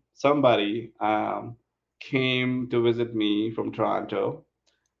somebody came to visit me from Toronto,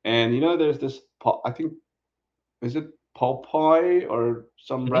 and there's this. I think is it Popeye or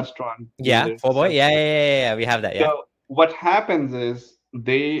some mhm. restaurant? Yeah, There's four boy. such. Yeah, yeah, yeah, yeah. We have that. Yeah. So what happens is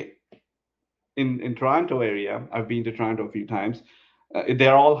they in Toronto area. I've been to Toronto a few times.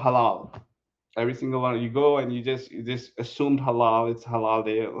 They're all halal. Every single one you go and you just assumed halal, it's halal.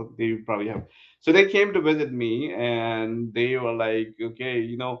 They probably have. So they came to visit me and they were like,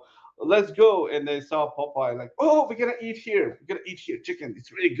 okay, let's go. And they saw Popeye, like, oh, we're gonna eat here, chicken,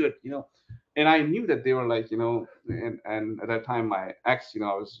 it's really good. And I knew that they were like, and at that time my ex,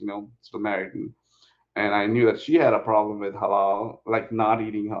 I was still married, and I knew that she had a problem with halal, like not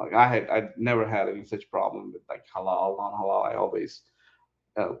eating halal. I'd never had any such problem with like halal, non-halal. I always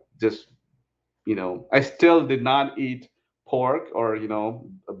just I still did not eat pork or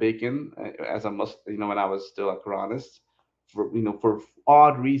bacon as a must. When I was still a Quranist, for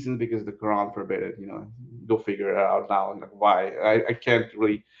odd reasons because the Quran forbid it. Go figure it out now. Like why? I can't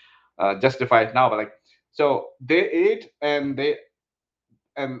really justify it now, but like so they ate and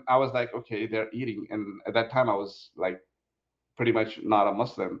I was like, okay, they're eating, and at that time I was like pretty much not a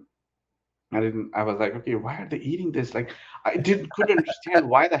Muslim. I was like, okay, why are they eating this? Like, couldn't understand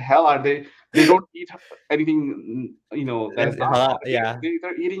why the hell are they don't eat anything, that is not Halal, halal. yeah.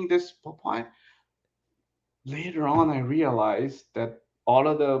 They're eating this Popeye. Later on, I realized that all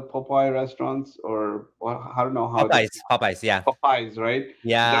of the Popeye restaurants, or well, I don't know how they Popeyes, Popeyes, yeah. Popeyes, right?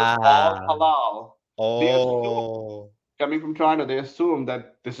 They're all Yeah. halal. They assume, Oh. coming from China, they assume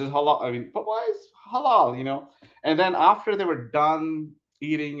that this is halal. I mean, Popeyes halal. And then after they were done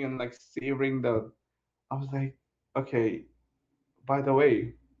eating and like savoring I was like, okay, by the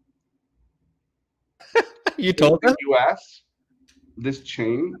way, You in told the them? US, this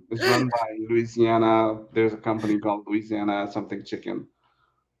chain is run by Louisiana. There's a company called Louisiana something chicken.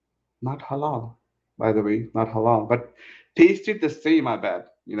 Not halal, by the way, not halal, but tasted the same, I bet.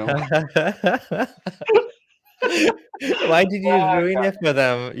 you know. Why did you Oh, ruin God. it for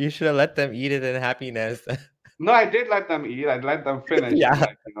them? You should have let them eat it in happiness. No, I did let them eat. I let them finish and Yeah.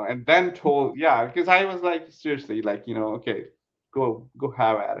 like, and then told, yeah, because I was like, seriously, like, okay, go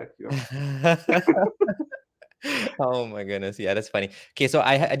have at it, Oh my goodness. Yeah, that's funny. Okay, so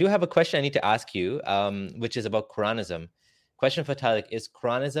I do have a question I need to ask you, which is about Quranism. Question for Talik, is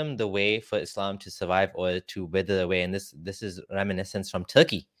Quranism the way for Islam to survive or to wither away? And this is reminiscence from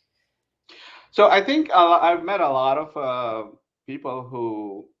Turkey. So I think I've met a lot of people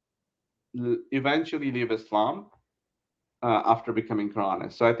who eventually leave Islam after becoming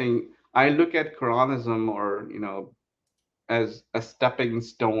Quranist. So I think I look at Quranism, or as a stepping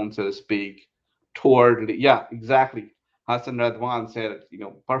stone, so to speak, toward, yeah, exactly. Hassan Radwan said it,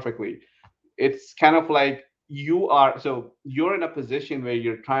 perfectly. It's kind of like you're in a position where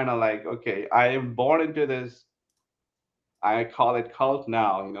you're trying to, like, okay, I am born into this. I call it cult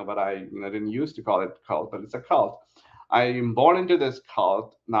now, but I didn't used to call it cult, but it's a cult. I am born into this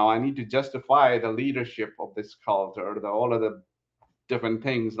cult. Now I need to justify the leadership of this cult, or all of the different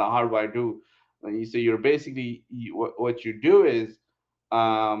things. Now, how do I do? And you say you're basically what you do is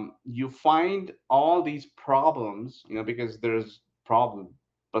you find all these problems, because there's problem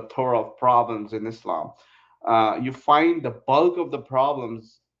plethora of problems in Islam. You find the bulk of the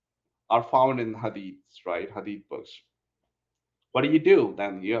problems are found in hadiths, right? Hadith books. What do?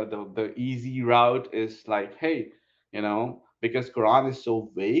 Then the easy route is like, hey, because Quran is so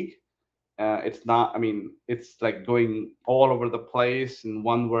vague, it's not, I mean, it's like going all over the place, and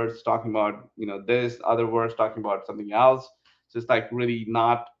one word's talking about this, other words talking about something else. So it's like really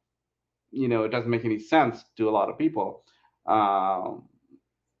not, it doesn't make any sense to a lot of people. um,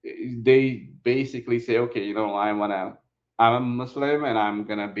 they basically say, okay, I'm a Muslim, and I'm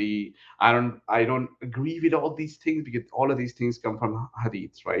gonna be, I don't agree with all these things, because all of these things come from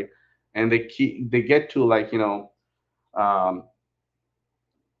hadiths, right? And they get to, like, um,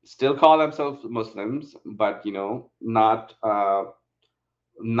 still call themselves Muslims, but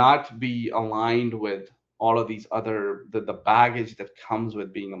not be aligned with all of these other, the baggage that comes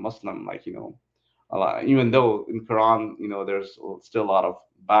with being a Muslim, like, a lot, even though in Quran, there's still a lot of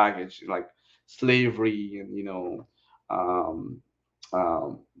baggage, like slavery, and um,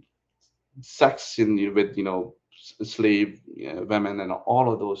 um, sex in with slave women, and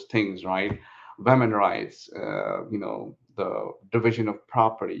all of those things, right? Women rights, the division of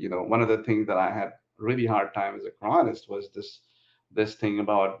property. One of the things that I had really hard time as a Quranist was this thing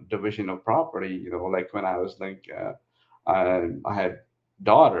about division of property. Like when I was like, I had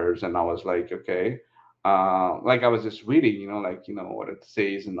daughters, and I was like, okay, like I was just reading, like, what it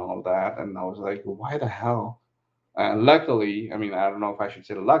says and all that, and I was like, why the hell? And luckily, I mean, I don't know if I should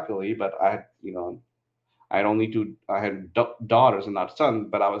say luckily, but I had, I had only two, I had daughters and not sons.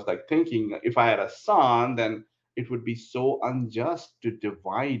 But I was like thinking, if I had a son, then it would be so unjust to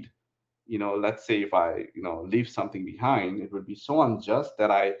divide. Let's say if I, leave something behind, it would be so unjust that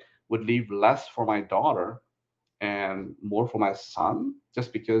I would leave less for my daughter and more for my son,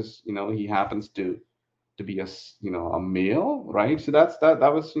 just because he happens to be a male, right? So that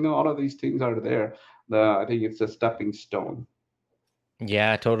was, all of these things are there. I think it's a stepping stone.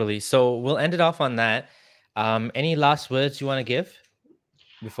 Yeah, totally. So we'll end it off on that. Any last words you want to give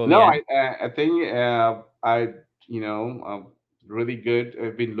before we No, end? I think I really good.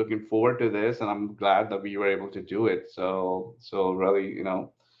 I've been looking forward to this, and I'm glad that we were able to do it. So really,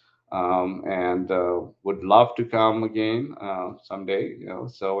 and would love to come again someday.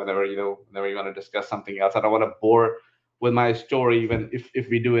 So whenever you want to discuss something else, I don't want to bore with my story. Even if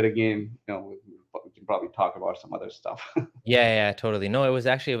we do it again, we can probably talk about some other stuff. Yeah, yeah, totally. No, it was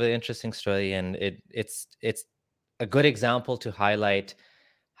actually a really interesting story, and it's a good example to highlight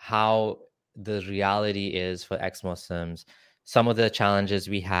how the reality is for ex-Muslims, some of the challenges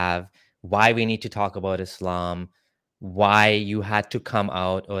we have, why we need to talk about Islam, why you had to come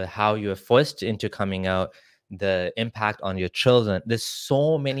out or how you were forced into coming out, the impact on your children. There's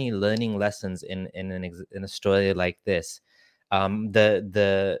so many learning lessons in a story like this.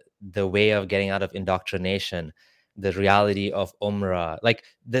 The way of getting out of indoctrination, the reality of Umrah. Like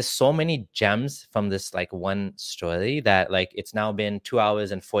there's so many gems from this like one story that like it's now been 2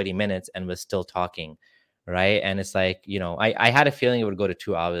 hours and 40 minutes and we're still talking. Right. And it's like, I had a feeling it would go to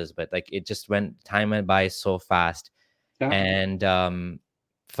 2 hours, but like it just time went by so fast. Yeah, And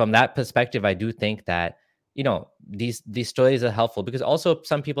from that perspective, I do think that, these stories are helpful because also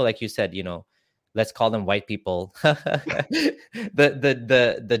some people, like you said, let's call them white people.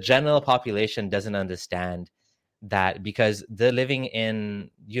 The general population doesn't understand that because they're living in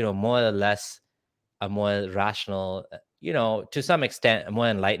more or less a more rational to some extent, a more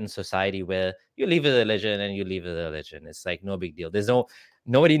enlightened society where you leave a religion and you leave a religion. It's like no big deal.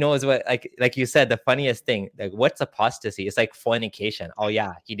 Nobody knows what, like you said, the funniest thing, like what's apostasy? It's like fornication. Oh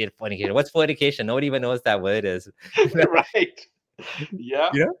yeah, he did fornication. What's fornication? Nobody even knows that word is. Right. Yeah,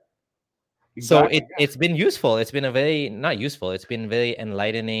 You know? So exactly. it's been useful. It's been a very not useful. It's been very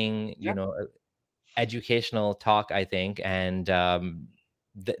enlightening, Yeah. educational talk, I think. And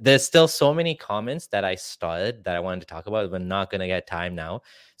there's still so many comments that I started that I wanted to talk about. We're not going to get time now.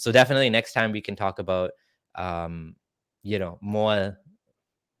 So definitely next time we can talk about, um, more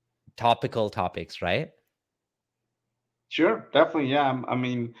topical topics, right? Sure, definitely. Yeah, I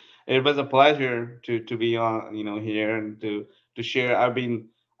mean, it was a pleasure to be on, here and to share.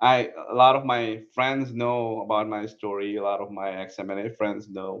 I a lot of my friends know about my story. A lot of my XMNA friends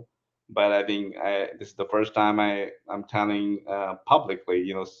know, but I think this is the first time I'm telling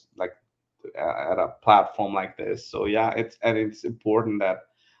publicly, like at a platform like this. So yeah, it's important that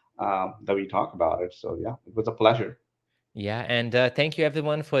we talk about it. So yeah, it was a pleasure. Yeah, and thank you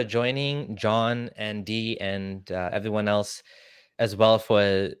everyone for joining, John and Dee, and everyone else as well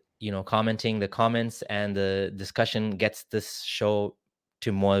for commenting. The comments and the discussion gets this show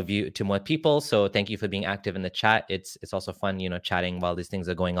to more people. So thank you for being active in the chat. It's also fun, chatting while these things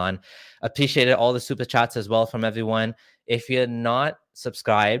are going on. Appreciated all the super chats as well from everyone. If you're not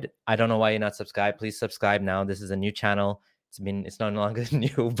subscribed, I don't know why you're not subscribed. Please subscribe now. This is a new channel. It's no longer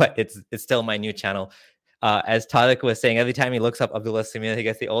new, but it's still my new channel. As Tariq was saying, every time he looks up Abdullah Samir, he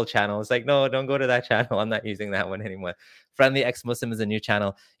gets the old channel. It's like, no, don't go to that channel. I'm not using that one anymore. Friendly Ex-Muslim is a new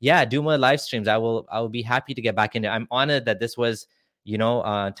channel. Yeah, do more live streams. I will be happy to get back into it. I'm honored that this was,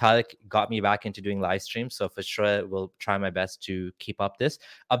 Tariq got me back into doing live streams. So for sure, we'll try my best to keep up this.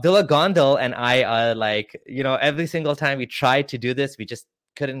 Abdullah Gondal and I are like, every single time we tried to do this, we just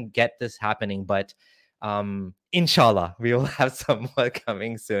couldn't get this happening. But inshallah, we will have some more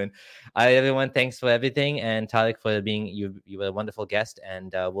coming soon. Everyone, thanks for everything, and Tariq for being you were a wonderful guest,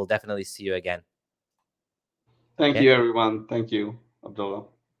 and we'll definitely see you again. Thank Okay. you, everyone. Thank you, Abdullah.